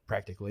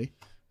 practically.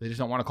 They just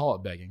don't want to call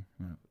it begging.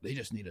 They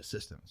just need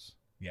assistance.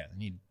 Yeah, they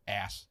need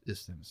ass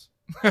assistance.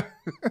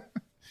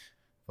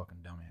 Fucking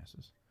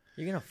dumbasses.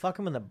 You're gonna fuck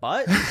them in the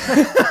butt?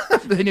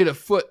 They need a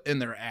foot in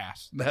their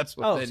ass. That's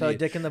what they need. A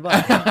dick in the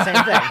butt.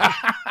 Same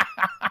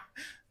thing.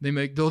 They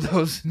make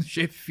dildos in the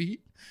shape of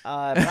feet?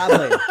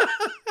 Probably.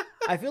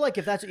 I feel like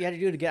if that's what you had to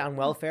do to get on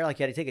welfare, like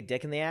you had to take a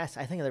dick in the ass,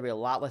 I think there'd be a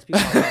lot less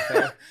people on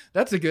welfare.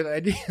 That's a good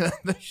idea.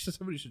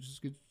 Somebody should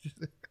just get...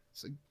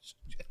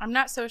 I'm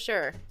not so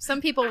sure.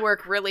 Some people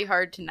work really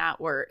hard to not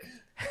work.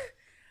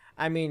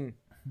 I mean...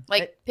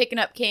 Like picking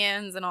up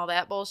cans and all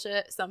that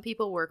bullshit. Some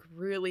people work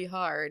really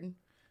hard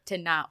to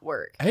not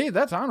work. Hey,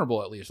 that's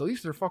honorable at least. At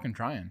least they're fucking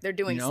trying. They're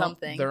doing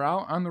something. They're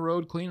out on the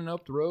road cleaning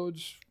up the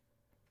roads.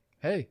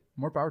 Hey,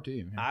 more power to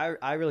you. Man.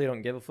 I really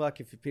don't give a fuck.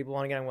 If people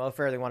want to get on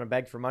welfare, they want to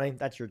beg for money,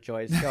 that's your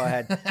choice. Go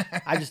ahead.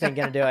 I just ain't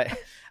going to do it.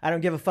 I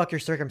don't give a fuck your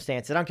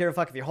circumstance. I don't give a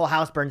fuck if your whole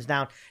house burns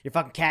down, your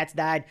fucking cats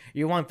died,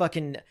 your one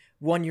fucking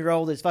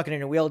 1-year-old is fucking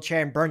in a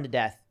wheelchair and burned to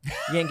death.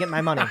 You ain't getting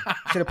my money.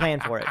 Should have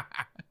planned for it.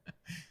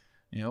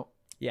 Yep.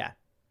 Yeah.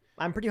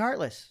 I'm pretty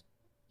heartless.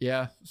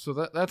 Yeah,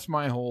 so that's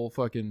my whole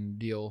fucking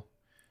deal.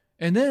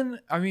 And then,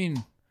 I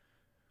mean,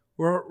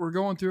 we're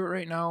going through it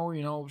right now,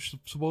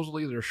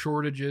 supposedly there's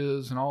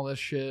shortages and all this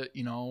shit,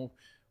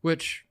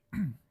 which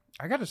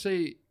I got to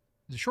say,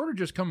 the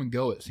shortages come and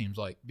go, it seems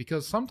like,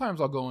 because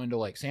sometimes I'll go into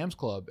like Sam's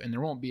Club and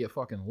there won't be a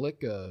fucking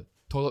lick of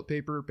toilet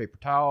paper, paper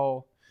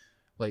towel,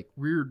 like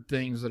weird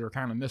things that are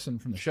kind of missing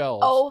from the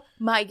shelves. Oh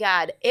my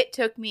God. It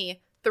took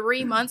me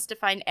 3 months to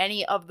find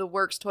any of the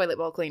Works toilet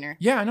bowl cleaner.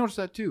 Yeah, I noticed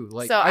that too.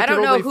 Like, so I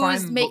don't know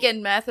who's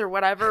making meth or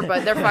whatever,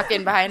 but they're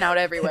fucking buying out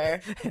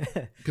everywhere.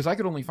 Because I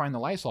could only find the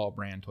Lysol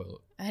brand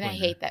toilet And cleaner. I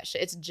hate that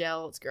shit. It's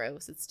gel. It's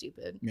gross. It's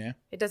stupid. Yeah.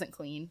 It doesn't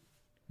clean.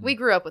 We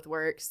grew up with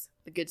Works,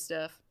 the good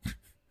stuff.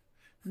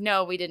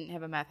 No, we didn't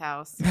have a meth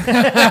house.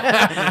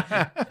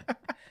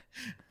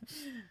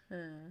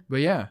 But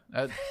yeah,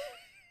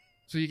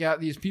 so you got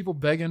these people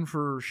begging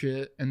for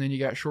shit, and then you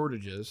got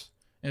shortages,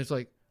 and it's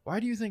like, why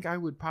do you think I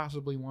would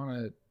possibly want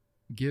to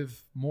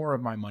give more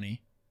of my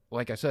money?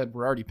 Like I said,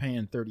 we're already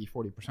paying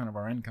 30-40% of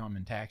our income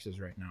in taxes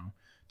right now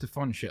to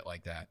fund shit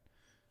like that.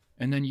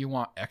 And then you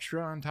want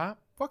extra on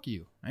top? Fuck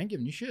you. I ain't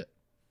giving you shit.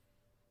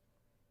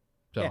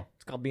 So, yeah,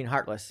 it's called being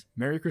heartless.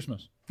 Merry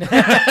Christmas.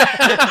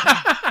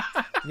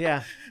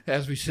 Yeah.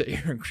 As we sit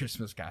here in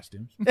Christmas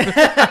costumes.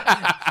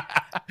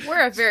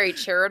 We're a very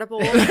charitable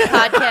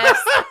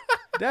podcast.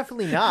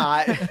 Definitely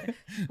not.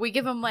 We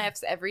give them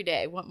laughs every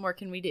day. What more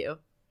can we do?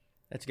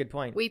 That's a good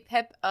point. We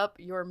pep up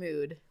your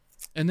mood.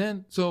 And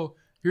then, so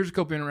here's a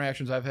couple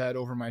interactions I've had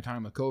over my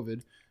time with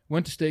COVID.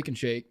 Went to Steak and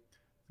Shake.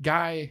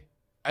 Guy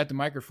at the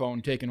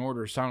microphone taking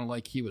orders sounded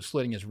like he was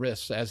slitting his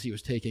wrists as he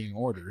was taking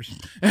orders.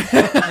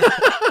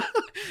 I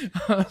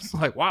was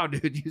like, wow,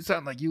 dude, you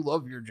sound like you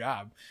love your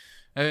job.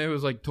 And it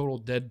was like total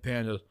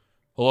deadpan.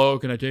 Hello,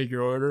 can I take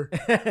your order?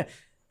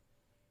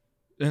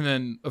 And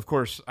then, of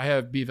course, I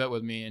have Bevette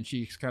with me, and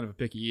she's kind of a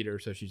picky eater,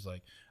 so she's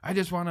like, I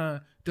just want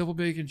a double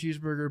bacon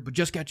cheeseburger, but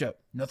just ketchup,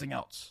 nothing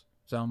else.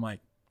 So I'm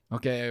like,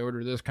 okay, I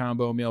ordered this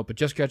combo meal, but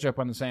just ketchup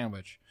on the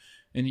sandwich.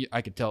 And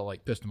I could tell,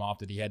 like, pissed him off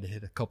that he had to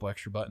hit a couple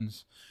extra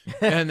buttons.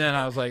 And then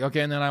I was like,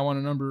 okay, and then I want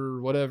a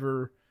number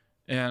whatever,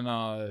 and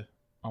I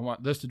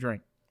want this to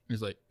drink.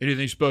 He's like,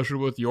 anything special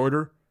with the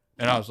order?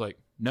 And I was like,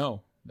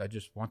 no, I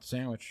just want the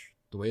sandwich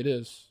the way it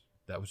is.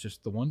 That was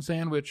just the one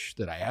sandwich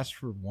that I asked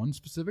for one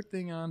specific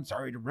thing on.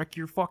 Sorry to wreck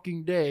your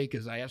fucking day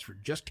because I asked for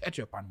just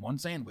ketchup on one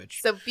sandwich.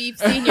 So Beef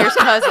Senior's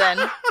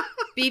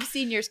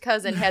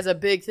cousin has a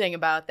big thing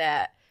about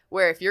that.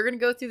 Where if you're going to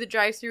go through the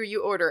drive-thru,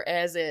 you order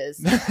as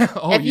is.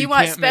 Oh, if you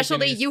want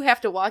specialty, you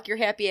have to walk your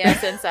happy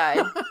ass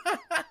inside.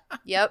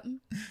 Yep.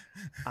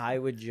 I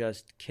would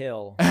just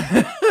kill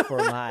for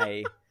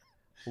my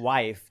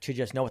wife to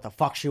just know what the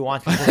fuck she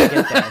wants before we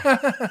get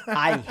there.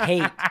 I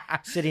hate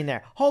sitting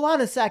there. Hold on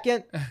a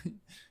second.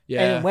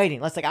 Yeah. And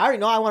waiting. Let's like, I already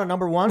know I want a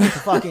number one with a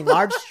fucking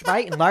large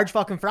Sprite and large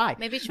fucking fry.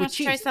 Maybe she wants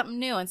to try something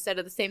new instead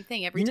of the same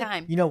thing every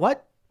time. You know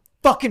what?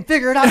 Fucking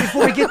figure it out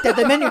before we get there.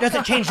 The menu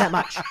doesn't change that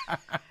much.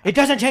 It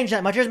doesn't change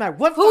that much. It doesn't matter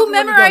what. Who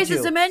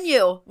memorizes the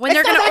menu when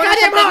they're going to order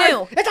something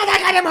new? It's not that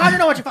goddamn hard to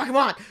know what you fucking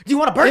want. Do you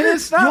want a burger?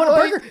 You want a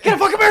burger? Get a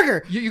fucking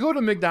burger. You go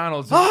to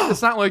McDonald's.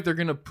 It's not like they're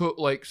going to put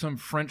like some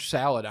French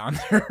salad on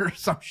there or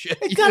some shit.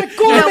 It's got a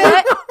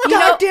gourmet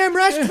goddamn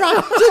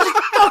restaurant.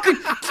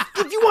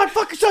 If you want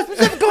fucking so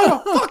specific, go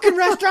to a fucking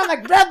restaurant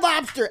like Red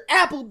Lobster,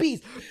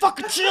 Applebee's,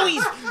 fucking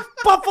Chili's,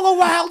 Buffalo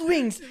Wild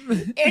Wings,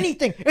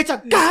 anything. It's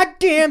a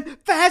goddamn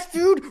fast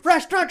food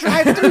restaurant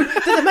drive-through.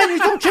 The menus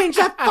don't change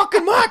that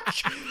fucking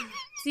much.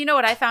 So you know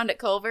what I found at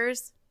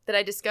Culver's? that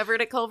I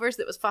discovered at Culver's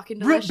that was fucking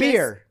Root delicious.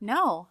 beer.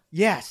 No.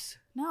 Yes.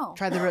 No.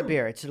 Try the root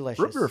beer. It's delicious.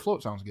 Root beer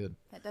float sounds good.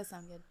 That does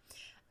sound good.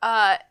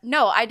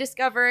 No, I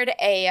discovered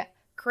a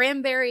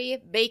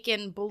cranberry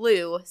bacon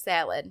blue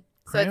salad.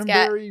 So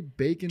Cranberry it's got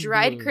bacon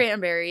dried blue.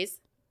 cranberries,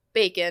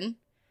 bacon,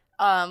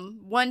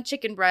 1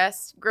 chicken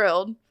breast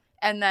grilled,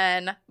 and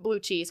then blue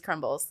cheese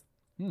crumbles.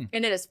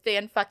 And it is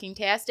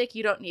fan-fucking-tastic.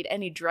 You don't need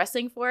any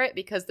dressing for it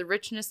because the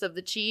richness of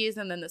the cheese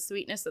and then the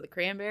sweetness of the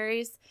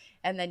cranberries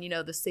and then,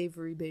 the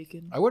savory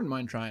bacon. I wouldn't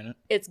mind trying it.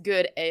 It's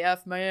good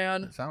AF,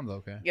 man. It sounds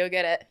okay. Go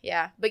get it.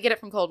 Yeah. But get it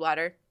from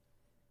Coldwater.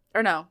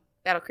 Or no,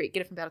 Battle Creek. Get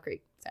it from Battle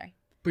Creek. Sorry.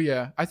 But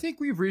yeah, I think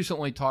we've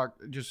recently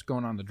talked, just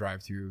going on the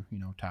drive-through,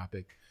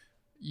 topic.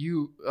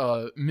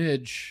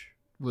 Midge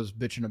was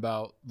bitching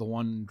about the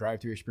one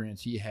drive-through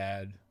experience he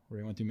had where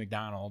he went through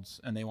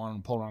McDonald's and they wanted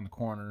him to pull around the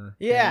corner.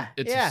 Yeah,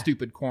 And it's a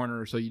stupid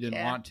corner, so you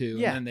didn't want to.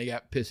 Yeah. And then they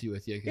got pissy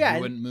with you because Yeah.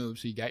 you wouldn't move,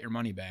 so you got your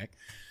money back.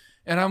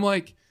 And I'm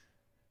like,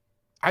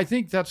 I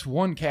think that's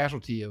one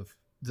casualty of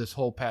this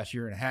whole past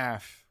year and a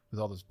half with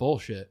all this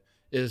bullshit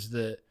is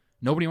that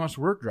nobody wants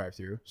to work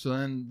drive-through. So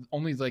then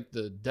only like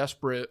the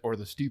desperate or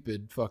the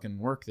stupid fucking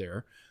work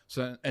there.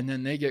 So, and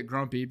then they get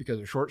grumpy because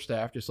they're short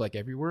staffed, just like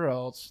everywhere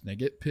else. They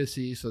get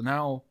pissy. So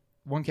now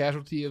one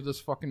casualty of this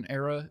fucking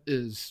era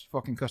is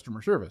fucking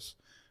customer service.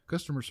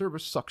 Customer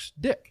service sucks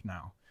dick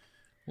now.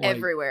 Like,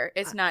 Everywhere.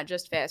 It's not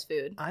just fast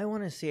food. I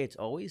want to say it's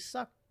always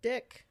sucked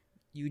dick.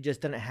 You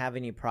just didn't have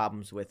any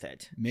problems with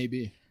it.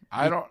 Maybe.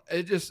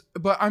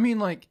 But I mean,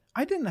 like,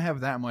 I didn't have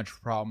that much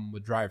problem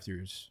with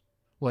drive-thrus.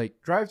 Like,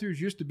 drive-thrus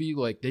used to be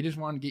like, they just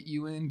wanted to get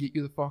you in, get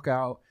you the fuck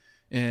out,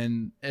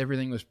 and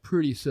everything was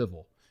pretty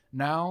civil.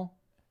 Now,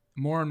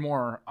 more and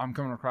more, I'm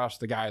coming across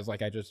the guys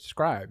like I just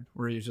described,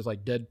 where he's just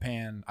like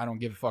deadpan, I don't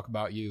give a fuck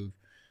about you,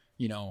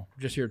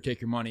 just here to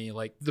take your money.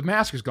 Like, the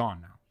mask is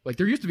gone now. Like,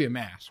 there used to be a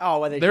mask. Oh,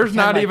 well, There's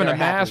not even a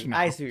mask now.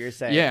 I see what you're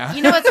saying. Yeah.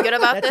 You know what's good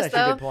about That's this, actually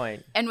a though? good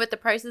point. And with the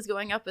prices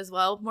going up as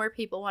well, more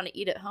people want to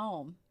eat at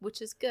home,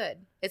 which is good.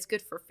 It's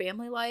good for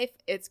family life.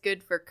 It's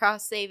good for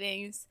cost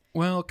savings.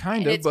 Well,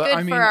 kind And of, it's but good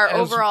I mean, for our as-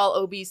 overall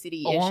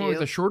obesity along with issue.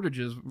 the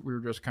shortages we were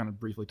just kind of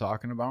briefly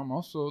talking about,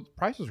 also the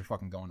prices are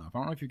fucking going up. I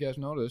don't know if you guys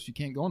noticed, you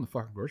can't go in the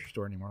fucking grocery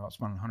store anymore without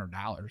spending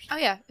 $100. Oh,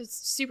 yeah. It's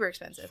super It's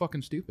expensive.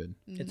 fucking stupid.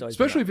 It's always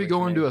Especially if been you that go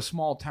way for into me. a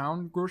small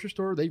town grocery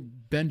store, they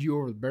bend you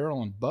over the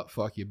barrel and butt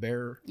fuck you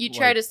bare. You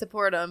try to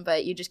support them,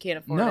 but you just can't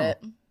afford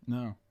it.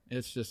 No,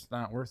 it's just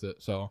not worth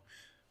it. So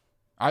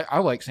I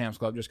like Sam's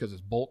Club just because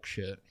it's bulk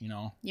shit,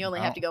 You only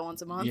have to go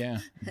once a month. Yeah,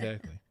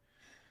 exactly.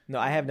 No,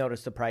 I have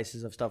noticed the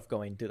prices of stuff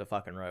going through the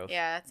fucking roof.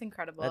 Yeah, it's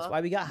incredible. That's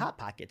why we got Hot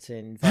Pockets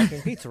and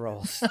fucking pizza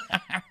rolls.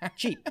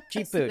 cheap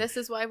food. This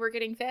is why we're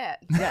getting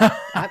fat. Yeah,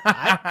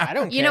 I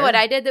don't care. You know what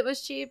I did that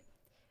was cheap?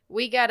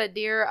 We got a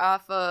deer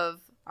off of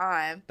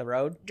The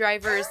road?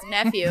 driver's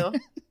nephew.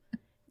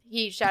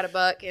 He shot a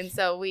buck, and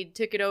so we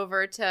took it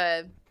over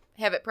to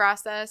have it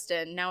processed,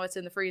 and now it's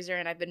in the freezer,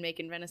 and I've been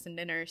making venison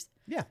dinners.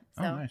 Yeah.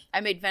 So Oh, nice.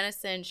 I made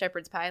venison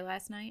shepherd's pie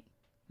last night.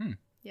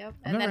 Yep.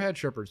 I've never had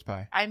shepherd's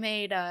pie. I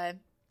made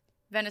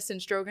venison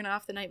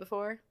stroganoff the night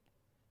before.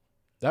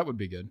 That would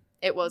be good.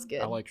 It was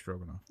good. I like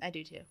stroganoff. I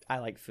do too. I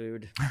like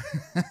food.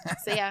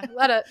 So yeah, a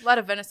lot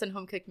of venison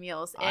home cooked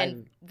meals,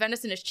 and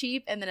venison is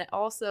cheap, and then it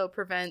also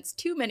prevents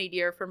too many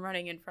deer from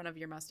running in front of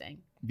your Mustang.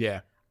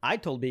 Yeah. I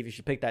told Beef you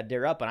should pick that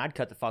deer up, and I'd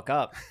cut the fuck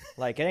up.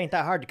 Like, it ain't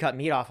that hard to cut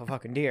meat off a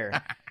fucking deer.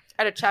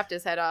 I'd have chopped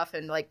his head off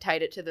and like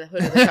tied it to the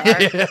hood of the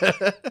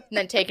car, and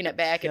then taken it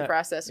back and Yeah.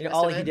 processed the rest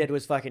All of he it. did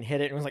was fucking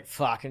hit it and was like,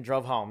 fuck, and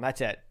drove home.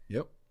 That's it.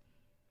 Yep.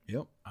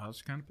 I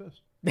was kind of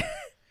pissed.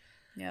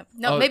 Yep.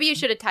 No, Oh. maybe you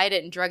should have tied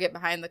it and drug it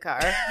behind the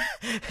car.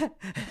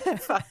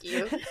 Fuck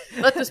you.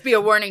 Let this be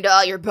a warning to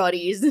all your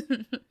buddies.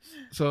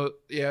 So,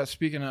 yeah,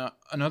 speaking of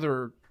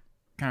another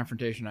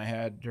confrontation I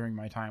had during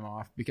my time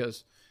off,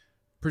 because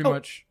pretty Oh,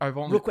 much I've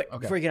only... Real quick, Okay.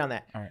 before you get on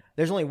that. All right.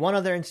 There's only one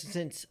other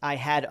instance I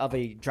had of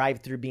a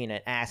drive-through being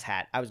an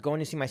asshat. I was going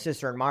to see my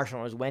sister in Marshall,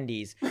 and it was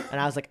Wendy's, and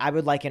I was like, I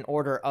would like an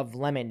order of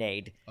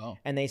lemonade. Oh.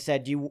 And they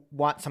said, do you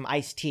want some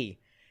iced tea?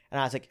 And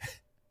I was like,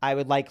 I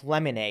would like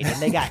lemonade.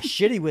 And they got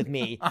shitty with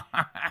me.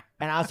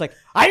 And I was like,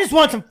 I just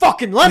want some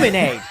fucking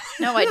lemonade.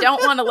 No, I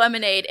don't want a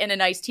lemonade and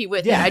an iced tea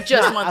with it. I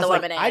just want I the was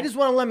like, lemonade. I just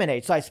want a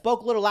lemonade. So I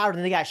spoke a little louder,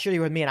 and they got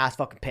shitty with me, and I was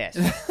fucking pissed.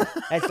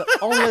 That's the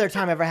only other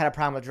time I ever had a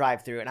problem with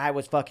drive-through, and I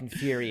was fucking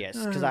furious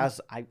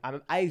because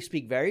I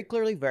speak very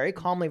clearly, very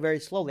calmly, very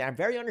slowly. I'm a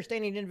very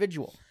understanding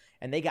individual,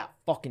 and they got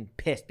fucking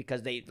pissed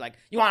because they like,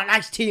 you want an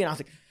iced tea? And I was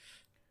like,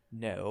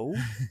 no,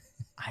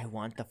 I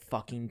want the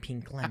fucking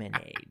pink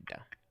lemonade.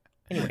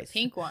 Anyways,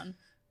 Pink one.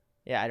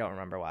 yeah, I don't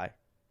remember why.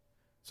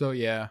 So,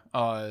 yeah.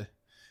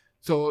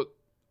 So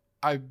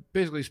I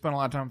basically spent a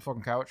lot of time on the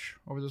fucking couch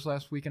over this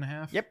last week and a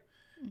half. Yep.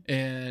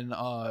 And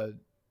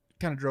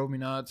kind of drove me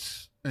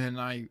nuts. And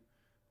I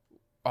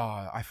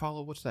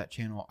follow, what's that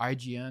channel?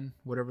 IGN,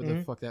 whatever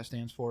the fuck that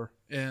stands for.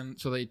 And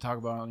so they talk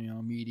about,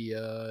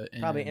 media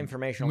and Probably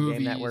Informational movies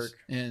Game Network.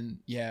 and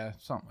yeah,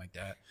 something like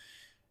that.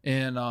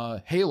 And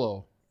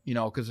Halo you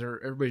know, because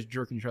everybody's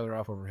jerking each other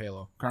off over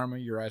Halo. Karma,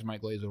 your eyes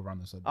might glaze over on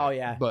this subject. Oh,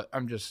 yeah. But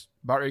I'm just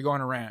about ready to go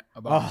on a rant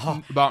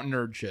about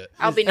nerd shit.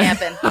 I'll be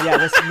napping. Yeah,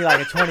 this can be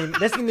like a 20.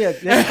 This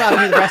is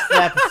probably the rest of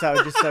the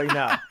episode, just so you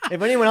know.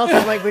 If anyone else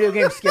doesn't like video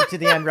games, skip to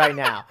the end right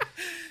now.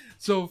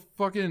 So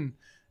fucking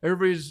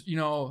everybody's, you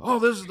know, oh,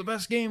 this is the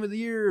best game of the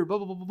year, blah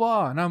blah blah blah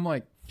blah, and I'm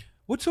like,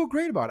 what's so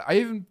great about it? I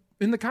even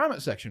in the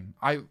comment section,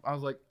 I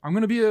was like, I'm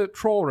gonna be a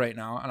troll right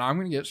now, and I'm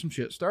gonna get some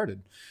shit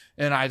started,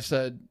 and I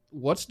said,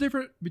 what's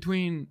different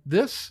between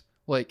this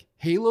like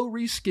Halo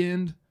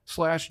reskinned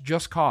 /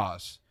 Just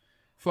Cause,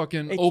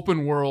 fucking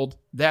open world?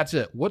 That's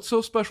it. What's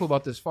so special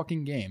about this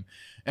fucking game?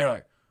 And they're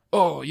like,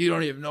 oh, you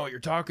don't even know what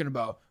you're talking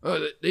about.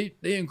 They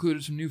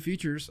included some new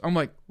features. I'm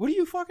like, what are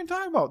you fucking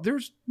talking about?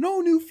 There's no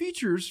new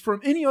features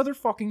from any other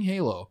fucking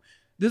Halo.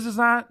 This does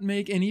not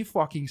make any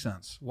fucking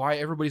sense. Why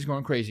everybody's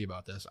going crazy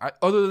about this?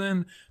 Other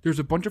than there's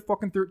a bunch of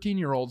fucking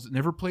 13-year-olds that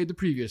never played the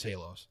previous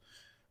Halos.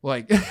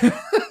 Like,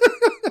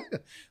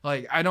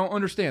 like I don't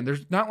understand.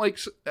 There's not like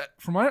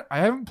I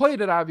haven't played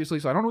it obviously,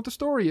 so I don't know what the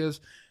story is.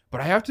 But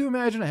I have to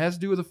imagine it has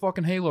to do with a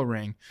fucking Halo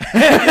ring.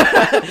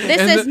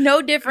 This is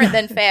no different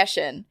than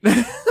fashion.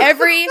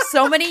 Every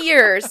so many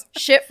years,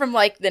 shit from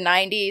like the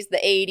 90s,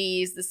 the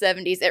 80s, the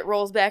 70s, it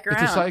rolls back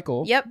around. It's a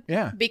cycle. Yep.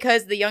 Yeah.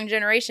 Because the young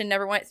generation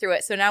never went through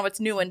it. So now it's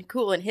new and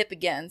cool and hip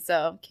again.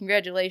 So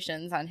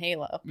congratulations on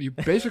Halo. You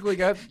basically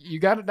got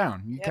it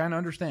down. You kind of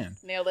understand.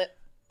 Nailed it.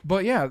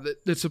 But yeah,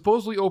 it's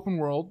supposedly open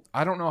world.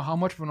 I don't know how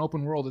much of an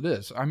open world it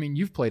is. I mean,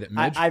 you've played it,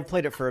 Midge. I've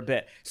played it for a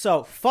bit.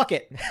 So fuck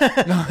it.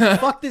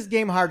 Fuck this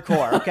game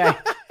hardcore, okay?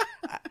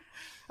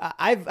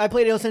 I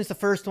played Halo since the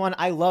first one.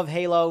 I love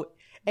Halo.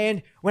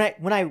 And when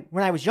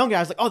I was younger, I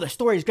was like, oh, the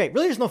story is great.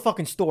 Really, there's no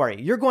fucking story.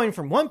 You're going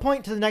from one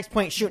point to the next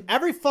point, shooting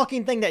every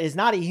fucking thing that is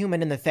not a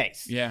human in the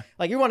face. Yeah.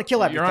 Like, you want to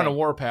kill everything. You're on a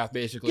warpath,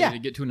 basically, to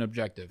get to an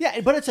objective. Yeah,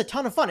 but it's a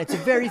ton of fun. It's a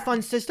very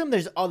fun system.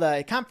 There's all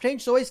the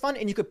competition's always fun,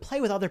 and you could play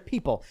with other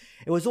people.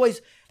 It was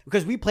always,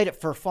 because we played it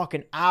for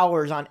fucking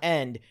hours on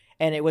end,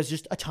 and it was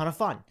just a ton of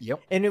fun. Yep.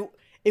 And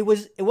it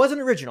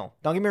wasn't original.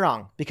 Don't get me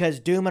wrong,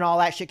 because Doom and all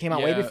that shit came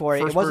out way before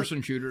it.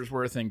 First-person shooters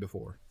were a thing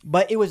before.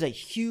 But it was a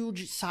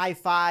huge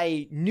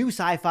new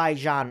sci-fi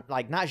genre,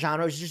 like not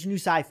genre, it was just new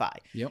sci-fi.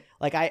 Yep.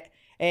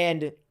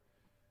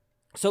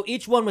 So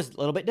each one was a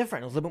little bit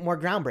different, a little bit more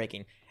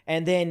groundbreaking.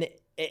 And then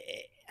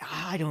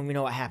I don't even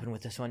know what happened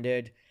with this one,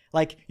 dude.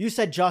 Like, you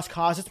said Just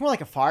Cause. It's more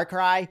like a Far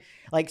Cry.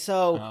 Like,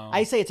 so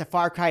I say it's a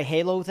Far Cry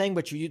Halo thing,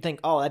 but you think,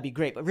 oh, that'd be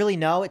great. But really,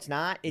 no, it's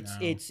not.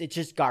 It's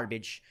just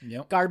garbage.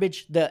 Yep.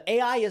 Garbage. The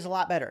AI is a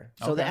lot better.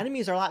 So the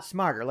enemies are a lot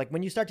smarter. Like,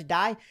 when you start to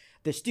die,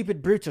 the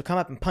stupid brutes will come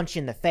up and punch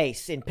you in the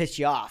face and piss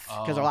you off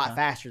because they're a lot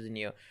faster than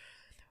you.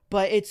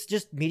 But it's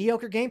just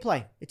mediocre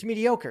gameplay. It's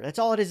mediocre. That's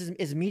all it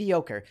is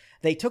mediocre.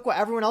 They took what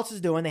everyone else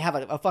is doing. They have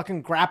a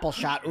fucking grapple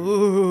shot.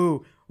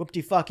 Ooh,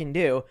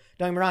 whoop-de-fucking-do.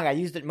 Don't get me wrong, I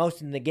used it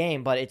most in the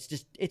game, but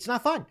it's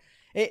not fun.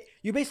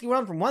 You basically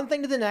run from one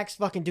thing to the next,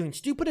 fucking doing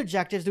stupid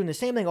objectives, doing the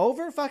same thing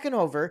over and fucking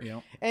over.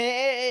 Yep.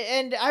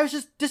 And I was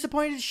just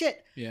disappointed as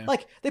shit. Yeah.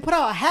 Like, they put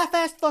out a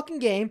half-assed fucking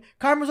game.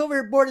 Karma's over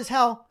here bored as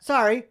hell.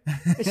 Sorry.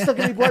 It's still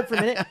gonna be bored for a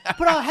minute.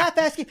 Put out a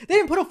half-assed game. They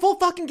didn't put a full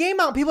fucking game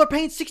out. People are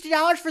paying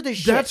 $60 for this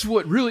shit. That's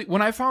what really,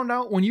 when I found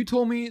out, when you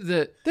told me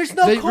that there's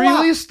no they co-op.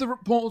 released the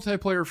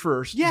multiplayer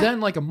first, then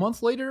like a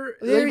month later,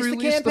 they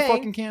released the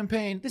fucking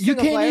campaign. You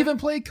can't even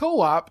play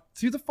co-op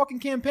through the fucking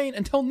campaign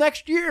until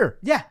next year.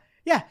 Yeah.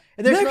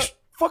 And there's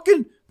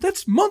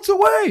that's months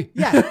away.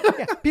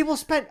 Yeah. People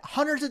spent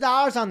hundreds of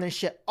dollars on this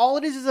shit. All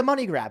it is a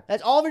money grab.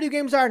 That's all video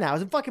games are now,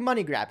 is a fucking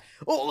money grab.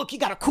 Oh, look, you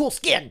got a cool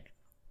skin.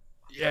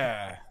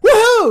 Yeah.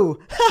 Woohoo!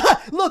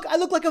 Look, I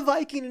look like a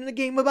Viking in a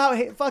game about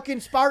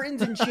fucking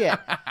Spartans and shit.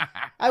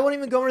 I won't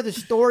even go into the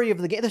story of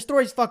the game. The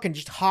story's fucking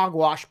just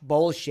hogwash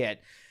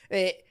bullshit.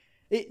 It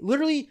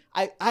literally,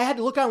 I had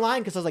to look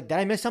online because I was like, did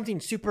I miss something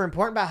super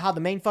important about how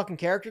the main fucking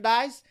character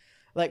dies?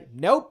 Like,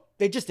 nope.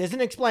 It just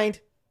isn't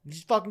explained.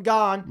 He's fucking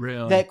gone.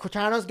 Really? That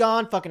Cortana's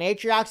gone. Fucking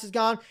Atriox is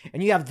gone.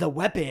 And you have the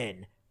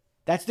Weapon.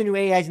 That's the new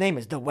AI's name,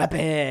 is the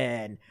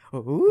Weapon.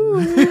 Ooh.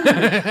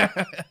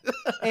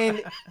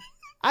 And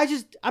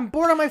I'm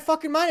bored on my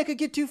fucking mind. I could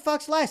get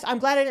 $2 less. I'm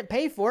glad I didn't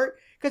pay for it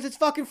because it's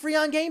fucking free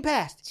on Game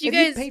Pass. You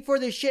pay for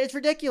this shit, it's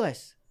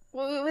ridiculous.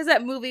 What was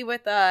that movie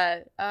with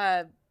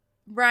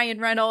Ryan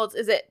Reynolds?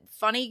 Is it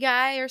Funny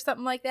Guy or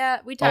something like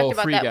that? We talked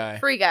about that. Guy.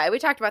 Free Guy. We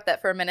talked about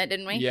that for a minute,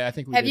 didn't we? Yeah, I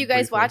think we Have did you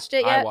guys briefly. watched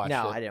it yet? I watched it.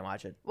 I didn't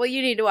watch it. Well,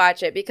 you need to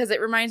watch it because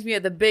it reminds me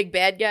of the big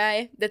bad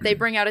guy that they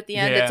bring out at the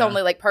end. Yeah. It's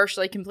only like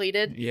partially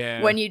completed.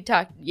 Yeah. When you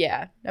talk,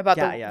 about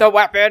the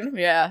weapon.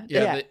 Yeah.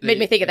 Made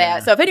me think of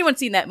that. So if anyone's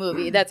seen that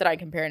movie, that's what I'm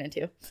comparing it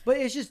to. But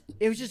it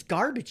was just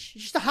garbage.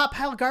 It's just a hot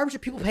pile of garbage that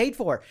people paid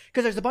for.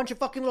 Because there's a bunch of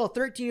fucking little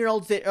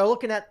 13-year-olds that are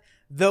looking at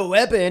the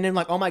Weapon and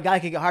like, oh my God, I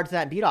could get hard to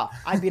that and beat off.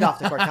 I beat off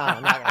the Cortana,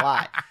 I'm not gonna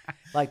lie.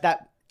 Like,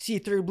 that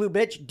see-through blue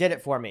bitch did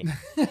it for me.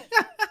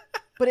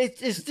 But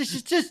it's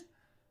just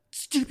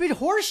stupid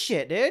horse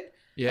shit, dude.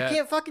 Yeah. I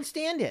can't fucking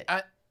stand it.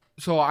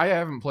 So I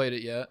haven't played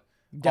it yet.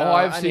 All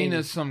I've seen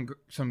is some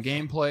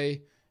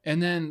gameplay,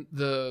 and then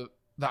the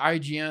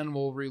IGN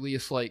will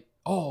release like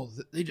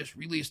they just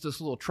released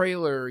this little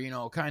trailer,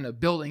 kind of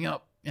building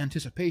up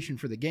anticipation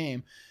for the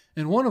game.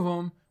 And one of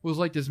them was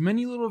like this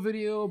mini little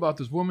video about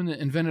this woman that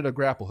invented a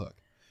grapple hook.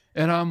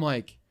 And I'm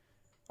like,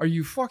 are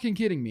you fucking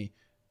kidding me?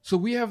 So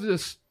we have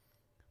this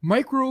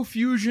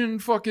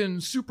microfusion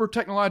fucking super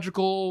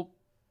technological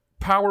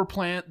power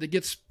plant that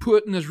gets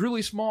put in this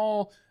really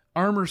small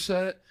armor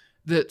set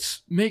that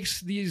makes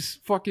these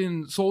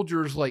fucking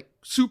soldiers like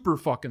super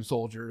fucking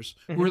soldiers,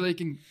 where they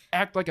can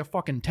act like a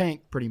fucking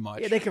tank pretty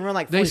much. Yeah, they can run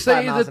like 45 They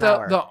say miles that an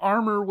hour. the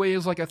armor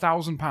weighs like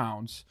 1,000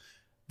 pounds.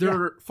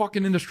 They're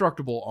fucking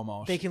indestructible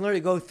almost. They can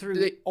literally go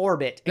through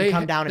orbit and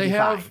come down and they be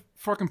have fine.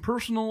 fucking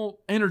personal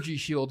energy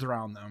shields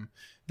around them.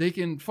 They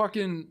can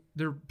fucking,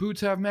 their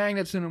boots have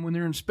magnets in them when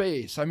they're in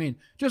space. I mean,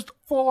 just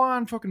full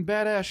on fucking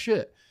badass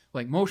shit.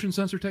 Like motion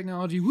sensor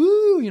technology,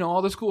 woo,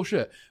 all this cool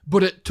shit.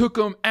 But it took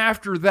them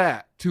after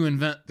that to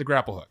invent the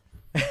grapple hook.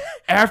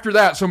 After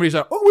that, somebody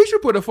said, we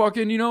should put a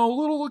fucking,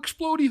 little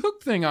explodey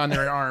hook thing on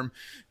their arm.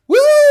 Woo!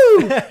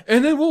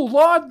 And then we'll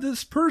laud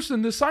this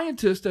person, this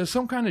scientist, as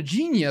some kind of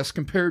genius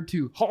compared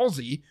to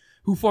Halsey,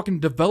 who fucking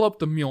developed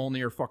the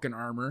Mjolnir fucking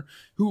armor,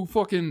 who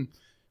fucking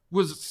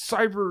was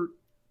cyber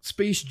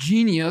space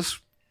genius,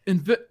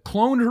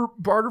 cloned her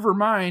part of her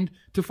mind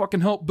to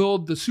fucking help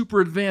build the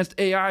super advanced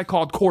AI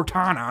called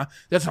Cortana.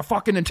 That's a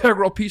fucking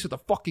integral piece of the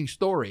fucking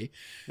story.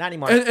 Not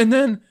anymore. And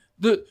then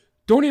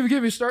don't even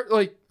get me started.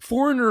 Like,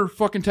 foreigner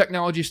fucking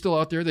technology is still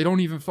out there. They don't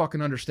even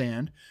fucking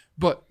understand.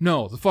 But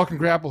no, the fucking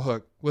grapple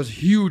hook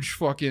was huge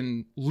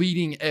fucking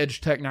leading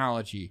edge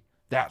technology.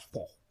 That's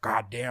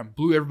goddamn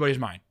blew everybody's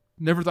mind.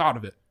 Never thought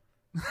of it.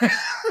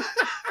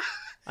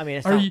 I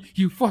mean, Are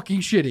you fucking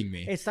shitting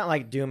me? It's not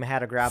like Doom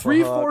had a grapple hook.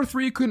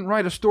 343 couldn't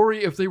write a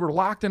story if they were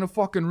locked in a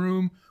fucking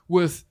room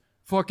with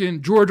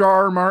fucking George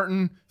R.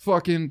 Martin,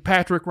 fucking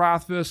Patrick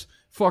Rothfuss,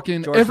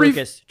 fucking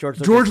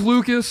George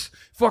Lucas,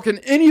 fucking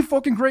any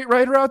fucking great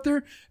writer out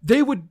there.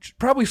 They would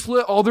probably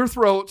slit all their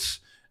throats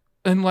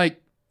and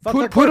like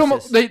put them.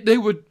 They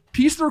would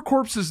piece their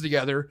corpses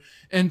together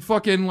and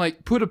fucking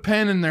like put a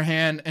pen in their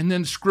hand and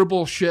then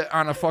scribble shit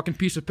on a fucking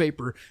piece of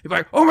paper. It's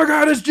like, oh my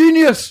god, it's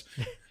genius.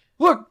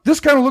 Look, this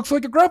kind of looks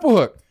like a grapple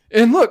hook.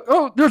 And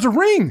look, there's a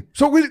ring.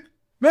 So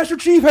Master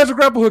Chief has a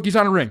grapple hook. He's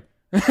on a ring.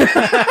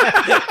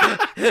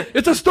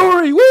 It's a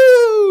story.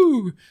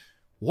 Woo!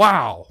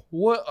 Wow.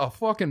 What a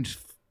fucking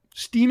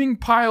steaming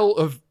pile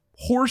of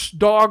horse,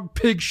 dog,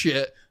 pig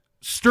shit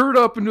stirred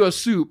up into a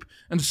soup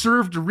and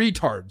served to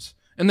retards.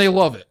 And they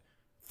love it.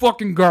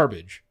 Fucking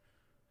garbage.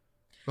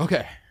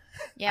 Okay.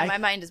 Yeah, my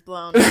mind is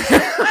blown.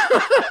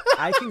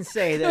 I can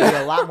say that it would be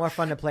a lot more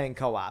fun to play in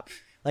co-op.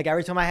 Like,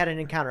 every time I had an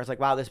encounter, it's like,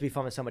 wow, this would be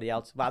fun with somebody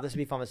else. Wow, this would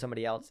be fun with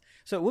somebody else.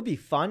 So it would be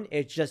fun.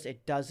 It's just,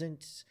 it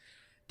doesn't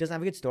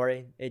have a good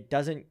story.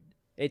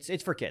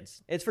 It's for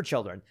kids. It's for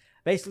children.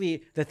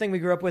 Basically, the thing we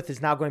grew up with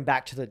is now going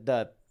back to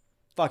the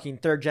fucking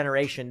third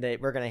generation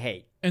that we're going to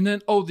hate. And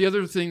then, the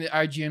other thing that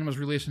IGN was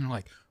releasing,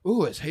 like,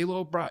 has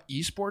Halo brought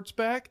esports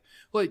back?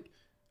 Like,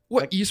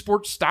 what,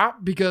 esports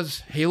stopped because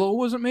Halo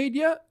wasn't made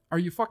yet? Are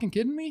you fucking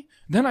kidding me?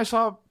 Then I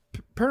saw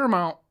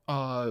Paramount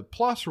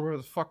Plus, or whatever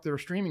the fuck their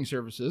streaming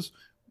services.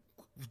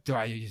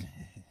 You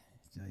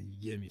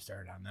get me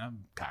started on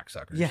them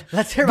cocksuckers. Yeah,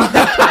 let's hear about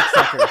that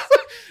cocksuckers.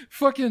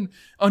 Fucking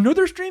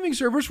another streaming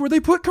service where they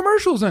put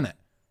commercials in it.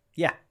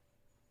 Yeah.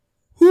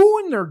 Who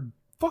in their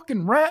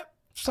fucking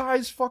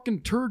rat-sized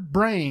fucking turd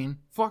brain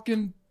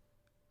fucking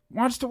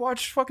wants to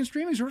watch fucking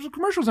streaming service with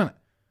commercials in it?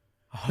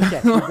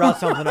 Okay, you brought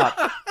something up.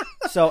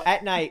 So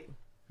at night,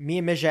 me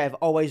and Misha have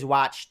always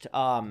watched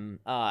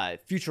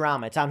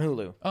Futurama. It's on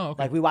Hulu. Oh,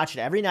 okay. Like, we watch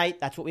it every night.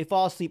 That's what we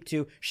fall asleep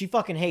to. She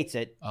fucking hates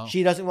it. Oh.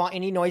 She doesn't want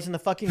any noise in the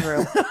fucking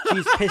room.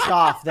 She's pissed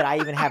off that I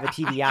even have a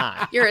TV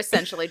on. You're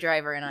essentially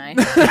Driver and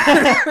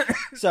I.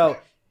 So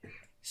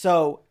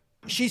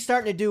she's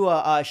starting to do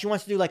she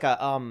wants to do like a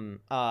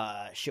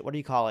what do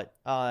you call it?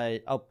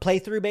 A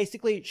playthrough,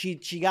 basically.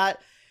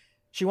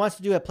 She wants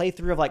to do a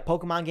playthrough of like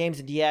Pokemon games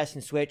and DS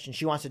and Switch, and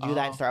she wants to do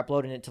that and start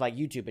uploading it to like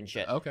YouTube and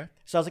shit. Okay.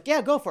 So I was like,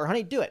 yeah, go for it,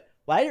 honey, do it.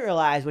 What I didn't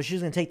realize was she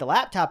was going to take the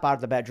laptop out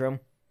of the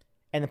bedroom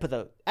and then put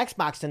the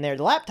Xbox in there.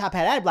 The laptop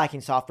had ad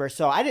blocking software,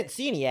 so I didn't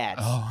see any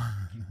ads. Oh.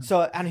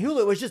 So on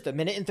Hulu, it was just 1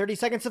 minute and 30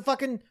 seconds of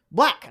fucking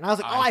black. And I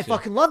was like, I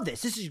fucking love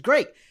this. This is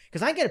great.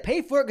 Because I ain't going to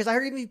pay for it, because I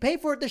heard even if you pay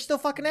for it, there's still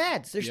fucking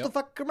ads. There's still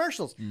fucking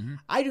commercials. Mm-hmm.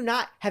 I do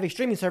not have a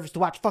streaming service to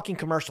watch fucking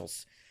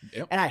commercials.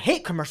 Yep. And I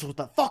hate commercials with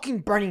a fucking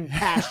burning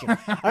passion.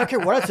 I don't care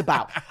what it's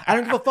about. I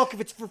don't give a fuck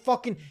if it's for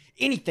fucking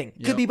anything.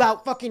 Could be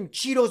about fucking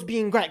Cheetos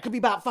being great. Could be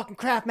about fucking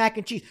Kraft mac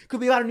and cheese. Could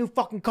be about a new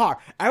fucking car.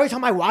 Every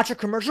time I watch a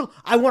commercial,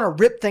 I want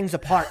to rip things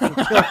apart and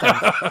kill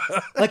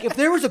things. Like, if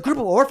there was a group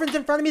of orphans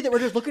in front of me that were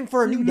just looking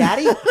for a new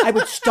daddy, I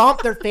would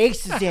stomp their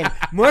faces in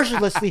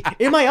mercilessly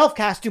in my elf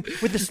costume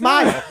with a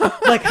smile.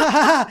 Like, ha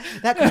ha ha.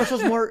 That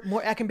commercial's more,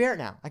 I can bear it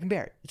now. I can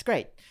bear it. It's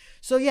great.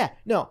 So yeah,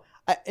 no.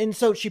 And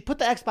so she put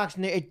the Xbox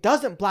in there. It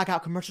doesn't black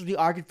out commercials. We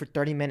argued for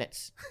 30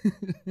 minutes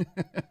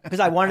because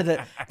I wanted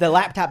the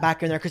laptop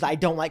back in there because I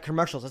don't like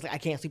commercials. I was like, I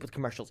can't sleep with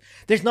commercials.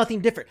 There's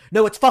nothing different.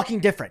 No, it's fucking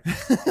different.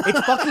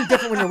 It's fucking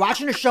different when you're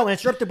watching a show and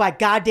it's interrupted by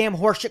goddamn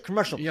horseshit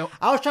commercial. Yep.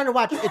 I was trying to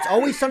watch It's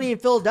Always Sunny in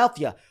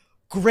Philadelphia.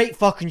 Great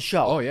fucking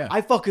show. Oh, yeah.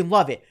 I fucking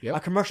love it. Yep. A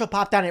commercial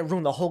popped on and it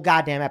ruined the whole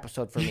goddamn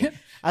episode for me.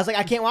 I was like,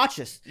 I can't watch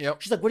this.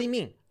 Yep. She's like, what do you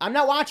mean? I'm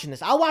not watching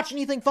this. I'll watch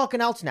anything fucking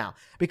else now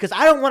because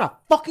I don't want a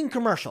fucking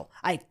commercial.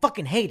 I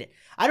fucking hate it.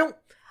 I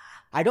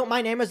don't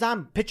mind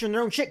Amazon picturing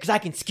their own shit because I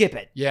can skip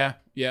it. Yeah.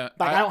 Like,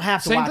 I don't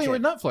have to Same watch thing it.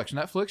 with Netflix.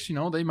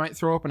 Netflix, they might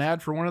throw up an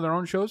ad for one of their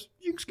own shows.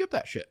 You can skip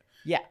that shit.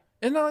 Yeah.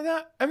 And not like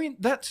that. I mean,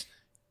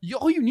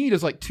 all you need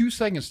is like 2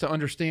 seconds to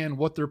understand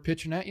what they're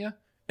pitching at you,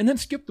 and then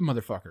skip the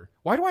motherfucker.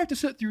 Why do I have to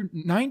sit through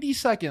 90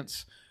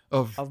 seconds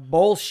of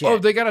bullshit? Oh,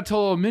 they got to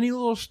tell a mini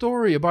little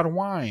story about a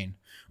wine,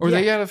 or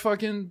they got to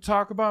fucking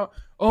talk about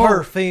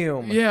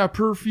perfume. Yeah,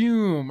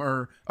 perfume,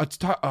 or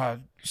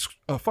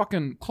a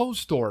fucking clothes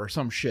store or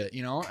some shit.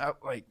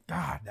 Like,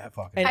 God, that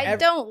fucking. I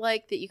don't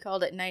like that you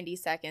called it 90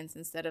 seconds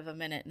instead of a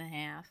minute and a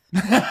half.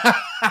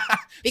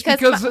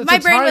 because my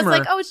brain was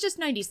like, oh, it's just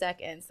 90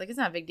 seconds. Like, it's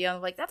not a big deal.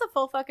 I'm like, that's a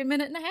full fucking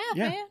minute and a half,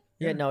 man.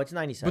 Yeah, no, it's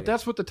 90 seconds. But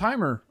that's what the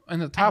timer in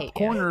the top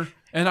corner.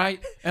 And I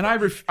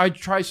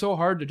try so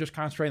hard to just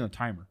concentrate on the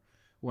timer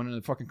when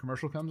the fucking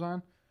commercial comes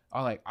on.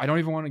 I don't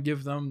even want to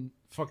give them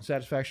fucking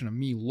satisfaction of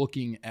me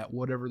looking at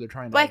whatever they're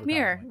trying to. Black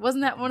Mirror,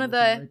 wasn't that one of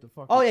the?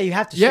 Oh yeah, you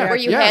have to share where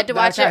you had to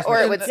watch it or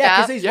it would stop. Yeah,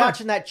 because he's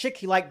watching that chick.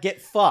 He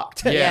get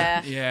fucked.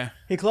 Yeah.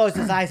 He closed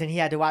his eyes and he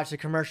had to watch the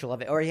commercial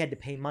of it, or he had to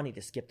pay money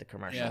to skip the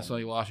commercial. Yeah, so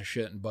he lost his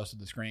shit and busted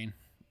the screen.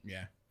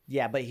 Yeah.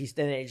 Yeah, but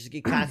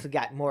it constantly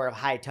got more of a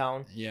high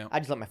tone. Yeah. I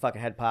just let my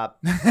fucking head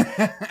pop.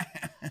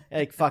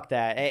 Like, fuck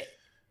that.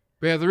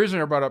 But yeah, the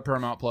reason I brought up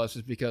Paramount Plus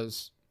is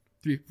because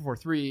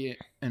 343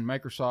 and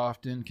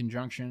Microsoft, in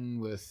conjunction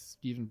with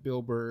Steven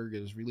Spielberg,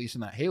 is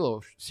releasing that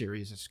Halo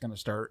series. It's going to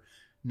start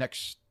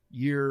next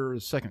year,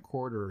 second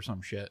quarter or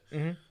some shit.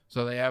 Mm-hmm.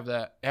 So they have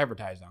that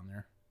advertised on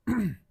there.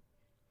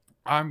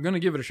 I'm going to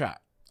give it a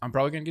shot. I'm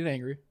probably going to get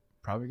angry.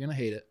 Probably going to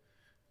hate it.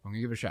 I'm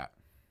going to give it a shot.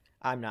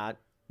 I'm not.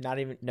 Not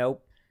even.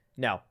 Nope.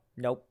 No.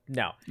 I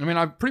mean,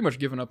 I've pretty much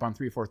given up on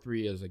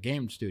 343 as a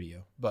game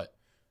studio. But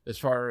as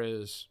far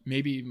as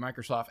maybe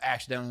Microsoft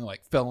accidentally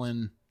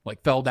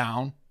fell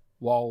down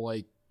while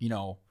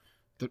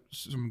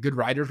some good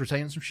writers were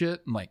saying some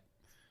shit, and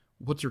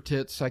what's her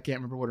tits? I can't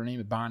remember what her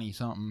name is. Bonnie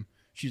something.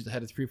 She's the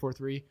head of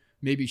 343.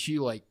 Maybe she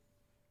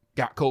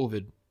got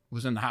COVID,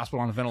 was in the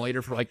hospital on a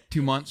ventilator for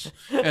 2 months,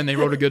 and they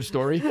wrote a good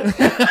story.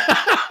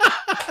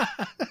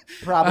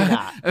 Probably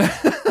not.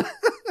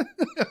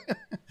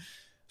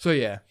 So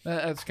yeah,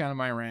 that's kind of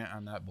my rant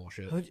on that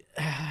bullshit.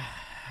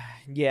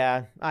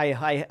 Yeah, I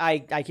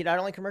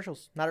don't like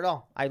commercials. Not at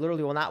all. I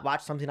literally will not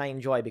watch something I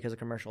enjoy because of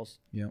commercials.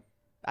 Yep.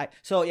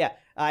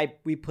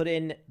 We put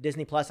in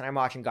Disney Plus and I'm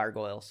watching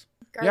Gargoyles.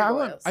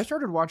 Yeah, I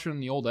started watching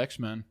the old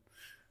X-Men,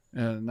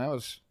 and that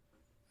was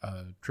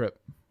a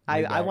trip.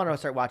 I want to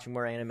start watching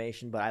more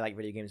animation, but I like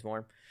video games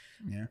more.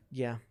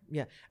 Yeah.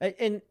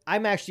 And I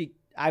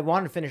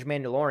want to finish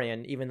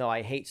Mandalorian, even though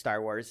I hate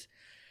Star Wars.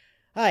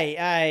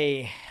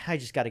 I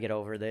just got to get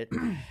over it.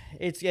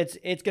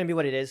 It's gonna be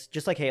what it is,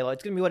 just like Halo.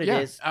 It's gonna be what it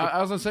is.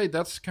 I was gonna say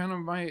that's kind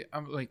of I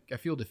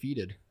feel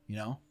defeated.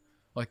 The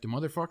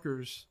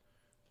motherfuckers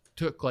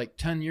took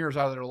 10 years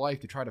out of their life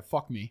to try to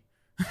fuck me.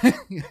 And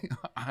you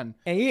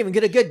didn't even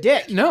get a good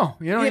dick. No,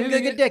 you didn't get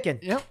a good dick in.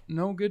 Yep,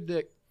 no good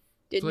dick.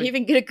 Didn't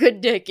even get a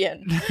good dick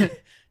in.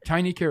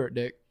 Tiny carrot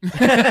dick.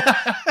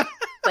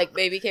 Like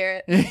baby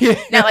carrot,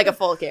 not like a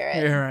full carrot.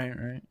 Yeah,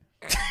 right.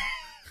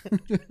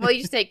 Well,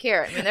 you just take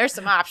carrot. I mean, there's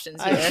some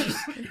options here.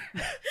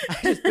 I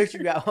just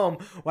pictured you at home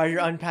while you're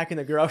unpacking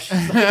the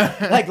groceries,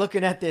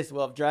 looking at this.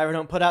 Well, if driver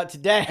don't put out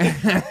today,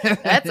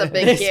 that's a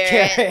big this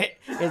carrot.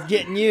 is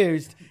getting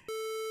used.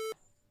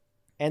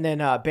 And then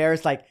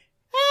Bear's like,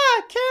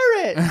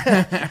 carrot.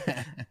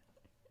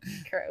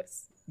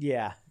 Gross.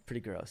 Yeah, pretty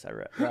gross.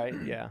 Right?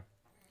 Yeah.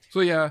 So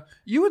yeah,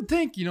 you would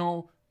think,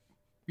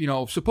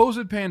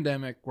 supposed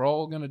pandemic, we're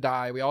all gonna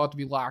die. We all have to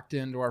be locked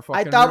into our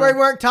fucking. I thought room. we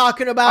weren't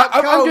talking about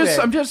COVID.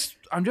 I'm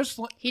just.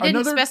 He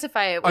didn't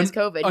specify it was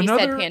COVID. He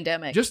said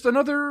pandemic. Just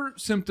another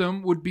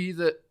symptom would be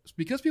that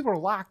because people are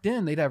locked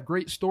in, they'd have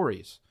great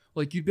stories.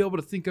 You'd be able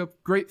to think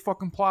up great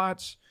fucking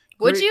plots.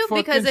 Would you?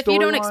 Because if you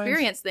don't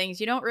experience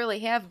things, you don't really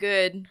have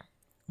good.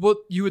 Well,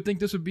 you would think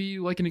this would be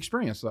an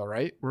experience, though,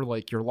 right?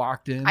 Where you're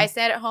locked in. I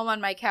sat at home on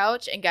my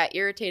couch and got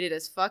irritated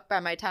as fuck by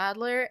my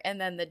toddler,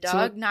 and then the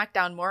dog knocked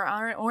down more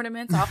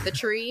ornaments off the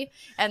tree,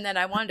 and then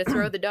I wanted to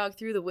throw the dog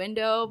through the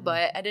window,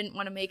 but I didn't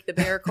want to make the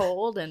bear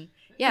cold, and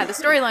yeah, the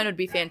storyline would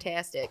be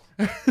fantastic.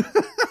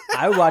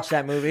 I would watch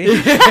that movie.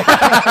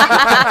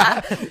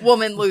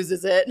 Woman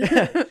loses it.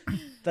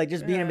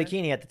 Just being in a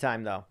bikini at the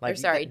time, though.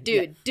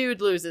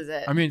 Dude loses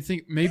it. I mean,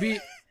 think maybe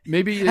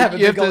have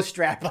you have to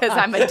strap because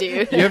I'm a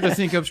dude. You have to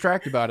think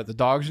abstract about it. The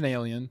dog's an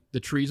alien.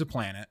 The tree's a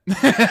planet.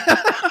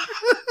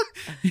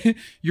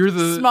 You're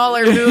the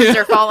smaller moons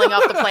are falling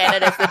off the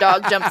planet as the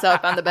dog jumps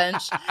up on the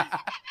bench.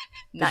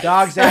 Nice.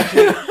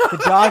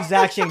 The dog's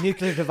actually a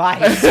nuclear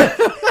device.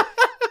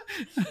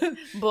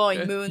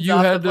 Blowing moons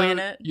off the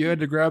planet. You had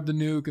to grab the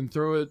nuke and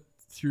throw it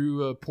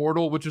through a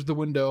portal, which is the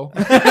window.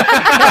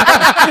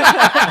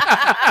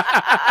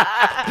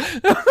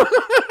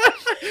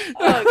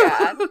 Oh,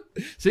 God.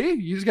 See?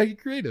 You just got to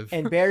get creative.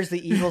 And Bear's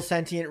the evil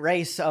sentient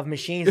race of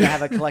machines that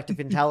have a collective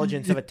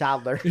intelligence of a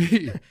toddler.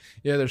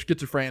 Yeah, they're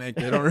schizophrenic.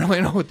 They don't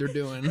really know what they're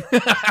doing.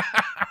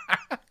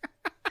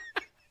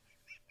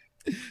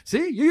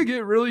 See? You can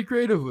get really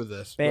creative with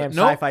this. Bam,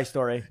 nope. sci-fi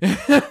story.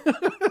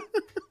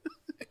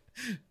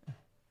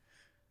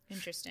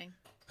 Interesting.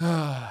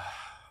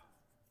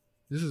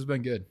 This has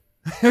been good.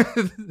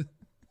 Is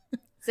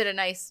it a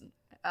nice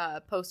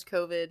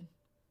post-COVID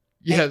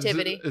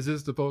activity? Is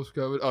this the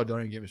post-COVID? Oh, don't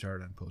even get me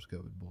started on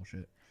post-COVID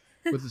bullshit.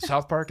 With the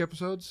South Park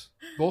episodes,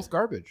 both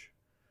garbage.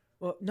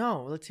 Well,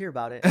 no, let's hear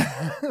about it.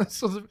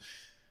 So,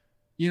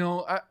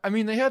 I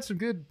mean, they had some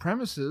good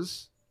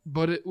premises,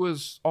 but it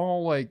was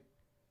all like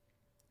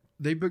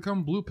they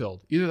become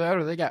blue-pilled. Either that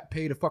or they got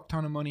paid a fuck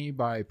ton of money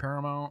by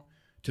Paramount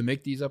to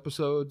make these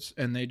episodes,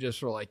 and they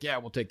just were like, yeah,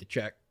 we'll take the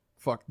check.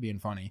 Fuck being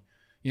funny.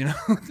 And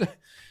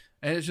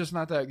it's just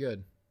not that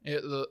good.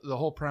 The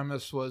whole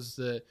premise was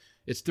that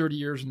it's 30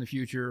 years in the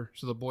future,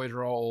 so the boys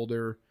are all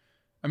older.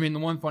 I mean, the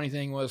one funny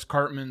thing was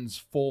Cartman's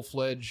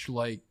full-fledged,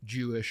 like,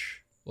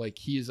 Jewish. Like,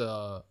 he's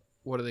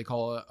what do they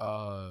call it?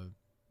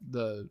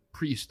 The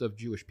priest of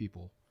Jewish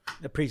people.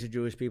 The priest of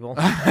Jewish people.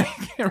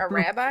 A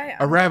rabbi?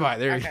 A rabbi,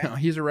 there you go.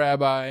 He's a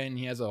rabbi, and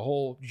he has a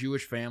whole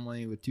Jewish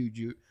family with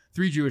 3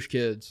 Jewish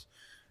kids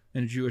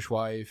and a Jewish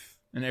wife,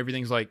 and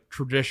everything's, like,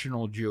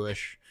 traditional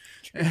Jewish.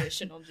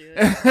 Traditional Jewish.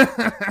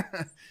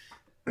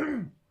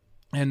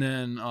 And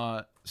then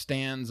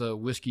Stan's a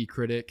whiskey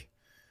critic,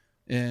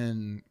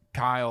 and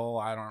Kyle,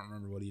 I don't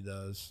remember what he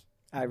does.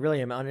 I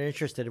really am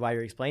uninterested while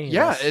you're explaining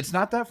Yeah, this. it's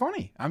not that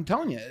funny. I'm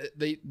telling you.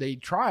 They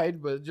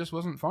tried, but it just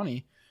wasn't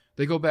funny.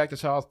 They go back to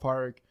South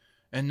Park,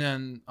 and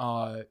then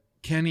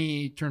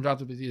Kenny turns out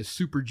to be a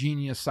super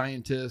genius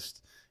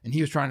scientist, and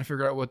he was trying to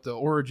figure out what the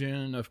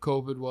origin of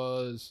COVID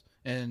was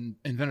and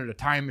invented a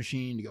time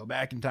machine to go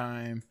back in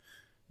time.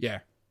 Yeah.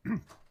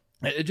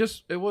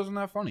 It wasn't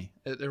that funny.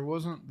 There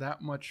wasn't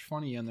that much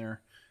funny in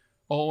there.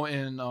 Oh,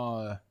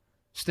 and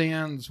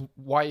Stan's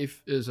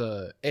wife is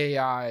a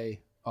AI,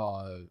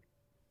 kind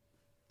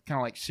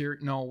of like Siri.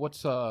 No,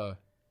 what's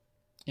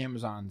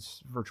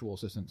Amazon's virtual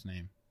assistant's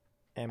name?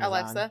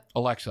 Amazon.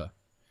 Alexa.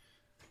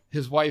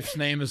 His wife's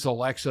name is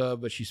Alexa,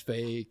 but she's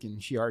fake,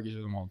 and she argues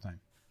with him all the time.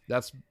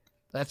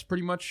 That's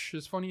pretty much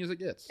as funny as it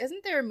gets.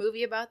 Isn't there a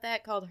movie about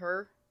that called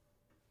Her?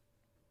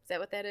 Is that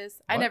what that is?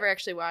 What? I never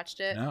actually watched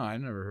it. No, I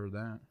never heard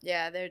that.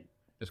 Yeah,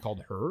 it's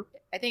called Her?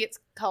 I think it's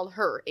called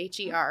Her,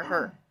 Her,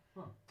 Her.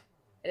 Huh.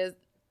 It is,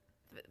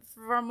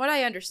 from what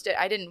I understood,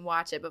 I didn't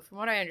watch it, but from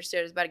what I understood,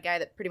 it was about a guy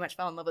that pretty much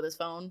fell in love with his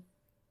phone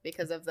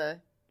because of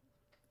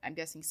I'm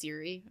guessing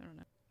Siri. I don't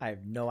know. I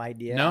have no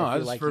idea. No, I feel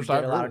that's like the first you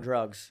did I've a lot heard of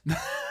drugs.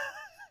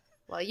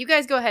 Well, you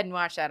guys go ahead and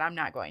watch that. I'm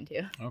not going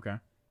to. Okay.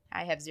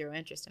 I have zero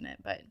interest in it,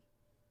 but...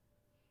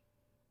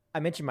 I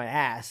mentioned my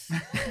ass.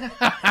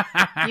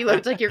 You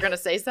looked like you were going to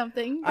say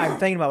something. I'm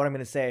thinking about what I'm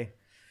going to say.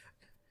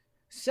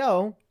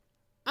 So,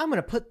 I'm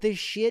going to put this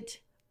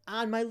shit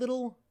on my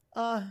little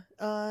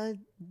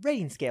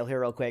rating scale here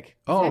real quick.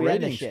 Oh,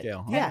 rating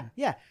scale. Huh?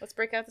 Yeah. Let's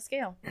break out the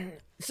scale.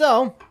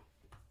 So,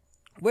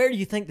 where do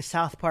you think the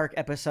South Park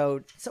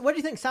episode... So where do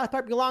you think South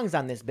Park belongs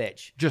on this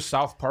bitch? Just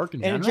South Park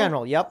in general? In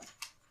general, yep.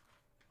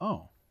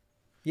 Oh.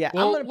 Yeah,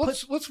 well,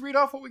 let's read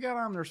off what we got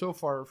on there so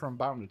far from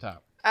bottom to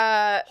top.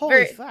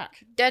 Holy fuck.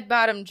 Dead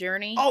Bottom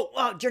Journey.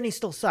 Oh, Journey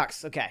still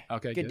sucks. Okay.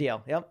 Good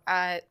deal.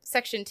 Yep.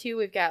 Section 2,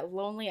 we've got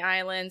Lonely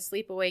Island,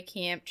 Sleepaway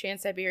Camp,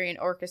 Trans-Siberian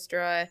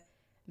Orchestra,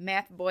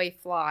 Math Boy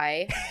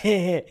Fly,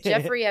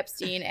 Jeffrey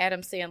Epstein,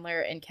 Adam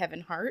Sandler, and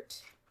Kevin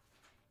Hart.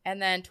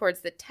 And then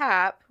towards the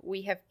top,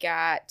 we have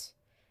got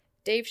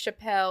Dave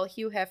Chappelle,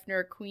 Hugh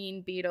Hefner,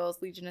 Queen,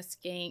 Beatles, Legion of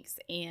Skanks,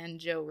 and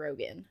Joe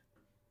Rogan.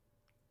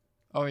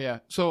 Oh, yeah.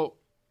 So...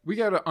 we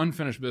got an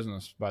unfinished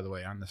business, by the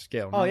way, on the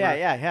scale. Remember? Oh,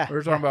 yeah. We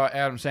were talking about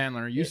Adam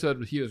Sandler. You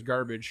said he was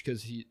garbage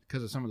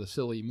because of some of the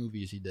silly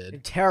movies he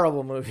did.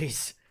 Terrible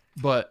movies.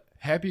 But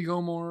Happy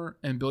Gilmore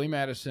and Billy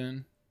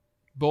Madison,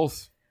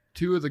 both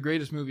 2 of the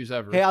greatest movies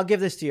ever. Hey, I'll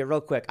give this to you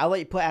real quick. I'll let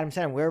you put Adam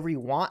Sandler wherever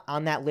you want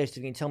on that list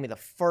if you can tell me the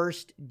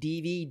first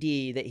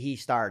DVD that he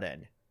starred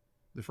in.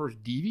 The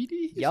first DVD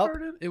he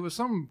starred in? It was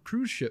some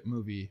cruise ship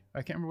movie. I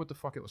can't remember what the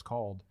fuck it was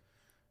called.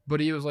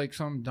 But he was like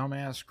some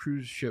dumbass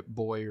cruise ship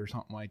boy or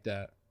something like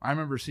that. I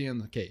remember seeing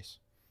the case.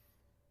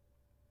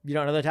 You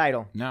don't know the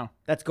title? No.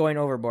 That's Going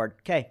Overboard.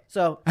 Okay,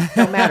 so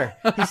don't matter.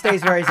 He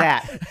stays where he's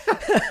at.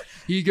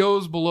 He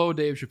goes below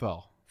Dave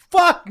Chappelle.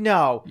 Fuck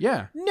no.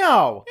 Yeah.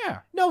 No.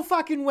 Yeah. No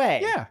fucking way.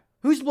 Yeah.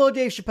 Who's below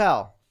Dave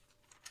Chappelle?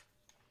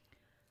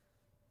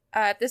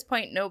 At this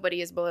point,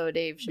 nobody is below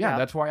Dave Chappelle. Yeah,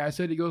 that's why I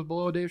said he goes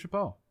below Dave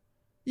Chappelle.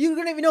 You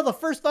don't even know the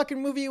first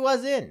fucking movie he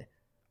was in.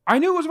 I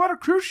knew it was about a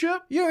cruise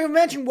ship. You don't even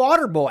mention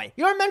Waterboy.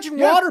 You don't mention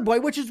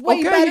Waterboy, which is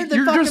way better than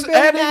you're fucking just Billy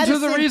adding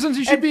Madison to the reasons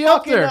he should and be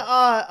up fucking,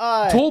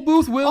 there. Toll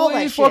Booth Willie,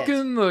 that shit.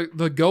 fucking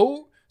the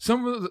goat.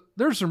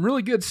 There's some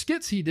really good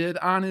skits he did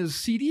on his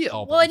CD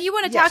album. Well, and you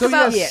want to talk So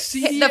about yes,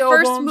 CD the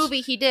first albums.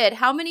 movie he did.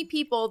 How many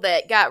people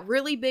that got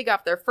really big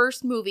off their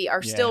first movie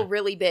are still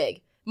really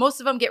big?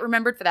 Most of them get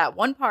remembered for that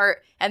one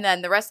part, and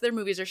then the rest of their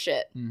movies are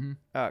shit. Mm-hmm.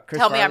 Chris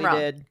Tell me Farley I'm wrong.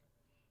 did.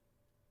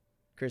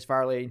 Chris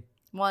Farley.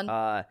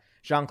 One.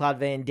 Jean-Claude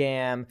Van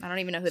Damme. I don't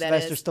even know who that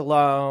Sylvester is.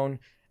 Stallone.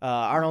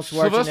 Arnold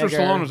Schwarzenegger. Sylvester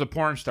Stallone was a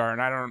porn star,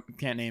 and I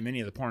can't name any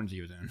of the porns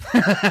he was in.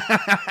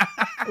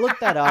 Look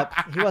that up.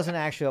 He wasn't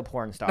actually a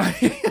porn star.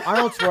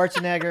 Arnold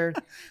Schwarzenegger,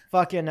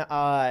 fucking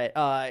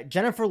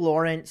Jennifer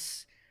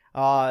Lawrence.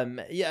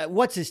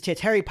 What's his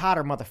tits? Harry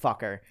Potter,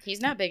 motherfucker.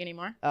 He's not big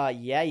anymore.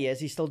 Yeah, he is.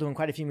 He's still doing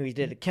quite a few movies.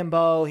 He did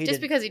Kimbo.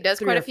 Just because he does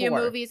 3 quite or a few 4.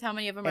 movies, how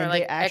many of them And are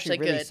like they're actually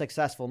really good?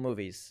 successful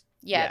movies.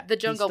 Yeah, The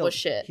Jungle he was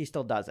still- shit. He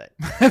still does it.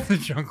 The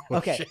Jungle was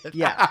Okay, shit.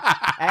 yeah.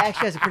 It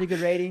actually has a pretty good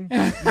rating.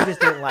 You just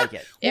didn't like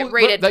it. It Well,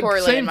 rated that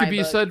poorly same in my could be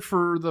book. said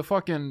for the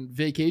fucking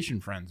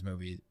Vacation Friends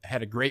movie. It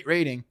had a great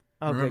rating.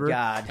 Oh, remember? good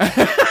God.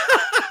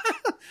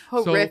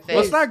 So Horrific.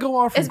 let's not go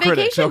off from Is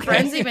critics, Vacation okay?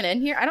 Friends even in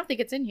here? I don't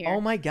think it's in here.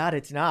 Oh, my God,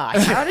 it's not.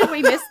 How did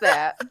we miss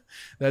that?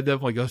 That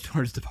definitely goes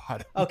towards the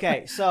bottom.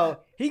 Okay,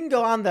 so he can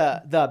go on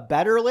the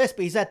better list,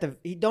 but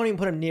he don't even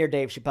put him near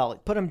Dave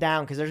Chappelle. Put him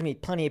down because there's going to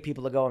be plenty of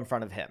people to go in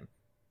front of him.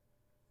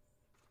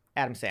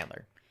 Adam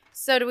Sandler.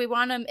 So do we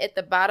want him at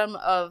the bottom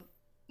of,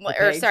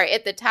 page?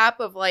 at the top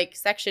of like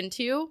section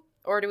 2,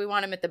 or do we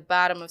want him at the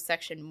bottom of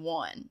section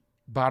 1?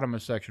 Bottom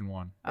of section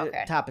 1.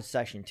 Okay. Top of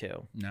section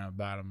 2. No,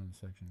 bottom of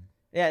section.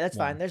 Yeah, that's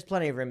One. fine. There's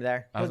plenty of room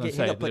there. I was He'll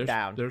going to say, put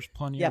down. there's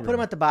plenty Yeah, of put him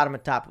room. at the bottom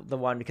and top of the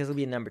one because it'll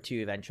be number 2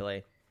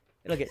 eventually.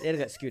 It'll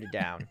get scooted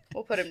down.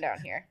 We'll put him down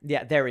here.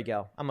 Yeah, there we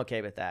go. I'm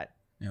okay with that.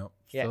 Yep,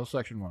 Yeah. still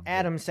section 1.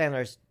 Adam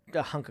Sandler's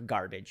a hunk of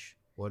garbage.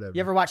 Whatever.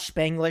 You ever watch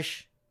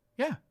Spanglish?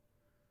 Yeah.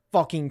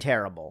 Fucking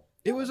terrible.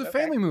 It was a Okay.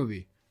 family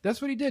movie. That's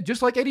what he did.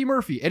 Just like Eddie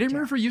Murphy. Eddie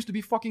Murphy used to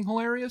be fucking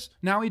hilarious.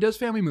 Now he does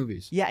family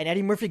movies. Yeah, and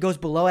Eddie Murphy goes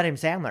below Adam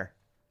Sandler.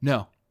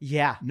 No.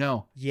 Yeah.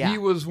 No. Yeah. He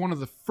was one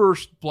of the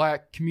first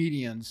black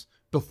comedians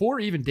before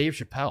even Dave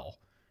Chappelle.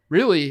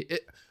 Really.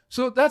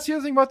 So that's the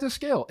other thing about this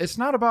scale. It's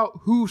not about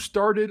who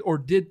started or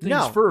did things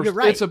No, first. you're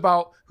right. It's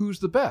about who's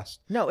the best.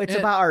 No, it's And-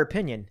 about our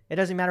opinion. It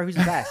doesn't matter who's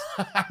the best.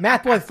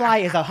 Math Boy Fly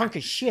is a hunk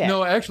of shit.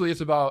 No, actually, it's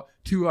about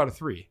 2 out of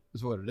 3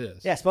 is what it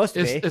is. Yeah, it's supposed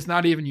to be. It's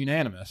not even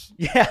unanimous.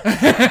 Yeah.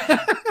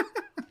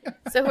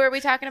 So who are we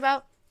talking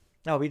about?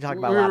 No, we talked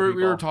about a lot of people.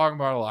 We were talking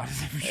about a lot of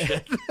different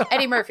shit.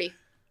 Eddie Murphy.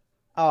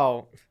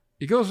 Oh,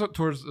 He goes up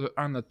towards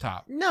on the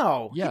top.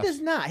 no, Yes. he does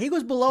not. He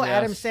goes below Yes.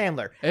 Adam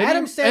Sandler. Eddie-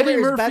 Adam Sandler Eddie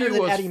is Murphy better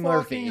than was Eddie fucking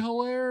Murphy.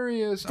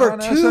 hilarious For on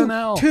two,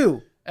 SNL.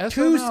 two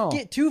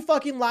SNL.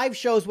 fucking live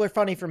shows were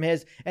funny from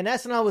his, and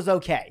SNL was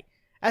okay.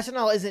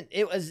 SNL isn't.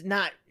 It was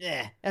not.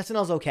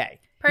 SNL's okay.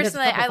 He has a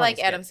Personally, couple I like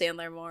funny Adam skits.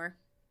 Sandler more.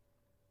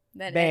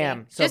 Than Bam.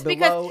 Eddie. So Just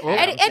below because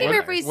Adam Eddie Sandler.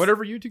 Murphy's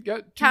Whatever you two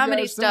got.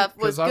 comedy stuff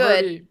was good,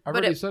 I've but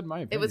already it- said my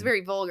opinion. it was very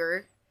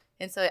vulgar,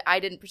 and so I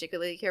didn't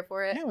particularly care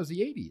for it. Yeah, it was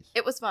the 80s.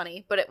 It was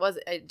funny, but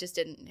it just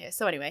didn't. Yeah,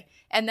 so anyway,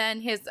 and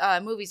then his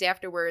movies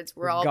afterwards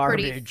were all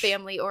pretty Garbage.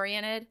 family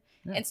oriented,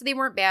 Yeah. and so they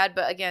weren't bad,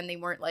 but again, they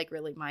weren't like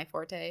really my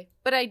forte.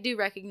 But I do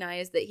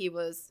recognize that he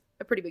was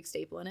a pretty big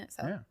staple in it,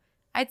 so Yeah.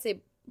 I'd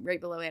say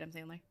right below Adam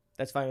Sandler.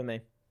 That's fine with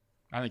me.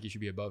 I think he should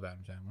be above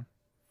Adam Sandler.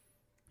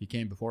 He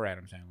came before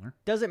Adam Sandler.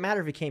 Doesn't matter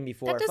if he came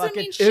before. That doesn't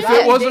Fucking- mean shit. If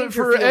Shit. it wasn't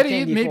for Dangerfield Eddie,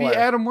 came maybe before.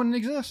 Adam wouldn't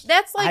exist.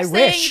 That's like I saying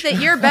wish.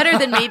 that you're better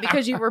than me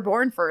because you were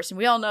born first, and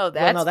we all know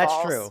that's Well, no, that's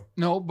false. true.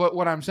 No, but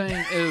what I'm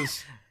saying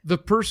is the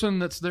person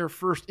that's there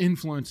first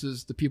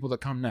influences the people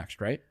that come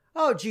next, right?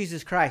 Oh,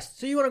 Jesus Christ.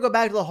 So you want to go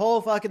back to the whole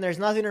fucking there's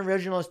nothing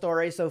original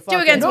story, so fucking...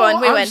 against No, one,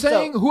 we I'm win.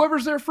 saying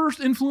whoever's there first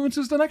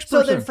influences the next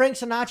So person. then Frank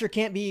Sinatra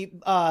can't be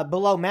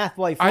below Math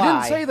Boy Fly. I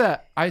didn't say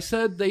that. I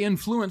said they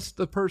influenced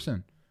the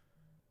person.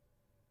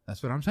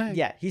 That's what I'm saying.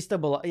 Yeah, he's still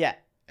below... Yeah.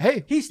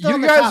 Hey, He's still you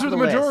on the guys top are of the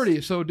the list.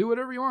 majority, so do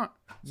whatever you want.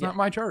 It's Yeah. not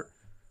my chart.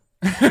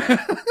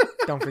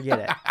 Don't forget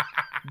it.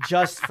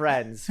 Just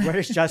Friends. Where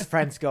does Just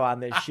Friends go on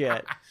this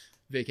shit?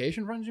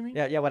 Vacation Friends, you mean?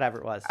 Yeah, whatever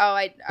it was. Oh,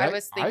 I That-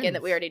 was thinking I've-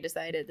 that we already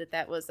decided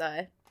that was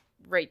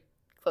right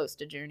close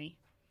to Journey.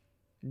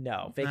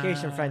 No,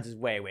 Vacation Nah. Friends is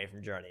way away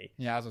from Journey.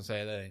 Yeah, I was gonna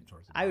say that ain't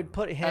towards the I would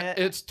bottom. put him...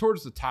 It's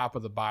towards the top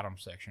of the bottom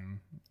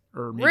section,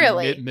 or maybe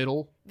Really?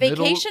 middle.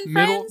 Vacation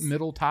Friends?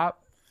 middle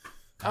top.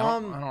 I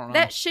don't know.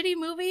 That shitty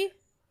movie?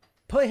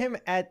 Put him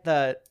at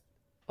the...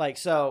 Like,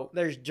 so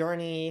there's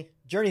Journey.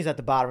 Journey's at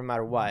the bottom no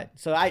matter what.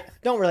 So I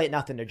don't relate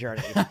nothing to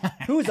Journey.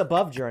 Who's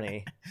above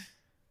Journey?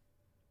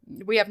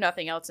 We have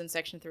nothing else in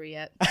section 3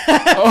 yet.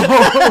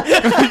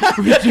 Oh,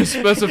 we just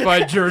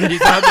specified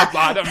Journey's on the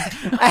bottom.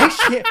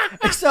 Actually,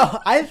 so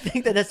I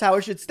think that's how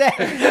it should stay.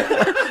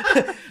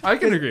 I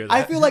can agree with that.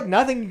 I feel like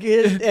nothing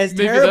is as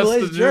Maybe terrible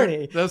that's as the Journey.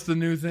 New, that's the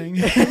new thing.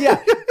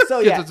 Yeah.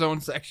 So Gets yeah, its own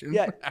section.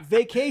 yeah.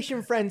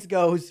 Vacation Friends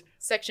goes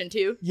Section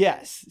 2?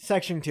 yes,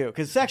 section 2,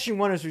 because section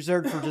 1 is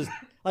reserved for just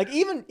like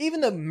even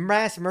the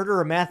mass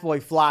murderer Math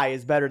Boy Fly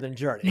is better than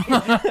Journey.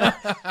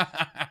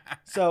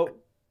 So,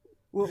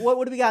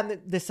 what do we got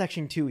in this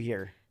section 2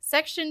 here?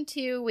 Section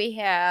 2, we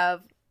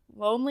have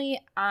Lonely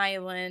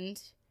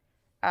Island,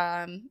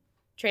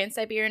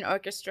 Trans-Siberian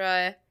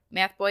Orchestra,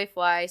 Math Boy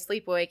Fly,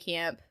 Sleepaway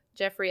Camp,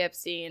 Jeffrey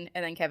Epstein,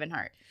 and then Kevin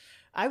Hart.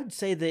 I would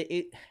say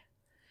that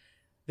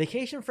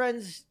Vacation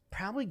Friends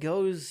probably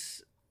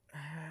goes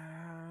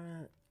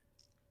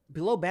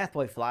below Math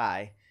Boy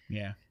Fly.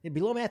 Yeah.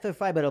 Below Math Boy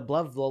Fly, but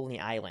above Lonely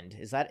Island.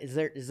 Is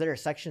there a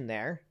section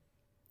there?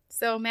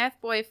 So Math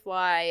Boy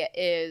Fly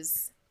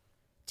is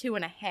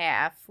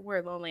 2.5,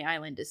 where Lonely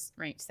Island is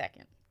ranked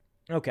second.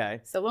 Okay.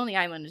 So Lonely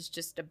Island is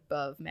just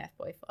above Math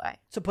Boy Fly.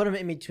 So put them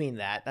in between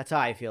that. That's how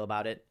I feel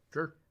about it.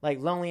 Sure. Like,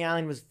 Lonely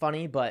Island was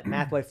funny, but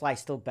Math Boy Fly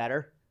still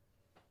better.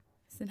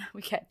 So now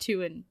we got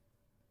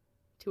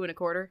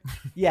 2.25.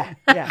 Yeah.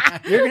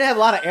 You're going to have a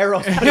lot of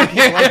arrows putting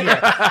people in here.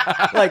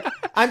 Like,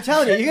 I'm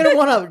telling you, you're going to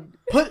want to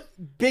put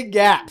big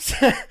gaps.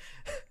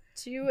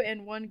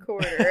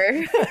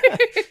 2.25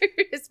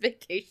 is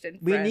Vacation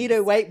Friends. We need a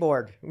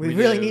whiteboard. We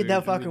really need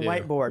that fucking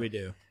whiteboard. We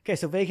do. Okay,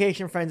 so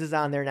Vacation Friends is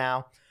on there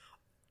now.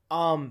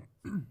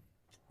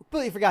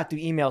 Completely forgot to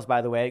do emails,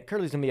 by the way.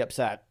 Curly's going to be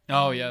upset.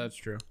 Oh, yeah, that's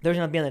true. There's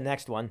going to be on the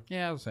next one.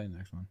 Yeah, I'll say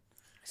next one.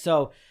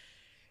 So,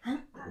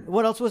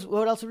 what else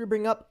did we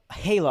bring up?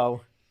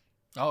 Halo.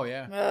 Oh,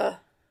 yeah. Ugh.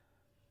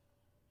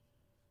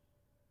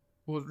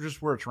 Well,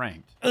 just where it's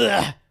ranked.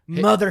 Ugh.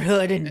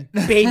 Motherhood and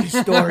baby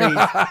stories.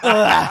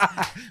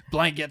 Ugh.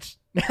 Blankets.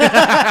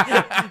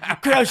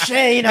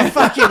 Crochet in a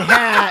fucking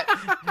hat.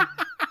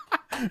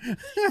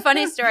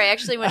 Funny story. I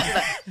actually went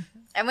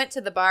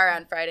to the bar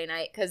on Friday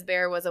night because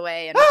Bear was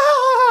away, and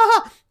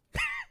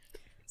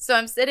so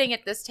I'm sitting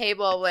at this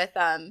table with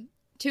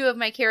 2 of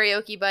my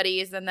karaoke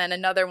buddies, and then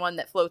another one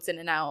that floats in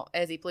and out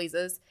as he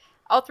pleases.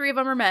 All 3 of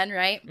them are men,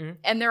 right? Mhm.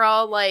 And they're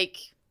all like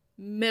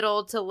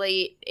middle to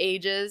late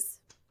ages.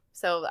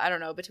 So I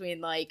don't know,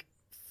 between like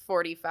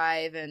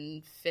 45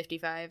 and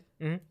 55.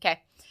 Mhm.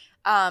 Okay.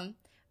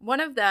 One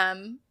of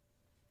them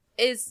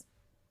is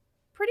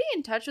pretty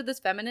in touch with his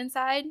feminine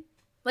side.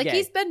 Like, Gay.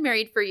 he's been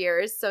married for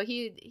years, so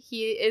he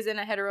is in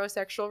a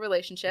heterosexual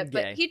relationship.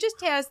 Gay. But he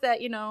just has that,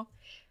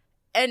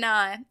 And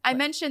I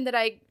mentioned that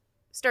I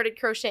started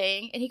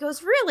crocheting, and he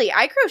goes, "Really?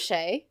 I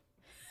crochet?"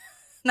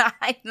 No,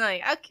 I'm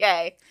like,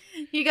 okay.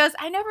 He goes,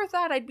 "I never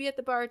thought I'd be at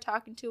the bar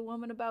talking to a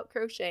woman about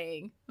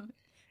crocheting."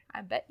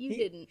 I bet you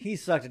didn't. He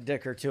sucked a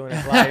dick or 2 in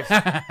his life.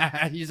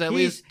 He's at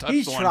least touched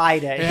he's one.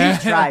 tried it. Yeah.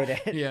 He's tried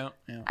it. Yeah.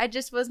 I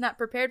just was not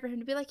prepared for him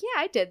to be like,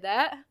 "Yeah, I did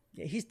that."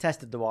 Yeah, he's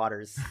tested the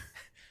waters.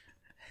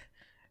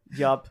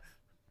 Yup.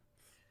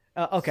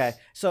 Okay,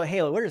 so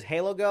Halo. Where does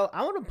Halo go?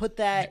 I want to put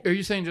that. Are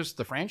you saying just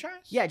the franchise?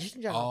 Yeah, just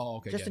in general. Oh,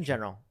 okay. Just in gotcha.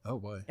 general. Oh,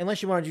 boy.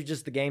 Unless you want to do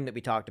just the game that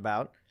we talked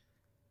about.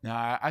 No,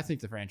 I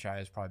think the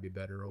franchise probably be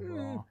better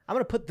overall. I'm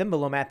going to put them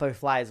below Math Boy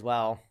Fly as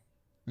well.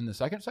 In the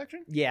second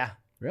section? Yeah.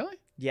 Really?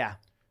 Yeah.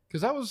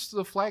 Because that was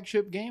the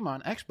flagship game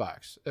on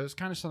Xbox. It was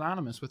kind of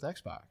synonymous with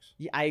Xbox.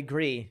 Yeah, I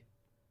agree.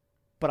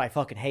 But I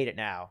fucking hate it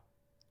now.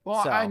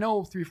 Well, So- I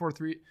know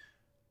 343.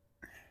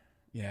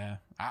 Yeah.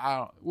 I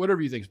don't,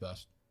 whatever you think's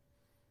best.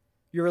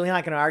 You're really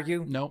not going to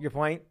argue Nope. your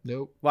point?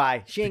 Nope.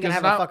 Why? She ain't going to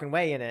Because have a now- fucking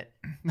way in it.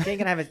 She ain't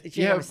going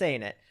to have a say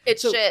in it.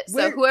 It's So shit.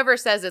 where- So whoever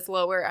says it's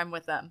lower, I'm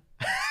with them.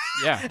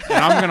 Yeah. And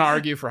I'm going to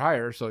argue for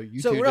higher, so you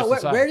So two just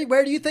decide.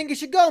 where do you think it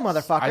should go,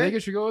 motherfucker? I think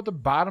it should go at the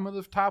bottom of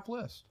the top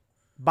list.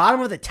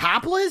 Bottom of the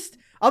top list?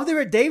 Up there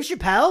with Dave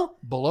Chappelle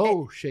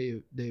Below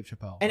Dave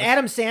Chappelle. and That's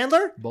Adam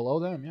Sandler? below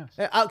them,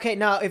 yes. Okay,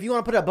 now if you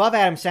want to put it above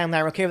Adam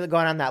Sandler, I'm okay with it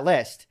going on that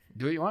list.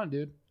 Do what you want,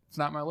 dude. It's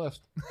not my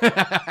list.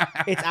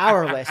 It's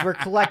our list. We're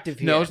collective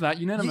here. No, it's not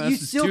unanimous. You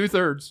it's still-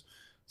 2/3.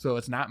 So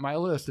it's not my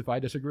list if I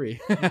disagree.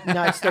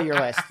 No, it's still your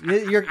list.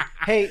 You're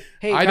hey,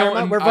 I Karma,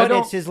 don't- we're I voting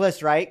don't- it's his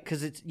list, right?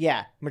 Because it's,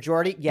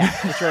 majority? Yeah,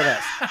 it's your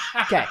list.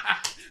 Okay.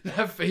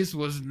 That face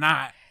was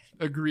not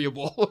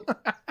agreeable.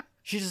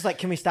 She's just like,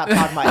 can we stop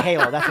talking about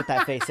Halo? That's what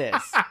that face is.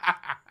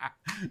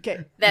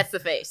 Okay, That's the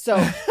face. so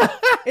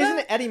isn't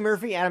it Eddie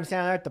Murphy, Adam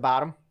Sandler at the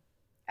bottom?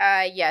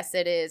 Yes,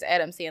 it is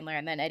Adam Sandler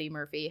and then Eddie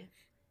Murphy.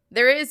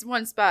 There is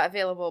one spot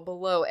available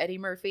below Eddie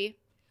Murphy.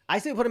 I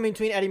say put him in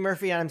between Eddie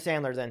Murphy and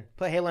Adam Sandler then.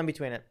 Put Halo in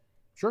between it.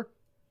 Sure.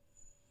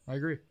 I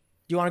agree. Do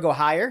you want to go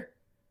higher?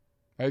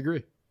 I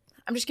agree.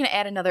 I'm just going to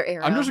add another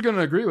arrow. I'm just going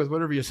to agree with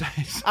whatever you say.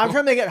 so. I'm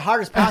trying to make it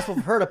hard as possible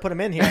for her to put him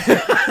in here.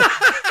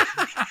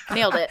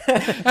 Nailed it.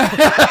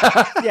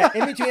 Yeah,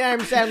 in between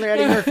Adam Sandler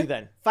and Eddie Murphy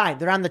then. Fine,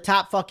 they're on the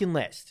top fucking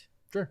list.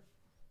 Sure.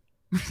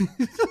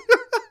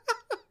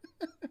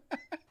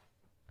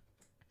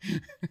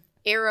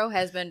 Arrow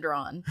has been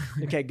drawn.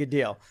 Okay, good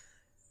deal.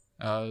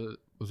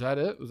 Was that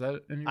it? Was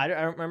that any? I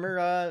don't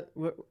remember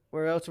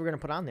where else we're going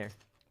to put on there.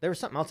 There was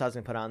something else I was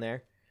going to put on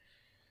there.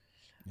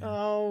 Yeah.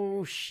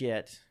 Oh,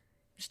 shit.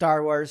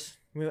 Star Wars.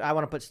 I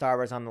want to put Star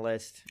Wars on the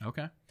list.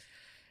 Okay.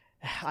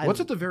 I- What's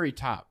at the very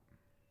top?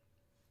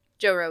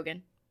 Joe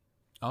Rogan.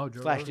 Oh,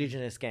 Joe Flash Rogan.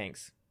 Legion of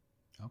Skanks.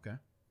 Okay.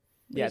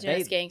 Yeah,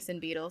 Legion of Skanks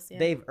and Beatles. Yeah.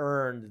 They've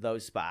earned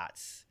those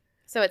spots.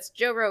 So it's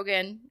Joe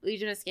Rogan,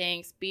 Legion of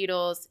Skanks,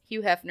 Beatles,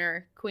 Hugh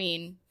Hefner,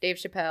 Queen, Dave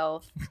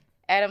Chappelle,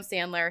 Adam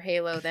Sandler,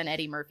 Halo, then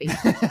Eddie Murphy.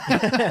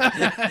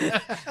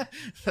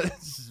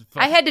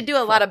 I had to do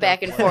a lot of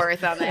back and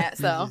forth on that.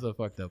 So this is a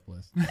fucked up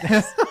list.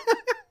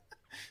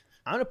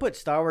 I'm gonna put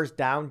Star Wars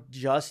down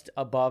just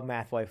above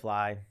Mathway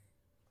Fly.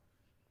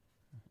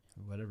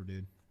 Whatever,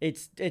 dude.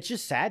 It's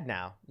just sad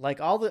now. Like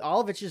all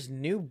of it's just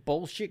new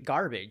bullshit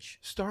garbage.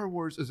 Star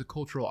Wars is a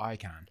cultural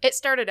icon. it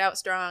started out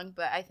strong,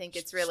 but I think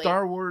it's really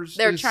Star Wars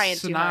they're is trying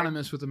too hard.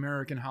 synonymous with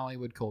American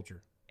Hollywood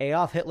culture.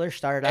 Adolf Hitler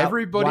started out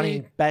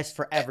wanting best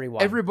for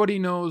everyone. Everybody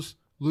knows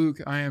Luke,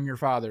 I am your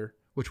father,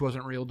 which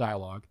wasn't real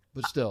dialogue,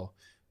 but still.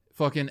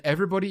 Fucking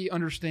everybody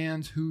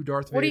understands who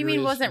Darth Vader is. What do you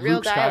mean wasn't real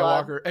Luke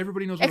dialogue? Skywalker.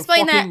 Everybody knows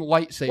Explain what a fucking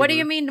lightsaber. What do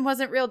you mean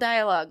wasn't real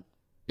dialogue?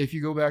 If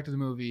you go back to the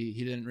movie,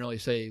 he didn't really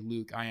say,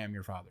 Luke, I am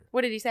your father.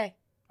 What did he say?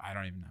 I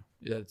don't even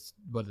know.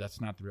 But that's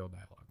not the real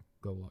dialogue.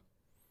 Go look.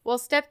 Well,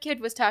 Stepkid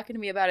was talking to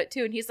me about it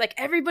too, and he's like,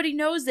 everybody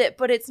knows it,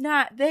 but it's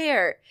not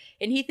there.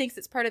 And he thinks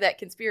it's part of that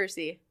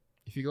conspiracy.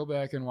 If you go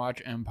back and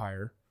watch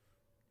Empire,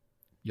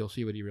 you'll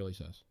see what he really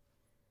says.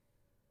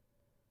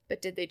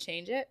 But did they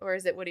change it, or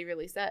is it what he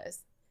really says?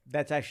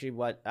 That's actually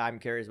what I'm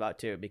curious about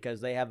too,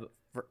 because they have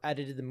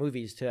edited the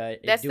movies to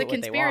That's do the what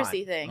they conspiracy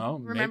want. thing. Oh,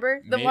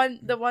 Remember the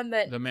one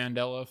that The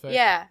Mandela effect?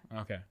 yeah,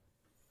 Okay.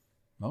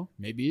 Well,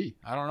 maybe.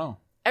 I don't know.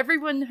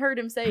 everyone heard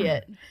him say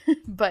it,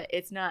 but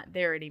it's not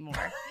there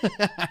anymore.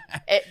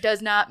 It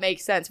does not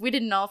make sense. We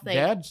didn't all think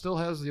Dad still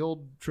has the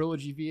old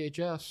trilogy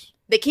VHS.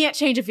 they can't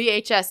change a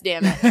VHS.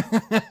 Damn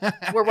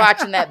it, we're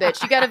watching that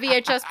bitch. You got a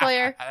VHS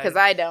player? Because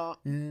I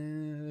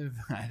don't.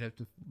 I'd have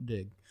to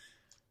dig.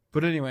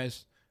 But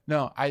anyways,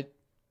 no,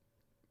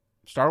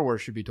 Star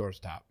Wars should be towards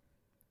the top.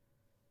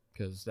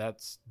 Because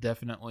that's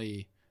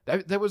definitely...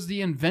 That was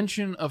the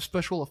invention of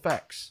special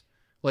effects.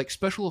 Like,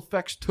 special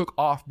effects took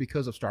off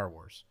because of Star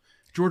Wars.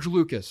 George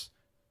Lucas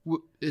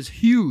is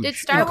huge. Did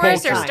Star in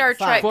Wars or culture. Star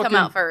Trek come Fucking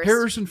out first?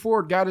 Harrison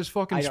Ford got his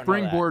fucking I don't know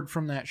springboard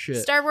from that shit.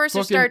 Star Wars or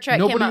Fucking Star Trek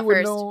came nobody out would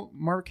first? know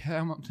Mark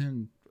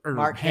Hamilton or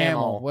Mark Hamill,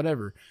 Hamill.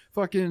 whatever.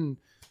 Fucking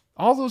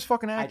all those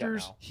fucking I don't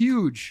actors, know.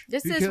 huge.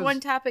 This is because- one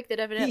topic that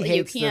He evidently you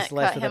hates can't this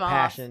list cut with a him off.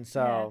 passion,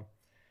 so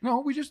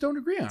No, we just don't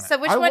agree on it. So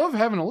which I one- love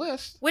having a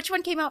list. Which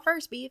one came out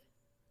first, Beef?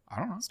 I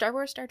don't know. Star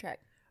Wars, Star Trek?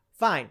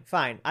 fine.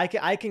 I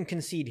can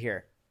concede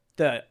here.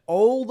 The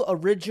old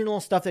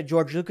original stuff that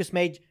George Lucas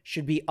made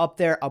should be up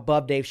there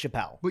above Dave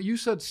Chappelle. But you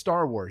said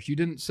Star Wars. You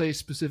didn't say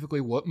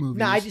specifically what movies.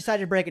 No, I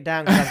decided to break it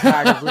down because I'm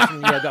tired of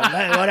listening to you go,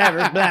 blah,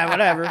 whatever, blah,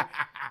 whatever.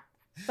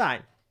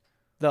 Fine.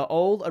 The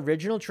old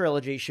original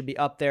trilogy should be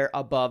up there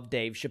above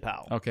Dave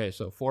Chappelle. Okay,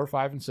 so 4,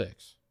 5, and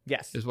 6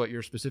 Yes. is what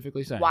you're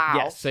specifically saying. Wow.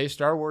 Yes. Say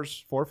Star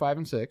Wars 4, 5,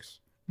 and 6.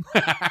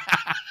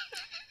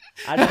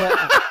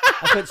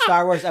 I put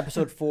Star Wars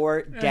Episode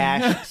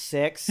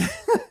 4-6.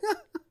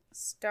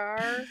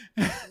 Star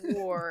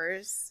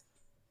Wars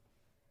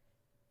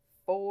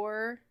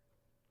 4.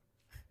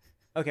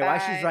 Okay, while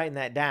she's Bye. writing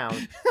that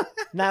down.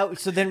 Now,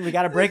 so then we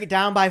got to break it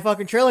down by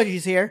fucking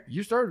trilogies here.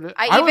 You started it.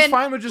 I was even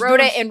fine with just wrote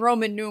doing it in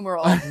Roman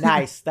numeral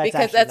Nice. That's because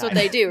actually that's what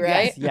nice. they do,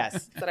 right? Yes.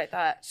 That's what I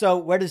thought. So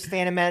where does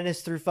Phantom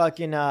Menace through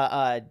fucking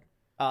I'll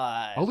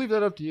leave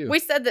that up to you. We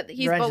said that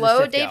he's Revenge of the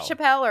below Sith Dave go?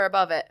 Chappelle or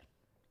above it?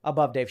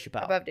 above Dave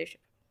Chappelle? Above Dave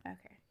Chappelle.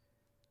 Okay.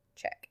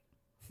 Check.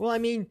 Well, I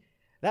mean,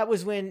 that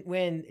was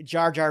when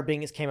Jar Jar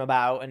Binks came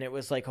about, and it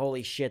was like,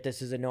 holy shit,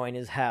 this is annoying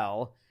as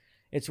hell.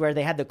 It's where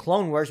they had the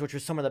Clone Wars, which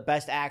was some of the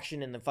best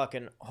action in the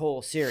fucking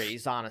whole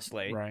series,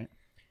 honestly. Right.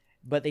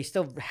 But they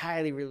still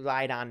highly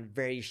relied on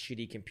very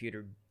shitty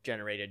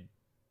computer-generated.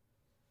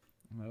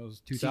 That was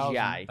 2000.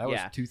 CGI, That was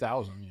yeah.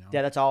 2000, you know.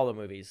 Yeah, that's all the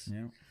movies.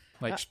 Yeah.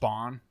 Like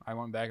Spawn. I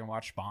went back and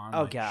watched Spawn.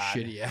 Oh, like, God.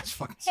 Shitty ass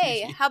fucking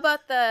Hey, CGI. how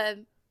about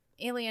the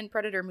Alien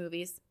Predator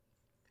movies?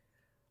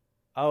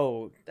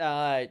 Oh,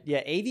 yeah,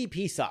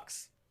 AVP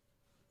sucks.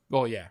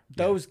 Well, yeah.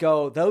 Those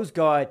go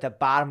at the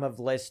bottom of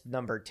list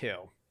number 2.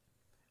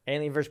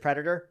 Alien vs.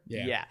 Predator?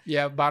 Yeah. Yeah.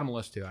 Yeah, bottom of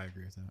list too. I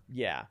agree with that.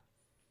 Yeah.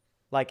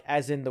 Like,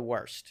 as in the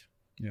worst.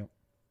 Yep.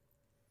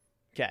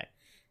 Okay.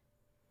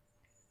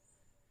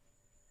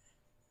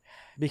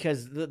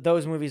 Because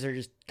those movies are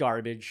just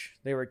garbage.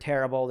 They were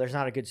terrible. There's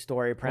not a good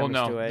story premise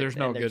Well, to no, it. there's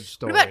no and good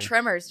story. What about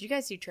Tremors? Did you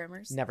guys see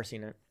Tremors? Never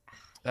seen it.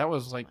 That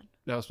was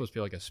supposed to be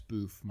like a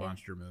spoof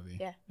monster movie.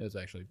 Yeah. It was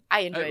actually.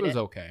 I enjoyed It was it.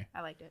 okay.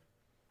 I liked it.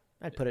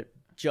 I'd put it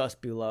just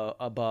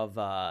above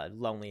not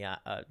Lonely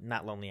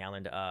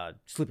Island,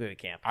 Sleepaway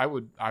Camp. I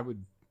would.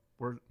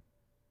 Where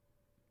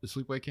the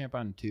Sleepaway Camp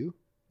on 2?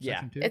 Yeah.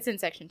 Section 2? It's in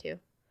section 2.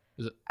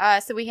 Is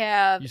it? So we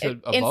have You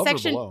said in above or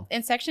section below?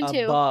 in section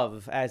 2.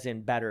 Above, as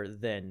in better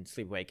than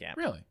Sleepaway Camp.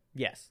 Really?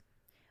 Yes.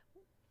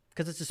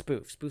 Because it's a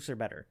spoof. Spoofs are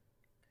better.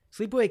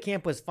 Sleepaway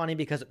Camp was funny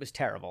because it was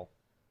terrible.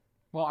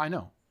 Well, I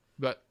know,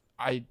 but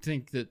I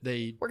think that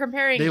they We're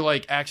comparing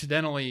like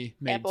accidentally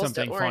made apples to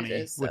something funny,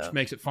 oranges, so- which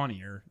makes it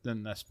funnier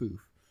than that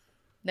spoof.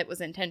 that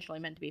was intentionally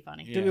meant to be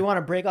funny. Yeah. Do we want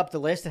to break up the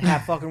list and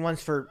have fucking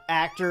ones for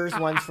actors,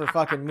 ones for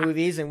fucking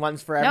movies, and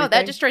ones for everything? No,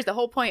 that destroys the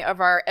whole point of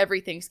our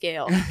everything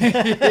scale.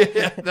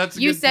 Yeah, that's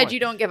a You good said point. you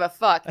don't give a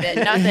fuck, that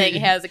nothing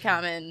has a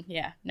common.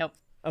 Yeah, nope.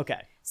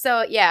 Okay.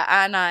 So,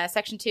 yeah, on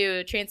section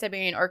 2, Trans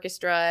Siberian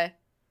Orchestra,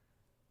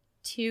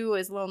 2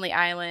 is Lonely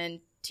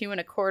Island, 2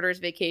 1/4 is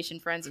Vacation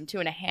Friends, and 2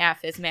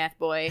 1/2 is Math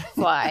Boy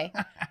Fly.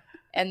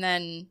 And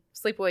then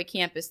Sleepaway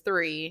Camp is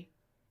 3.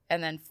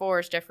 And then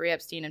 4 is Jeffrey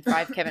Epstein, and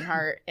 5 Kevin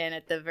Hart. And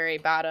at the very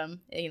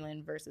bottom,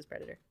 Alien versus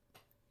Predator.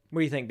 What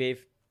do you think,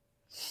 Beef?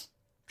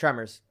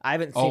 Tremors. I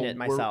haven't seen it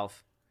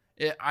myself.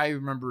 I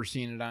remember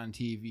seeing it on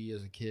TV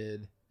as a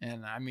kid,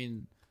 and I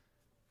mean,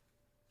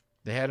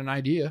 they had an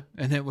idea,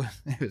 and it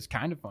was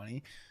kind of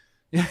funny.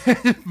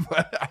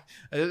 But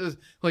it was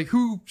like,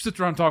 who sits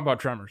around talking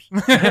about Tremors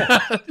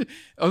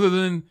other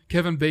than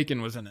Kevin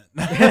Bacon was in it?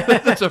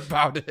 That's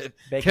about it.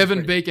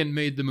 Kevin Bacon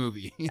made the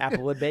movie.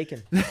 Applewood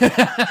Bacon.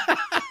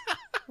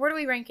 Where do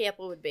we rank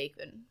Applewood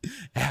Bacon?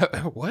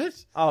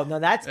 What? Oh no,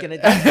 that's gonna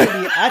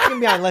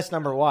be on list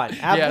number 1.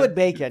 Applewood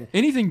Bacon.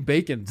 Anything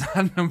Bacon's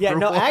on number 1. Yeah,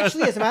 no,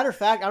 actually, as a matter of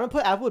fact, I'm gonna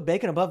put Applewood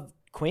Bacon above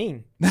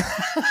Queen.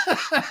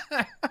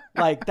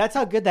 Like, that's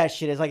how good that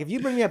shit is. Like, if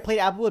you bring me a plate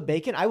of Applewood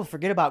Bacon, I will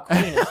forget about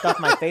Queen and stuff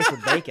my face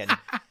with bacon.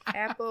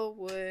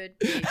 Applewood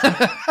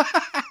Bacon.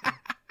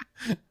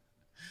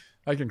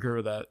 I concur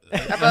with that.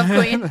 Above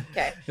Queen?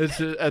 Okay.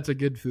 That's a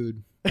good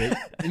food.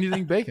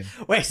 Anything bacon.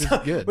 Wait, so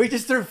good. We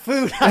just threw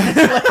food on this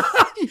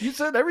list. You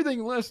said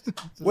everything list.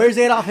 Where's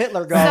Adolf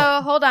Hitler going?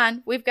 So, hold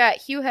on. We've got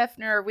Hugh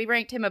Hefner. We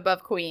ranked him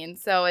above Queen.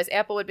 So, is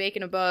Applewood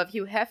Bacon above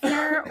Hugh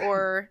Hefner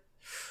or...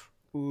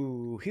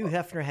 Ooh, Hugh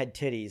Hefner had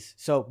titties.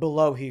 So,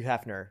 below Hugh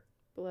Hefner.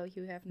 Below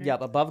Hugh Hefner?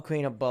 Yep, above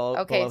Queen, below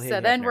Okay, Hugh so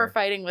then Hefner. we're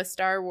fighting with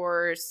Star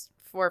Wars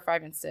 4,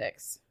 5, and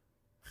 6.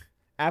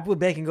 Applewood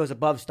Bacon goes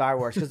above Star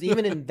Wars because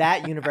even in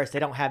that universe, they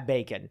don't have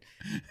bacon.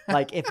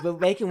 Like, if the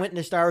bacon went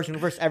into Star Wars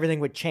universe,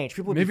 everything would change.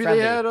 People would Maybe be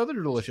friendly. they had other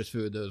delicious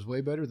food that was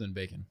way better than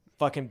bacon.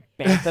 Fucking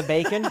bantha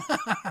bacon.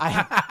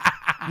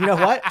 You know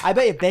what? I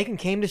bet if bacon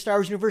came to Star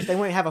Wars universe, they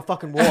wouldn't have a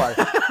fucking war.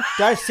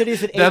 There are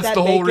cities that ate That's that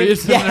the whole bacon.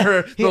 reason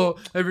Yeah.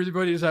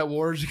 everybody's at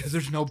wars because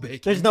there's no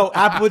bacon. There's no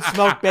Applewood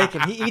smoked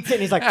bacon. He eats it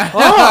and he's like,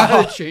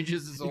 oh! It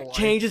changes his whole life.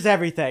 Changes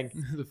everything.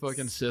 The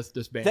fucking Sith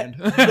disband.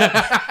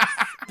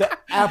 The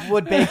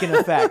Applewood Bacon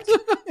effect.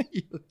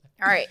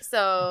 All right,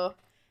 so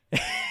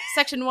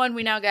section 1,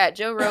 we now got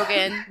Joe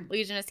Rogan,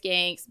 Legion of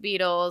Skanks,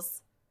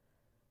 Beatles,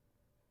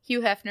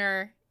 Hugh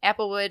Hefner,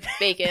 Applewood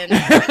Bacon,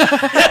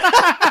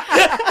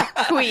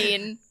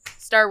 Queen,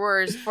 Star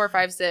Wars 4,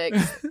 5,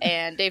 6,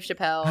 and Dave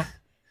Chappelle,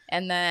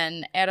 and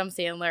then Adam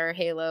Sandler,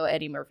 Halo,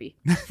 Eddie Murphy.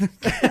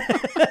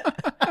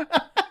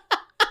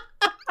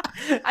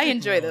 I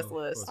enjoy this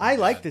list. I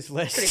like this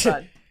list. Pretty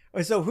fun.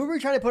 So who were we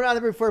trying to put on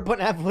there before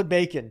putting Applewood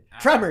Bacon?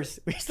 Tremors.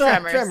 We still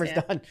have Tremors yeah.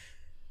 done.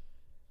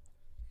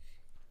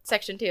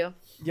 Section 2.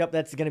 Yep,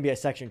 that's going to be a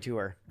section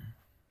 2-er.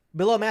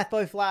 Below Math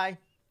Boy Fly,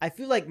 I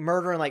feel like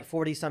murdering like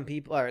 40-some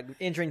people or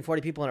injuring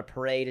 40 people in a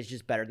parade is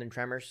just better than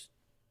Tremors.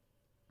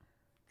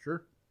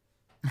 Sure.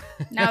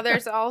 Now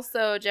there's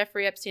also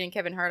Jeffrey Epstein and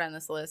Kevin Hart on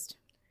this list.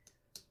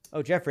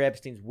 Oh, Jeffrey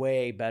Epstein's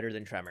way better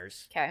than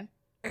Tremors. Okay.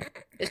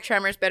 Is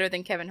Tremors better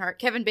than Kevin Hart?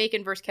 Kevin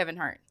Bacon versus Kevin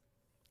Hart.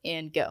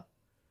 And go.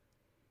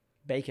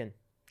 Bacon.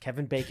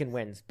 Kevin Bacon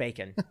wins.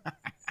 Bacon.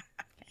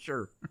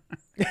 Sure.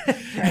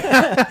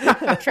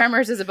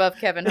 Tremors is above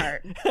Kevin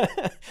Hart.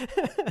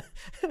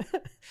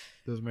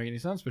 Doesn't make any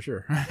sense, but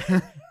sure.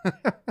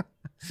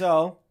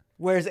 So,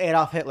 where's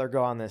Adolf Hitler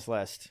go on this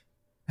list?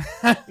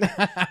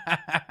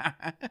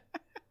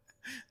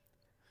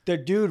 The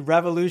dude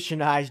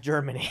revolutionized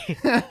Germany.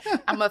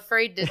 I'm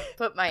afraid to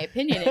put my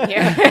opinion in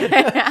here.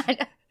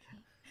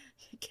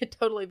 It could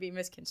totally be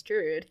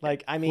misconstrued.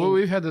 Like, I mean... Well,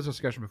 we've had this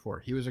discussion before.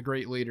 He was a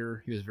great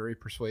leader. He was very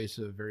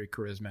persuasive, very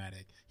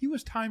charismatic. He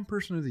was Time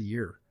Person of the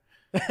Year.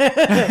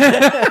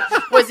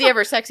 Was he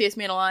ever sexiest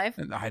man alive?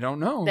 I don't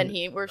know. Then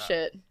we're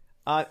shit.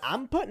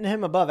 I'm putting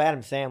him above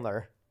Adam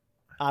Sandler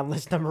on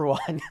list number 1.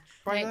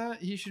 By that,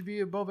 he should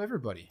be above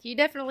everybody. He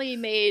definitely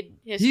made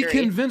history. He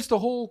convinced the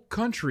whole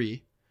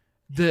country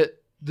that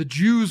the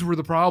Jews were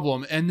the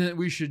problem and that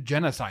we should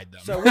genocide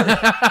them. So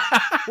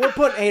we're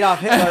putting Adolf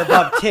Hitler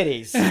above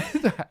titties.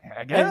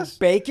 I guess. And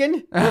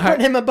Bacon? We're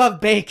putting him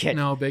above Bacon.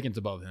 No, Bacon's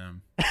above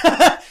him.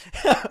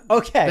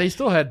 Okay. They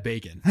still had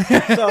bacon.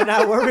 So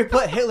now where do we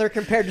put Hitler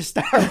compared to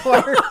Star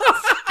Wars?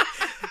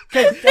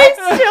 They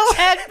still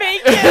had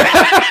bacon.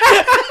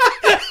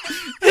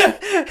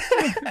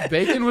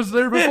 Bacon was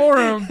there before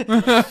him.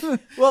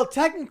 Well,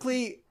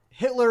 technically,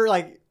 Hitler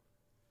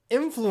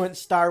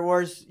influenced Star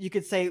Wars, you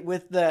could say,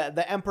 with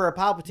the Emperor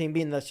Palpatine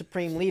being the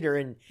supreme leader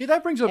and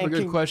that brings up a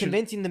good question.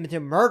 Convincing them to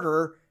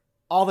murder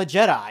all the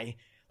Jedi.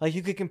 Like,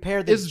 you could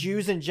compare the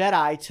Jews and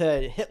Jedi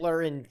to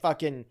Hitler and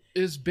fucking...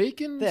 Is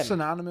bacon them.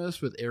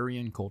 synonymous with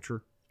Aryan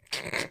culture?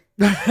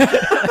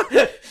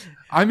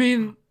 I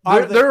mean,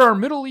 there are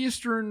Middle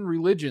Eastern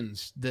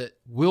religions that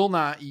will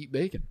not eat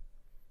bacon.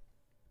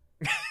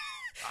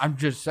 I'm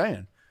just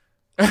saying.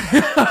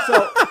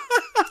 So,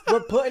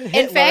 we're putting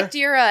Hitler... In fact,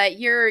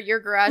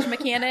 your garage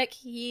mechanic,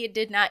 he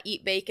did not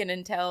eat bacon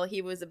until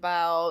he was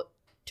about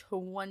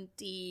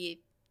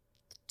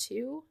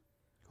 22.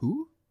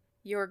 Who?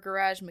 Your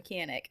garage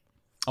mechanic.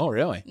 Oh,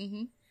 really?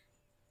 Mm-hmm.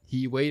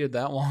 He waited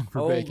that long for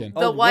Old- bacon.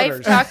 The Old wife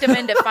Wooders. talked him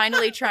into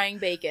finally trying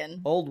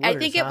bacon. Old I Wooders,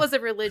 think it huh? was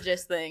a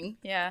religious thing.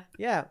 Yeah.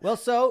 Yeah. Well,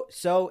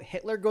 so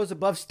Hitler goes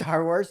above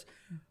Star Wars,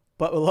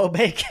 but below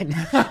bacon.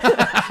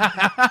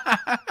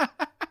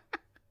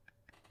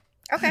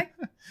 Okay.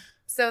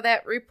 So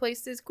that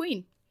replaces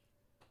Queen.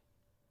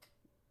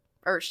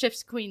 Or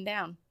shifts Queen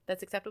down.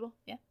 That's acceptable?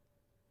 Yeah.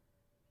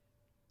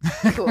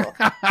 Cool.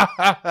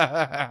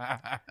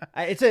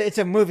 It's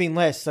a moving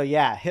list, so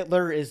yeah,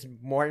 Hitler is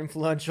more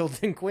influential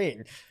than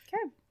Queen.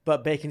 Okay.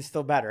 But bacon's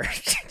still better.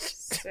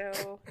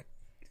 So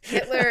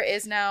Hitler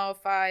is now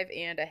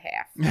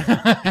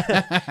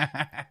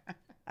 5.5.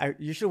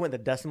 You should have went the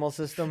decimal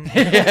system.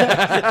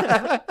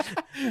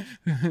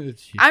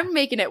 I'm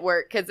making it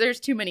work because there's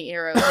too many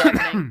arrows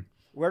happening.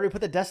 Where do we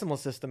put the decimal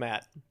system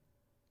at?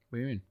 What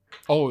do you mean?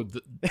 Oh,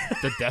 the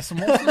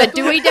decimal? The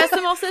Dewey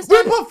Decimal We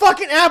System? put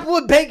fucking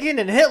Applewood bacon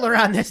and Hitler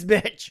on this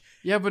bitch.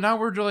 Yeah, but now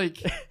we're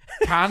like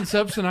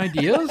concepts and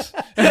ideas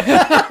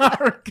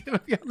are gonna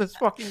be on this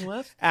fucking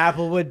list.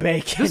 Applewood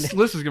bacon. This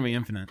list is gonna be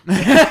infinite.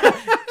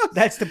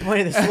 That's the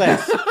point of this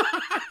list. All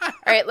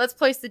right, let's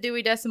place the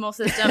Dewey Decimal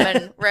System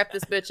and wrap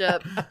this bitch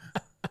up.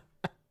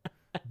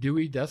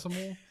 Dewey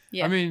Decimal?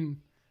 Yeah. I mean,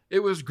 it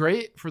was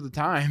great for the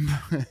time.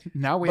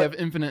 Now we have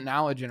infinite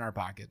knowledge in our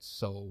pockets,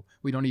 so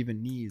we don't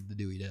even need the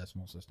Dewey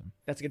Decimal System.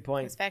 That's a good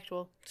point. It's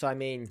factual. So I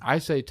mean, I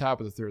say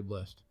top of the third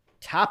list.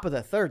 top of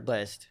the third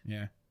list.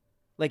 Yeah.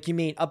 Like you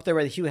mean up there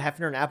with Hugh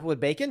Hefner and Applewood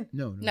bacon?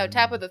 No,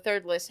 top of the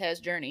third list has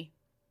Journey.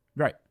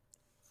 Right.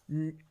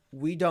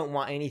 We don't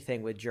want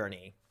anything with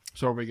Journey.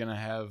 So are we gonna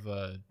have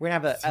We're gonna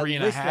have a 3.5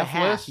 list and a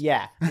half. list?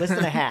 Yeah, list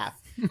and a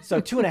half.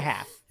 So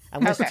 2.5.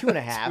 On list Okay.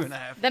 2.5.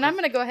 2.5? Then I'm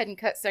going to go ahead and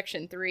cut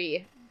section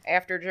 3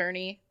 after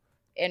Journey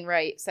and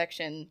write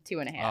section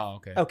 2.5. Oh,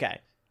 okay. Okay.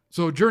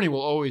 So Journey will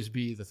always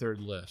be the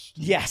third list.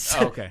 Yes.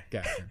 Oh, okay,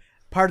 gotcha.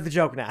 Part of the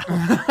joke now.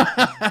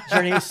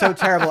 Journey is so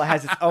terrible it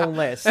has its own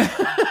list.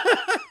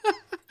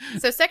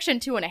 So section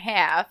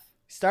 2.5.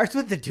 Starts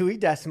with the Dewey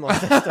Decimal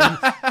System.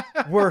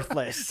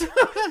 Worthless.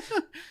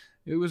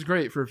 It was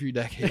great for a few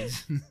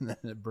decades, and then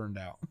it burned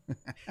out.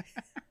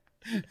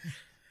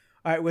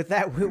 All right, with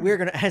that, we're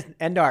going to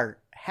end our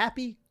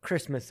happy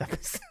Christmas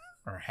episode.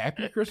 Or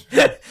Happy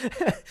Christmas.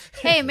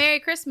 Hey, Merry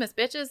Christmas,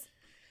 bitches.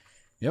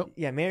 Yep.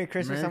 Yeah, Merry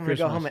Christmas. Merry I'm going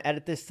to go Christmas. home and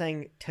edit this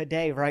thing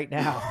today, right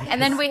now.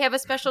 And then we have a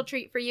special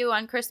treat for you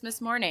on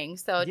Christmas morning.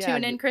 So Yeah,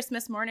 tune in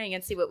Christmas morning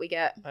and see what we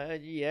get.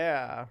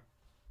 Yeah.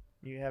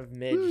 You have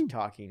Midge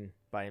talking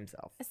by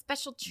himself. A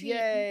special treat.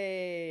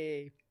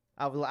 Yay!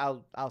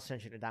 I'll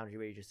send you down to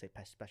where you just say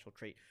special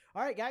treat.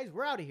 All right, guys,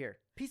 we're out of here.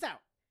 Peace out.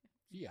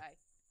 Yeah.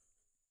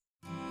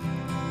 Bye.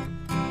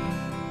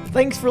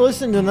 Thanks for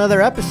listening to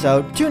another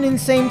episode. Tune in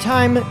same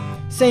time,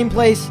 same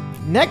place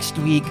next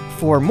week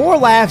for more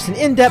laughs and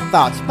in-depth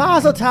thoughts.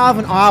 Mazel tov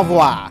and au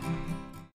revoir.